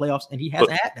far in the playoffs, and he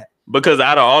hasn't had that. Because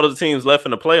out of all the teams left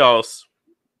in the playoffs,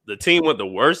 the team with the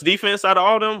worst defense out of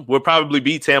all of them would probably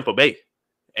be Tampa Bay.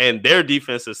 And their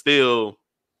defense is still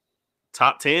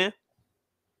top 10.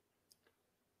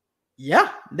 Yeah,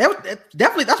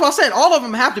 definitely. That's what I said. All of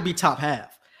them have to be top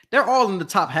half. They're all in the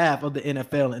top half of the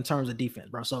NFL in terms of defense,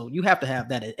 bro. So you have to have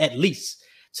that at least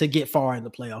to get far in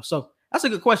the playoffs. So that's a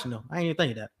good question, though. I ain't even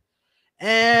think of that.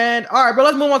 And all right, bro,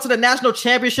 let's move on to the national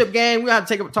championship game. We don't have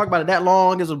to talk about it that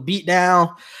long. There's a beat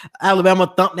down.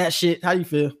 Alabama thumped that shit. How do you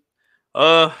feel?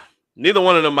 Neither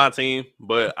one of them my team,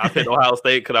 but I picked Ohio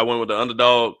State because I went with the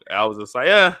underdog. I was just like,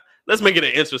 yeah, let's make it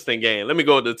an interesting game. Let me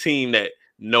go with the team that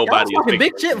nobody is talking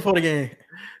big shit before the game.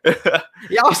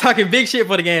 Y'all was talking big shit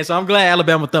for the game, so I'm glad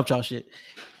Alabama thumped y'all shit.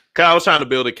 Cause I was trying to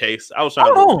build a case. Hold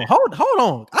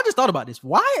on. I just thought about this.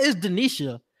 Why is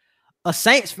Denisha a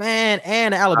Saints fan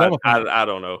and an Alabama fan? I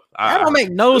don't know. That don't make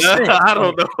no sense. I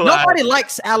don't know. Nobody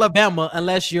likes Alabama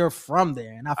unless you're from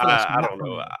there. And I don't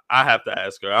know. I have to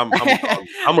ask her. I'm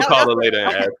gonna call her later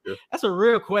and ask her. That's a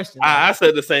real question. I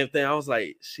said the same thing. I was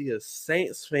like, she a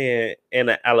Saints fan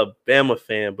and an Alabama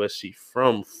fan, but she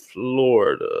from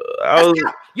Florida.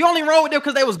 You only rolled with them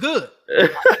because they was good.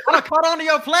 I caught on to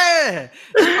your plan.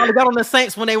 I got on the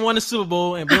Saints when they won the Super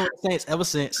Bowl and been with the Saints ever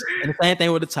since. And the same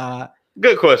thing with the Tide.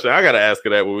 Good question. I gotta ask her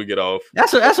that when we get off.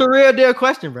 That's a real deal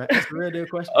question, bro. That's a real deal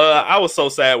question. I was so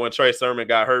sad when Trey Sermon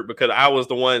got hurt because I was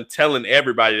the one telling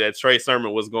everybody that Trey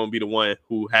Sermon was going to be the one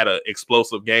who had an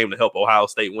explosive game to help Ohio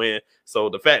State win. So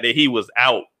the fact that he was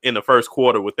out in the first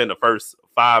quarter within the first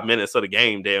 5 minutes of the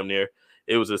game, damn near,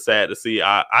 it was just sad to see.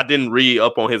 I didn't read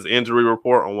up on his injury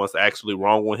report on what's actually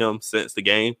wrong with him since the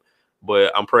game,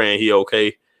 but I'm praying he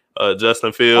okay.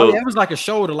 Justin Fields. Oh, yeah, it was like a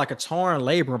shoulder, like a torn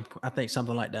labrum, I think,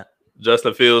 something like that.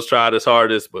 Justin Fields tried his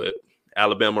hardest, but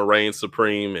Alabama reigned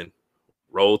supreme and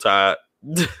roll tide.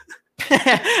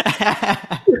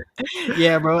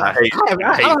 Yeah, bro. I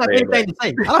don't have anything to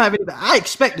say. I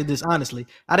expected this, honestly.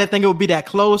 I didn't think it would be that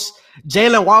close.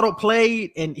 Jalen Waddle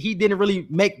played, and he didn't really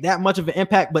make that much of an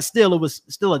impact, but still, it was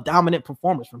still a dominant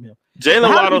performance from him.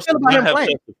 Jalen Waddle should not have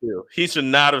touched the field. He should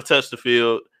not have touched the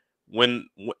field.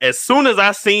 As soon as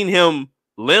I seen him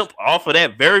limp off of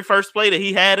that very first play that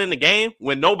he had in the game,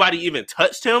 when nobody even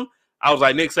touched him, I was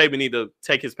like, Nick Saban need to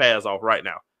take his pads off right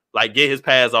now. Like, get his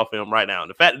pads off him right now. And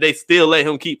the fact that they still let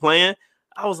him keep playing,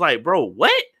 I was like, bro,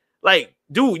 what? Like,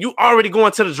 dude, you already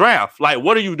going to the draft. Like,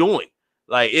 what are you doing?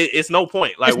 Like, it's no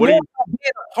point. Like, what are you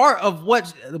being a part of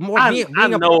what more being I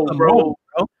know, bro.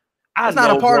 That's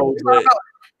not a part of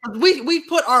it. We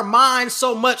put our minds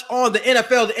so much on the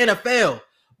NFL.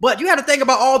 But you have to think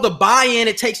about all the buy-in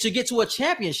it takes to get to a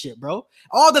championship, bro.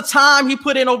 All the time he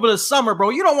put in over the summer, bro.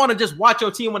 You don't want to just watch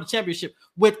your team win a championship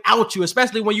without you,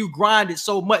 especially when you grinded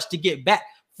so much to get back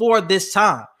for this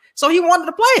time. So he wanted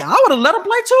to play. I would have let him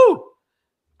play too.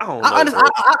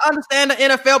 I understand the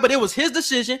NFL, but it was his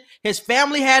decision. His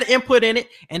family had input in it,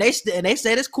 and they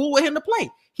said it's cool with him to play.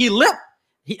 He limped.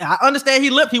 I understand he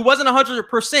limped. He wasn't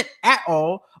 100% at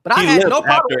all. But I had no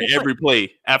problem after every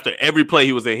play. After every play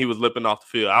he was in, he was limping off the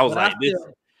field. I was like,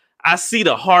 I see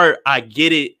the heart. I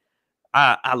get it.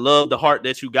 I love the heart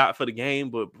that you got for the game.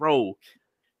 But, bro,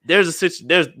 there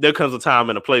comes a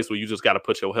time and a place where you just got to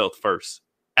put your health first.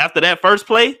 After that first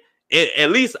play,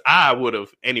 at least I would have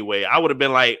anyway. I would have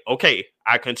been like, okay,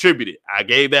 I contributed. I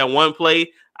gave that one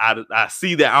play. I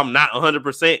see that I'm not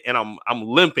 100% and I'm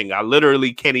limping. I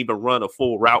literally can't even run a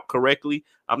full route correctly.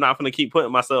 I'm not going to keep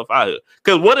putting myself out here.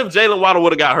 Because what if Jalen Waddle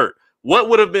would have got hurt? What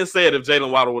would have been said if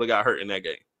Jalen Waddle would have got hurt in that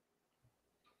game?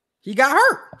 He got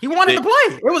hurt. He wanted to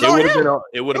play. It was on him.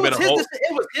 It would have been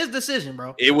it was his decision,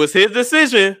 bro. It was his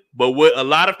decision. But would a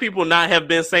lot of people not have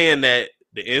been saying that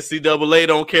the NCAA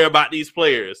don't care about these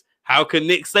players? How could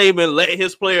Nick Saban let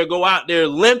his player go out there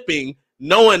limping,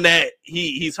 knowing that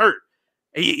he's hurt?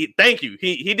 Thank you.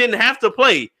 He didn't have to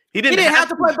play. He didn't have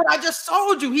to play. But I just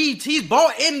told you he's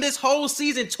bought in this whole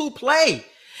season to play.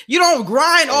 You don't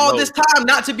grind all this time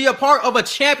not to be a part of a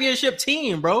championship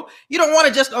team, bro. You don't want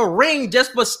to just a ring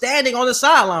just for standing on the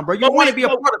sideline, bro. You want to be a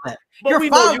part of that. You're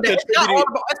fine with that.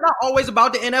 It's not always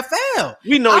about the NFL.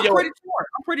 We know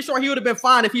I'm pretty sure he would have been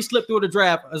fine if he slipped through the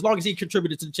draft as long as he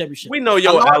contributed to the championship. We know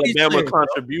your Alabama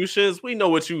contributions. Bro. We know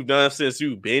what you've done since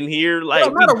you've been here. Like,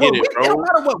 it don't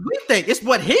matter what we think. It's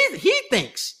what he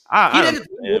thinks.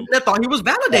 He thought he was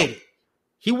validated.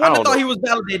 He wouldn't have thought he was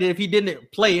validated if he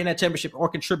didn't play in that championship or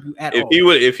contribute at all.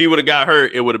 If he would have got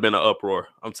hurt, it would have been an uproar.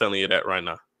 I'm telling you that right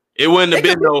now. It wouldn't have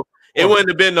been no. It wouldn't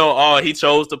have been no. Oh, he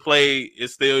chose to play.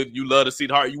 It's still you love to see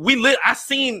the heart. We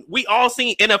all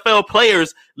seen NFL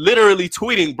players literally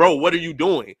tweeting, bro, what are you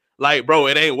doing? Like, bro,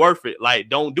 it ain't worth it. Like,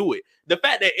 don't do it. The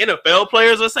fact that NFL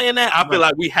players are saying that, I feel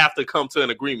like we have to come to an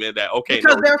agreement that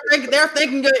because they're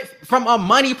thinking it from a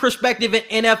money perspective and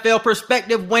NFL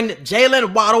perspective when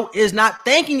Jalen Waddle is not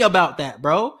thinking about that,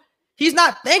 bro. He's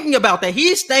not thinking about that.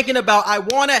 He's thinking about, I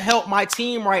want to help my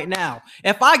team right now.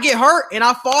 If I get hurt and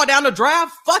I fall down the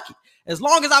draft, fuck it. As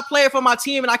long as I play for my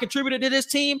team and I contributed to this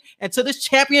team and to this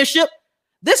championship,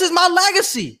 this is my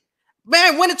legacy.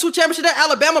 Man, winning 2 championships at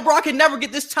Alabama, bro, I can never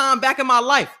get this time back in my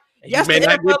life. Yes, you may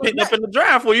not get picked up in the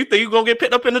draft. Well, you think you're going to get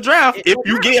picked up in the draft if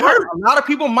you get hurt. A lot of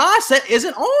people's mindset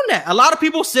isn't on that. A lot of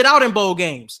people sit out in bowl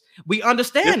games. We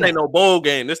understand that. This ain't no bowl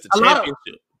game. This is the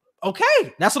championship.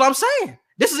 Okay, that's what I'm saying.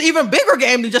 This is an even bigger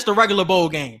game than just a regular bowl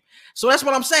game. So that's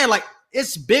what I'm saying. Like,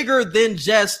 it's bigger than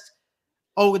just,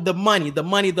 the money.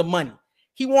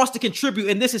 He wants to contribute,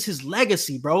 and this is his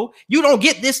legacy, bro. You don't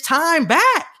get this time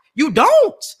back. You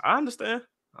don't. I understand.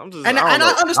 I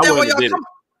understand where y'all coming.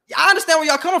 I understand where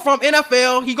y'all coming from.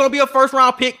 NFL, he's gonna be a first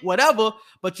round pick, whatever.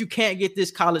 But you can't get this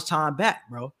college time back,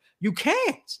 bro. You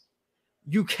can't.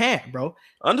 You can't, bro.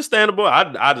 Understandable.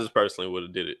 I just personally would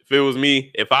have did it. If it was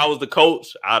me, if I was the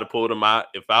coach, I'd have pulled him out.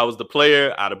 If I was the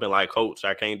player, I'd have been like, Coach,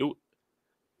 I can't do it.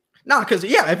 Nah, because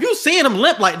if you seeing him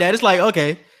limp like that, it's like,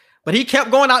 okay. But he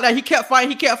kept going out there. He kept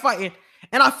fighting.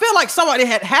 And I feel like somebody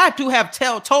had to have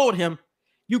told him,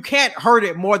 you can't hurt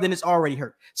it more than it's already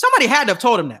hurt. Somebody had to have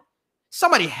told him that.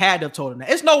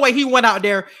 There's no way he went out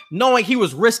there knowing he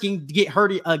was risking to get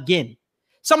hurt again.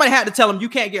 Somebody had to tell him you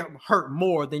can't get hurt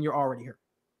more than you're already hurt.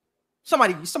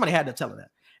 Somebody had to tell him that.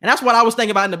 And that's what I was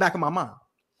thinking about in the back of my mind.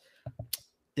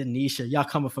 Denisha, y'all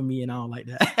coming for me and I don't like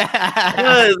that.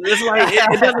 It's like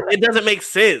it doesn't make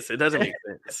sense. It doesn't.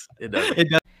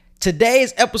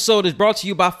 Today's episode is brought to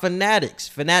you by Fanatics.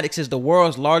 Fanatics is the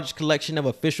world's largest collection of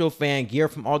official fan gear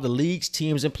from all the leagues,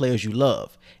 teams, and players you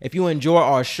love. If you enjoy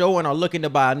our show and are looking to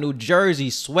buy a new jersey,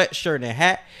 sweatshirt, and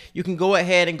hat, you can go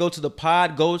ahead and go to the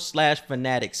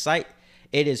podgo/Fanatics site.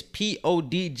 It is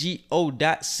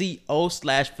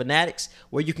podgo.co/Fanatics,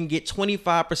 where you can get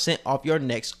 25% off your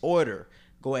next order.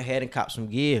 Go ahead and cop some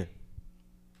gear.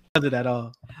 Other that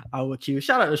I would cue.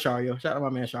 Shout out to Shario. Shout out to my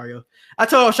man Shario. I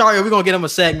told Shario we're gonna get him a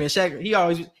segment. He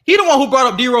the one who brought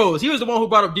up D Rose. He was the one who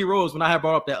brought up D Rose when I had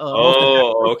brought up that.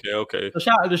 Okay. So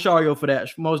shout out to Shario for that.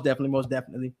 Most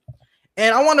definitely.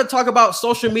 And I want to talk about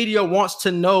social media wants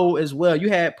to know as well. You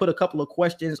had put a couple of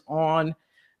questions on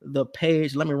the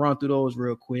page. Let me run through those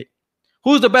real quick.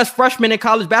 Who's the best freshman in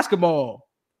college basketball?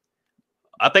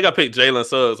 I think I picked Jalen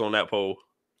Suggs on that poll.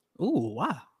 Ooh,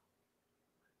 wow.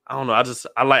 I don't know.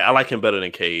 I like him better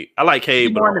than Cade. I like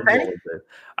Cade, but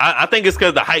I think it's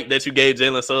because the hype that you gave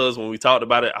Jalen Suggs when we talked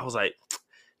about it. I was like,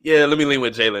 yeah, let me lean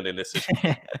with Jalen in this.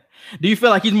 Do you feel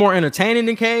like he's more entertaining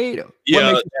than Cade?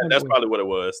 Yeah, that's probably what it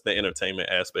was, the entertainment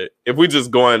aspect. If we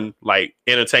just going like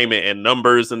entertainment and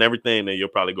numbers and everything, then you'll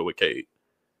probably go with Cade.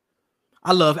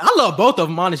 I love both of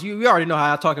them. Honestly, you already know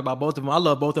how I talk about both of them. I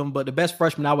love both of them, but the best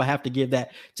freshman I would have to give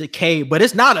that to Cade. But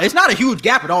it's not a huge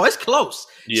gap at all. It's close.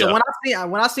 Yeah. So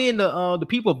when I seen the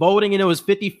people voting and it was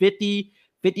 50-50,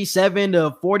 57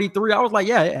 to 43, I was like,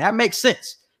 yeah, that makes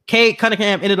sense. Cade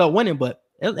Cunningham ended up winning, but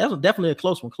that was definitely a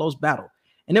close one, close battle.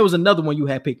 And there was another one you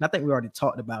had picked. I think we already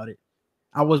talked about it.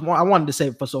 I wanted to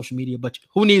save it for social media, but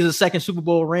who needs a second Super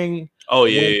Bowl ring? Oh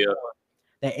yeah.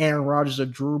 That Aaron Rodgers or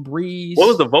Drew Brees. What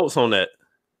was the votes on that?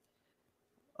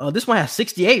 This one has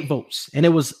 68 votes, and it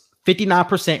was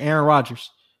 59% Aaron Rodgers.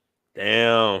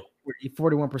 Damn.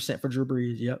 41% for Drew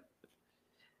Brees. Yep.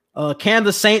 Can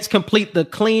the Saints complete the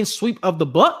clean sweep of the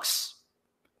Bucks?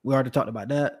 We already talked about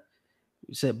that.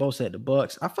 Both said the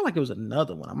Bucks. I feel like it was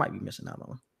another one. I might be missing out on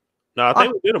one. No, I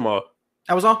think we did them all.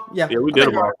 That was all? Yeah. Yeah, we did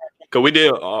them all. Because we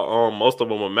did most of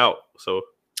them out. So.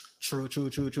 True.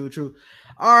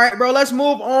 All right, bro. Let's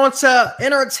move on to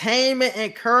entertainment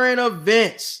and current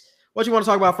events. What you want to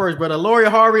talk about first, brother? Lori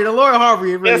Harvey.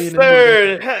 Really yes,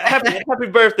 sir. Happy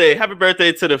birthday. Happy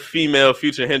birthday to the female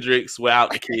Future Hendrix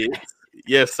without the kids.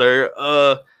 Yes, sir.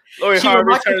 Lori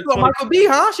Harvey turned 20. Michael B,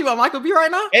 huh? She want Michael B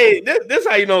right now? Hey, this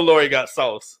how you know Lori got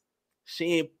sauce.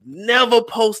 She ain't never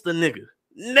post a nigga.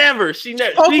 Never. She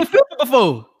never posted Future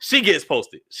before. She gets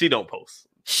posted. She don't post.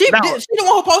 She the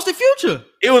one who posted Future.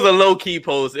 It was a low key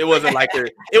post. It wasn't like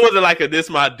a this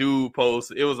my dude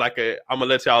post. It was like a I'm gonna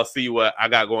let y'all see what I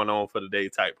got going on for the day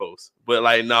type post. But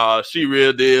like, nah, she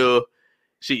real deal.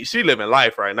 She living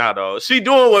life right now, though. She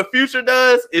doing what Future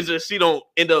does. It's just she don't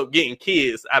end up getting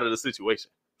kids out of the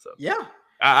situation. So yeah,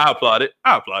 I applaud it.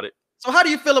 I applaud it. So how do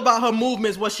you feel about her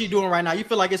movements? What she doing right now? You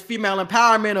feel like it's female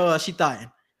empowerment, or is she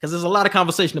thotting? Because there's a lot of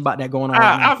conversation about that going on.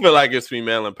 I feel like it's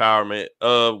female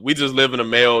empowerment. We just live in a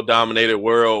male-dominated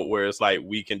world where it's like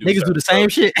we can do niggas do the same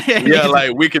shit. Yeah,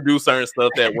 like we can do certain stuff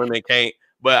that women can't.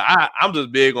 But I'm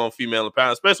just big on female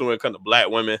empowerment, especially when it comes to black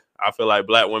women. I feel like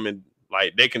black women,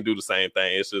 like, they can do the same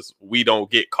thing. It's just we don't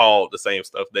get called the same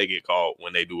stuff they get called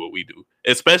when they do what we do.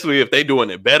 Especially if they doing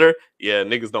it better. Yeah,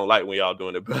 niggas don't like when y'all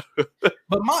doing it better.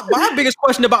 But my biggest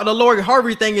question about the Lori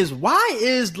Harvey thing is, why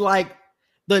is like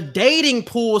the dating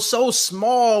pool so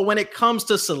small when it comes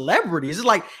to celebrities? It's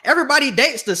like everybody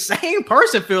dates the same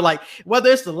person, feel like, whether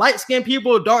it's the light-skinned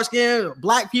people, dark-skinned,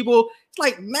 black people. It's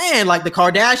like, man, like the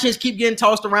Kardashians keep getting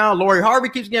tossed around. Lori Harvey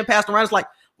keeps getting passed around. It's like,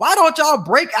 why don't y'all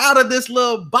break out of this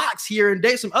little box here and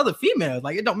date some other females?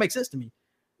 Like, it don't make sense to me.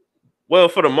 Well,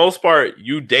 for the most part,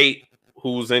 you date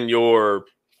who's in your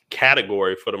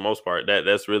category for the most part.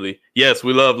 That's really, yes,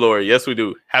 we love Lori. Yes, we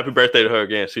do. Happy birthday to her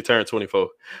again. She turned 24.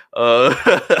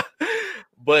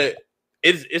 But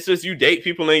it's just you date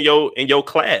people in your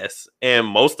class, and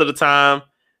most of the time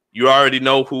you already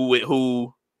know who with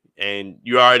who, and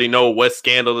you already know what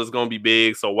scandal is going to be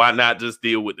big. So why not just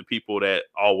deal with the people that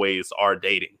always are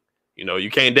dating? You know, you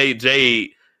can't date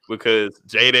Jade because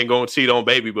Jade ain't going to cheat on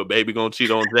Baby, but Baby going to cheat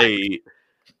on Jade.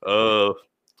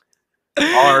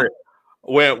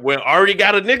 When Ari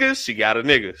got a nigga, she got a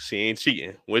nigga. She ain't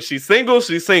cheating. When she's single,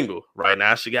 she's single. Right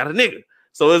now, she got a nigga.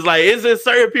 So it's like, is there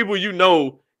certain people you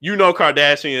know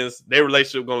Kardashians, their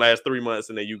relationship gonna last 3 months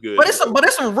and then you good. But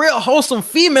it's some real wholesome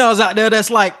females out there that's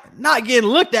like not getting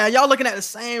looked at. Y'all looking at the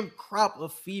same crop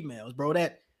of females, bro.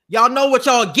 That y'all know what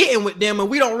y'all getting with them, and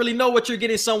we don't really know what you're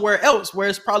getting somewhere else where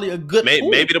it's probably a good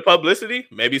maybe the publicity.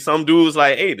 Maybe some dudes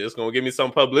like, hey, this is gonna give me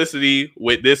some publicity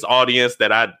with this audience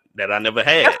that I never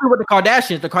had. Especially with the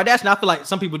Kardashians. The Kardashians, I feel like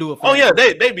some people do it for Oh yeah,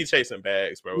 they be chasing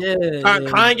bags, bro. Yeah.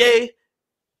 Kanye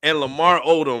and Lamar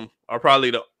Odom are probably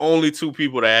the only two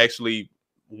people that actually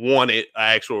wanted an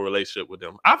actual relationship with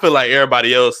them. I feel like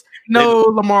everybody else. No,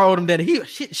 Lamar Odom did.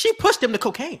 She pushed him to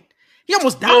cocaine. He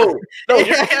almost died. No,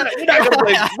 you're not gonna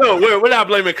blame. No, we're not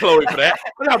blaming Chloe for that.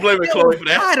 We're not blaming Chloe for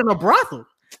that. Died in a brothel.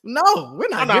 No, we're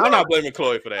not. I'm not blaming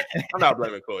Chloe for that. I'm not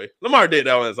blaming Chloe. Lamar did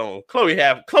that on his own. Chloe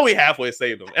halfway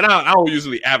saved him, and I don't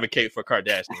usually advocate for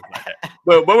Kardashians like that.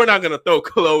 But we're not gonna throw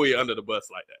Chloe under the bus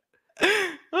like that.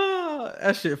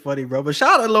 That shit funny, bro. But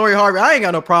shout out to Lori Harvey. I ain't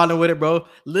got no problem with it, bro.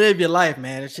 Live your life,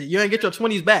 man. Shit, you ain't get your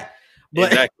 20s back.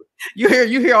 But exactly.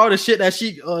 you hear all the shit that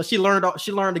she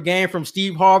learned the game from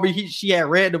Steve Harvey. She had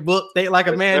read the book, Think Like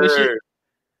a Man. And shit.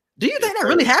 Do you think that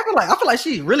really happened? Like, I feel like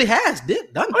she really has done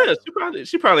that. Oh, yeah,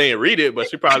 she probably ain't read it, but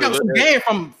she probably got some game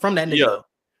from that nigga. Yeah.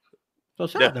 So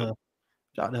shout out to her.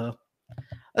 Shout out to her.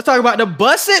 Let's talk about the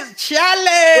Bust It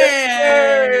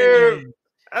Challenge.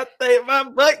 I think my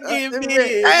butt give me.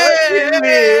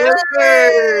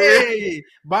 Hey.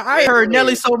 But I heard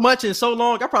Nelly so much and so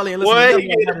long. I probably ain't listening. Boy, he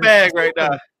getting the bag right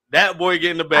now. That boy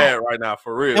getting the bag right now,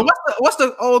 for real. And what's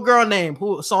the old girl name?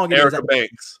 Who song? Erica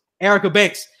Banks. Erica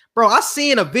Banks. Bro, I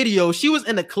seen a video. She was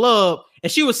in the club and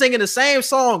she was singing the same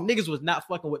song. Niggas was not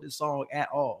fucking with the song at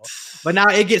all. But now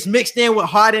it gets mixed in with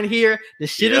Hot in Here. The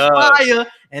shit is fire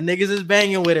and niggas is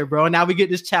banging with it, bro. Now we get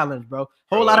this challenge, bro.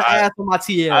 Whole lot of ass on my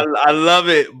TL. I love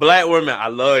it. Black women, I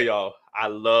love y'all. I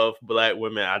love black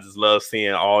women. I just love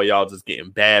seeing all y'all just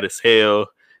getting bad as hell.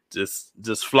 Just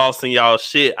flossing y'all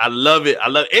shit. I love it.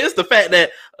 It's the fact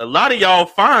that a lot of y'all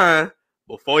fine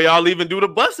before y'all even do the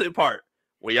busted part.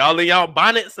 When y'all in y'all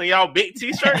bonnets and y'all big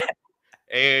t-shirts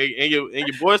and your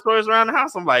boy stories around the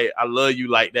house, I'm like, I love you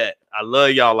like that. I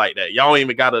love y'all like that. Y'all ain't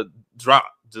even gotta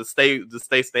drop. Just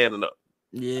stay standing up.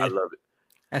 Yeah, I love it.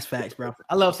 That's facts, bro.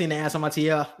 I love seeing the ass on my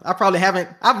TL. I probably haven't.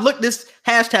 I've looked this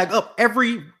hashtag up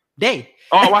every day.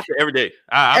 Oh, I watch it every day.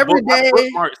 I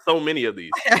bookmarked so many of these.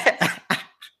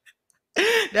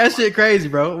 That shit crazy,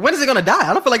 bro. When is it gonna die?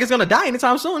 I don't feel like it's gonna die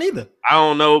anytime soon either. I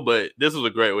don't know, but this was a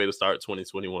great way to start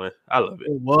 2021. I love it.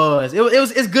 It was.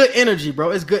 It's good energy,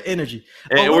 bro. It's good energy.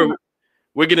 And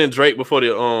we're getting Drake before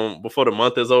the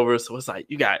month is over. So it's like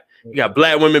you got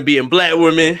black women being black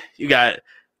women. You got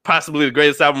possibly the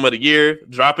greatest album of the year,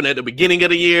 dropping at the beginning of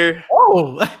the year.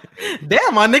 Oh,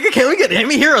 damn, my nigga! Let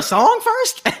me hear a song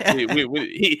first?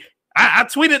 I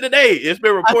tweeted today. It's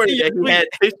been reported that he had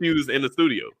tissues in the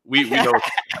studio. We know.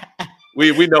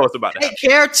 We know it's about that. Take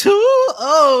care too.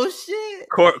 Oh shit.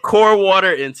 Core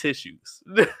water and tissues.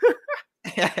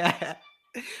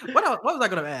 What was I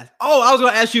gonna ask? Oh, I was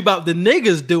gonna ask you about the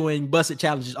niggas doing busted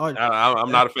challenges. I'm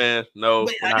not a fan. No,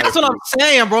 that's what I'm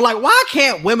saying, bro. Like, why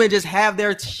can't women just have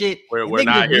their shit? We're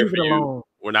not here for you.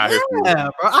 We're not here for you. Yeah,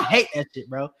 bro. I hate that shit,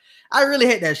 bro. I really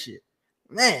hate that shit,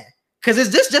 man. Because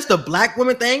is this just a black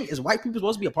woman thing? Is white people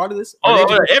supposed to be a part of this?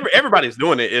 Everybody's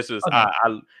doing it. It's just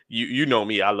you know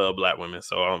me. I love black women,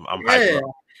 so I'm hyped.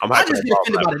 I just get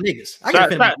offended by the niggas.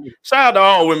 Shout out to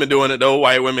all women doing it though.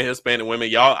 White women, Hispanic women.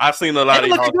 Y'all, I've seen a lot of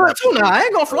y'all do it too now. I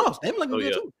ain't gonna floss. They looking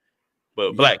good too.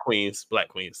 But black queens,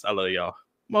 I love y'all.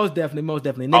 Most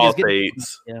definitely. Niggas all get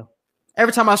fades. Yeah.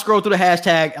 Every time I scroll through the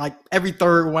hashtag, like every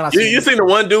third one I see. You seen the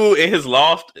one dude in his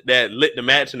loft that lit the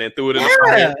match and then threw it in the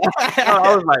fire?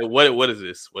 I was like, what is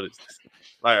this? What is this?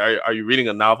 Like, are you reading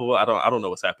a novel? I don't know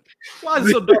what's happening. Why is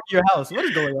it so dark in your house? What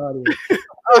is going on here?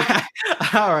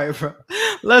 All right, bro.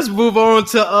 Let's move on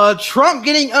to Trump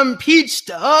getting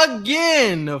impeached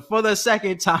again for the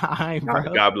second time, bro.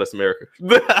 God bless America.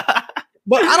 But I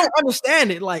don't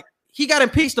understand it. Like, he got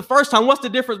impeached the first time. What's the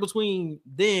difference between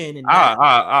then and now?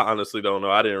 I honestly don't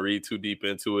know. I didn't read too deep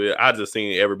into it. I just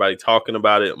seen everybody talking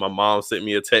about it. My mom sent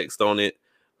me a text on it.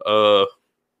 I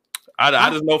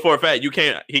just know for a fact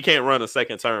he can't run a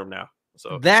second term now.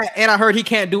 So that, and I heard he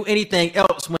can't do anything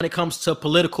else when it comes to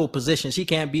political positions. He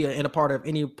can't be in a part of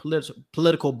any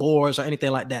political boards or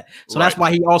anything like that. So that's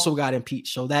why he also got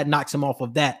impeached. So that knocks him off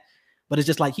of that. But it's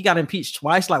just like he got impeached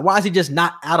twice. Like, why is he just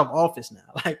not out of office now?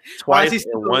 Like, twice why is he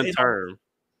in one term?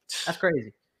 That's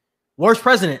crazy. Worst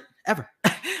president ever.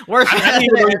 Worst. I didn't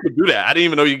even know you could do that. I didn't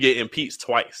even know you get impeached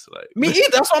twice. Like, me either.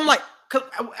 That's why I'm like, cause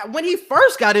when he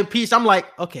first got impeached, I'm like,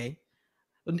 okay.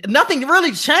 Nothing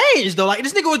really changed though. Like,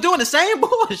 this nigga was doing the same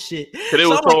bullshit. But it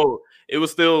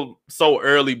was still so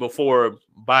early before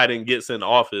Biden gets in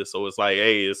office. So it's like,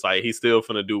 hey, he's still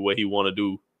finna do what he want to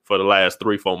do for the last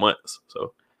 3-4 months.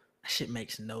 So that shit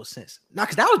makes no sense. No,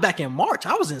 because that was back in March.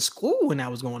 I was in school when that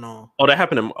was going on. Oh,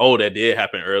 that did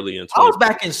happen early in. I was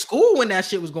back in school when that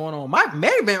shit was going on. Might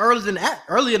may have been earlier than that.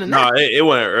 No, it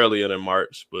wasn't earlier than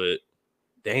March, but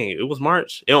dang, it was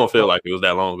March. It don't feel like it was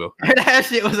that long ago. That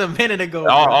shit was a minute ago.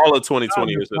 All of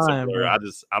 2020 is just a blur. I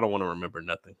don't want to remember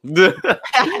nothing.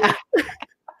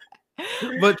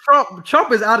 But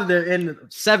Trump is out of there in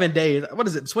 7 days. What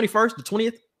is it? The 21st, the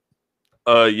 20th?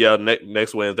 Yeah,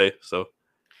 next Wednesday. So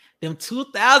them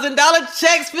 $2,000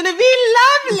 checks finna be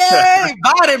lovely.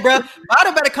 Biden, bro.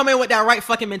 Biden better come in with that right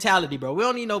fucking mentality, bro. We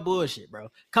don't need no bullshit, bro.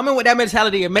 Come in with that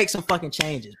mentality and make some fucking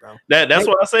changes, bro. That's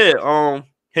what I said.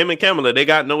 Him and Kamala, they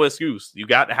got no excuse. You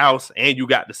got the House and you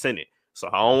got the Senate. So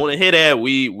I don't want to hear that.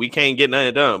 We can't get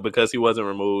nothing done because he wasn't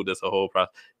removed. That's a whole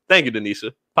process. Thank you,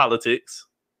 Denisha. Politics.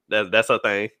 That's her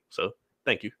thing. So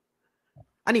thank you.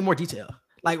 I need more detail.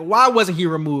 Like, why wasn't he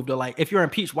removed? Or like, if you're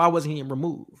impeached, why wasn't he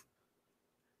removed?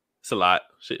 It's a lot.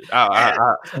 Shit.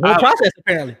 Whole process,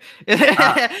 apparently.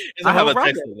 I have a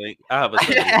text link.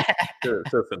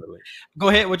 Go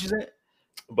ahead. What you said?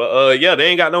 But yeah, they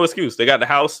ain't got no excuse. They got the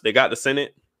House, they got the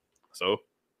Senate. So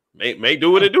may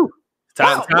do what it do.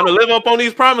 Time to live up on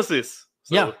these promises.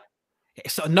 So. Yeah.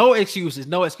 So no excuses.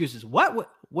 What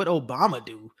would Obama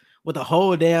do with the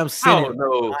whole damn Senate? I don't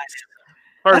know.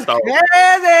 First off,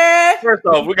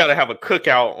 we gotta have a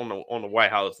cookout on the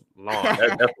White House lawn.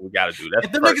 That's what we gotta do.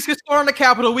 If the niggas can score on the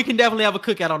Capitol, we can definitely have a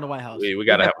cookout on the White House. We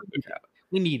gotta have a cookout.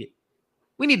 We need it.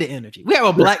 We need the energy. We have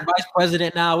a black vice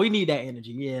president now. We need that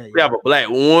energy. Yeah. We have a black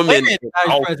woman.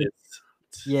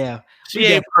 Yeah. She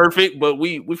ain't perfect, but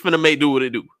we finna do what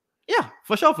it do. Yeah,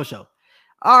 for sure.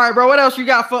 All right, bro. What else you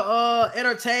got for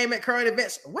entertainment, current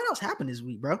events? What else happened this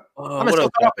week, bro? I'm still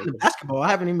caught up in the basketball. I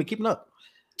haven't even been keeping up.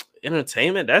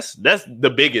 Entertainment, that's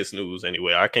the biggest news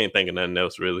anyway. I can't think of nothing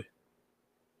else really.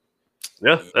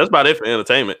 Yeah, that's about it for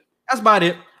entertainment. That's about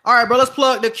it. All right, bro, let's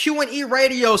plug the Q&E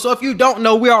radio. So if you don't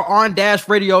know, we are on Dash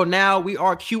Radio now. We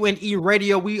are Q&E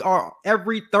radio. We are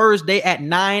every Thursday at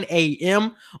 9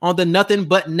 a.m. on the Nothing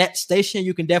But Net station.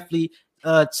 You can definitely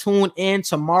tune in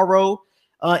tomorrow.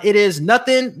 It is not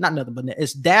nothing but net.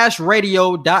 It's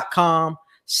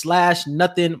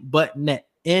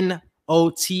dashladio.com/nothingbutnet.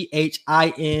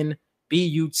 NOTHINBUTNET.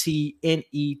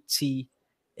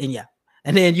 And yeah.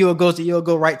 And then you'll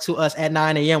go right to us at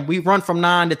 9 a.m. We run from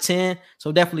 9 to 10.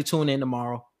 So definitely tune in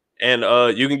tomorrow. And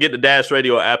you can get the Dash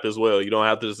Radio app as well. You don't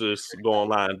have to just go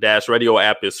online. Dash Radio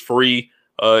app is free.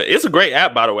 It's a great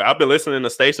app, by the way. I've been listening to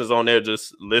stations on there,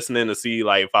 just listening to see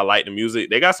like if I like the music.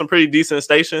 They got some pretty decent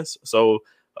stations, so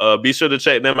be sure to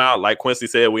check them out. Like Quincy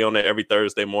said, we on there every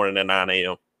Thursday morning at 9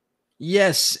 a.m.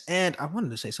 Yes, and I wanted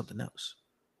to say something else.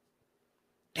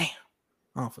 Damn,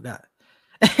 I forgot.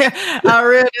 I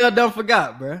really done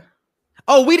forgot, bro.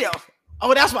 Oh, we did.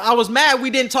 Oh, that's why I was mad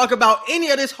we didn't talk about any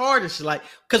of this harder shit. Like,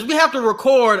 because we have to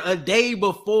record a day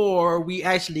before we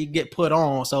actually get put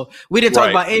on. So we didn't talk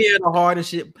about any of the harder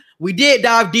shit. We did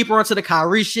dive deeper into the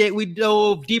Kyrie shit. We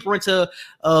dove deeper into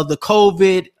the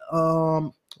COVID,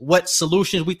 what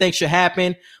solutions we think should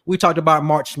happen. We talked about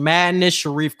March Madness,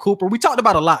 Sharif Cooper. We talked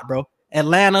about a lot, bro.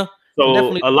 Atlanta.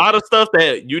 So a lot of stuff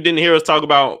that you didn't hear us talk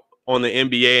about on the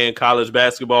NBA and college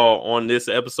basketball on this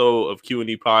episode of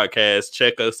Q&E Podcast.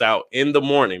 Check us out in the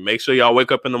morning. Make sure y'all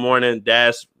wake up in the morning,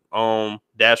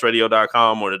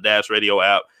 dashradio.com or the Dash Radio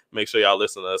app. Make sure y'all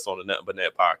listen to us on the Net But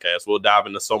Net Podcast. We'll dive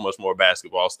into so much more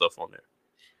basketball stuff on there.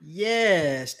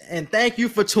 Yes, and thank you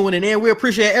for tuning in. We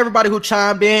appreciate everybody who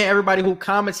chimed in, everybody who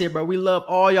commented, bro. We love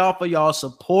all y'all for y'all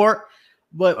support,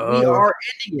 but we are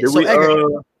ending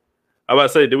it. I about to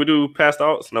say, did we do Past the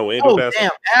Aux? No, we ain't do Past the Aux.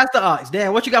 Past the Aux.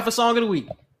 Damn, what you got for song of the week?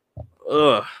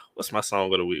 What's my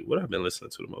song of the week? What have I been listening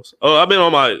to the most? Oh, I've been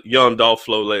on my Young Dolph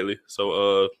flow lately.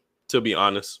 So, To Be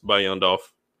Honest by Young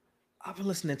Dolph. I've been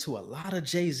listening to a lot of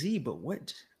Jay-Z, but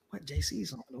what Jay-Z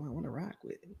song do I want to rock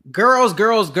with? Girls,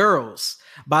 Girls, Girls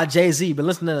by Jay-Z. Been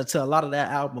listening to a lot of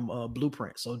that album,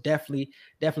 Blueprint. So definitely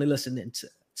listening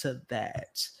to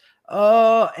that.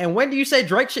 And when do you say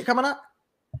Drake shit coming out?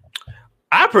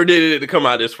 I predicted it to come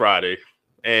out this Friday,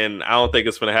 and I don't think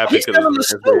it's going to happen. He's still in the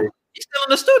stew. He's still in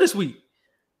the stew this week.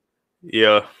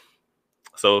 Yeah.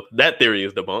 So that theory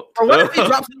is debunked. Or what if he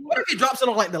drops it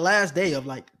on like the last day of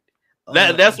like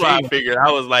that's why I figured.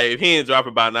 I was like, if he ain't drop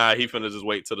it by now, he finna just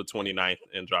wait till the 29th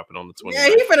and drop it on the 29th. Yeah,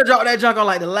 he finna drop that junk on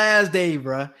like the last day,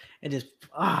 bro, and just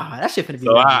that shit finna be.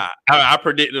 So I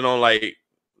predicted on like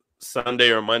Sunday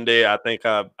or Monday. I think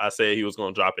I said he was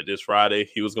gonna drop it this Friday.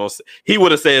 He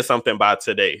would have said something by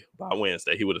today, by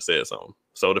Wednesday. He would have said something.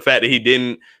 So the fact that he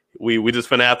didn't, we just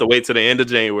finna have to wait till the end of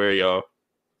January, y'all.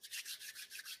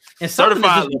 And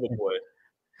certified lover boy.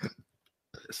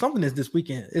 Something is this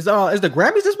weekend. Is the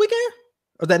Grammys this weekend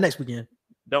or that next weekend?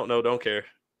 Don't know. Don't care.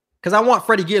 Because I want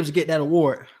Freddie Gibbs to get that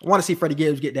award. I want to see Freddie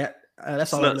Gibbs get that.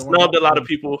 That's all. Snubbed a lot of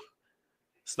people.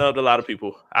 Snubbed a lot of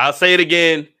people. I'll say it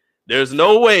again. There's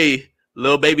no way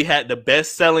Lil Baby had the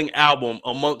best-selling album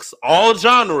amongst all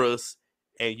genres,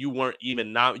 and you weren't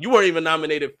even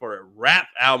nominated for a rap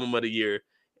album of the year.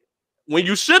 When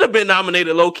you should have been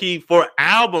nominated low-key for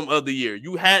album of the year.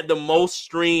 You had the most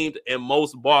streamed and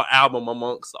most bought album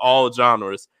amongst all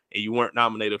genres, and you weren't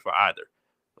nominated for either.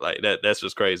 Like that's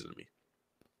just crazy to me.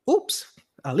 Oops.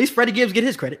 At least Freddie Gibbs get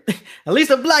his credit. At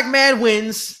least a black man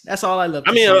wins. That's all I love.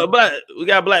 I mean, but we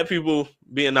got black people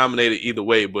being nominated either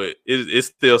way, but it's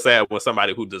still sad when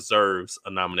somebody who deserves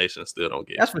a nomination still don't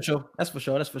get it. That's for sure. That's for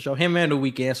sure. Him and The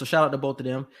Weeknd. So shout out to both of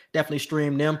them. Definitely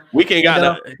stream them.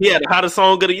 Weeknd he had the hottest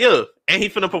song of the year, and he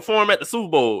finna perform at the Super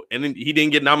Bowl, and then he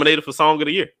didn't get nominated for Song of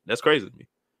the Year. That's crazy to me.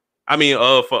 I mean, I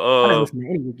didn't listen to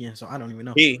any Weeknd, so I don't even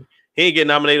know. He didn't get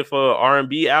nominated for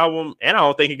R&B album, and I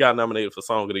don't think he got nominated for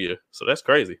Song of the Year. So that's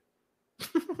crazy.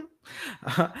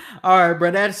 All right,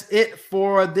 bro. That's it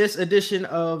for this edition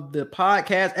of the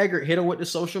podcast. Edgar, hit him with the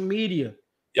social media.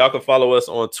 Y'all can follow us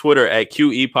on Twitter at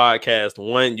QE Podcast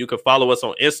 1. You can follow us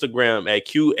on Instagram at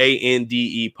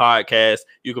QANDE Podcast.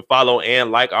 You can follow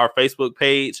and like our Facebook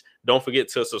page. Don't forget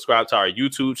to subscribe to our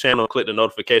YouTube channel. Click the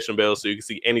notification bell so you can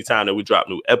see anytime that we drop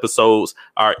new episodes.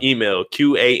 Our email,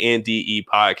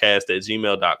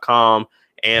 QANDEpodcast@gmail.com.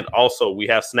 And also, we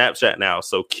have Snapchat now,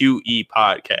 so QE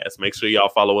Podcast. Make sure y'all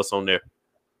follow us on there.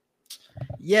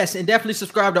 Yes, and definitely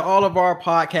subscribe to all of our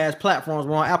podcast platforms.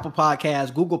 We're on Apple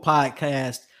Podcasts, Google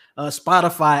Podcasts,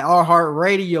 Spotify,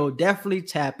 iHeartRadio. Definitely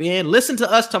tap in. Listen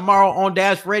to us tomorrow on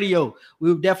Dash Radio.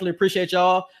 We would definitely appreciate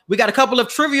y'all. We got a couple of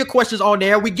trivia questions on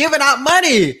there. We're giving out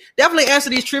money. Definitely answer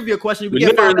these trivia questions. We're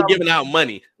literally giving out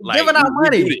money. Giving out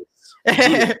money.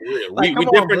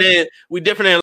 We different than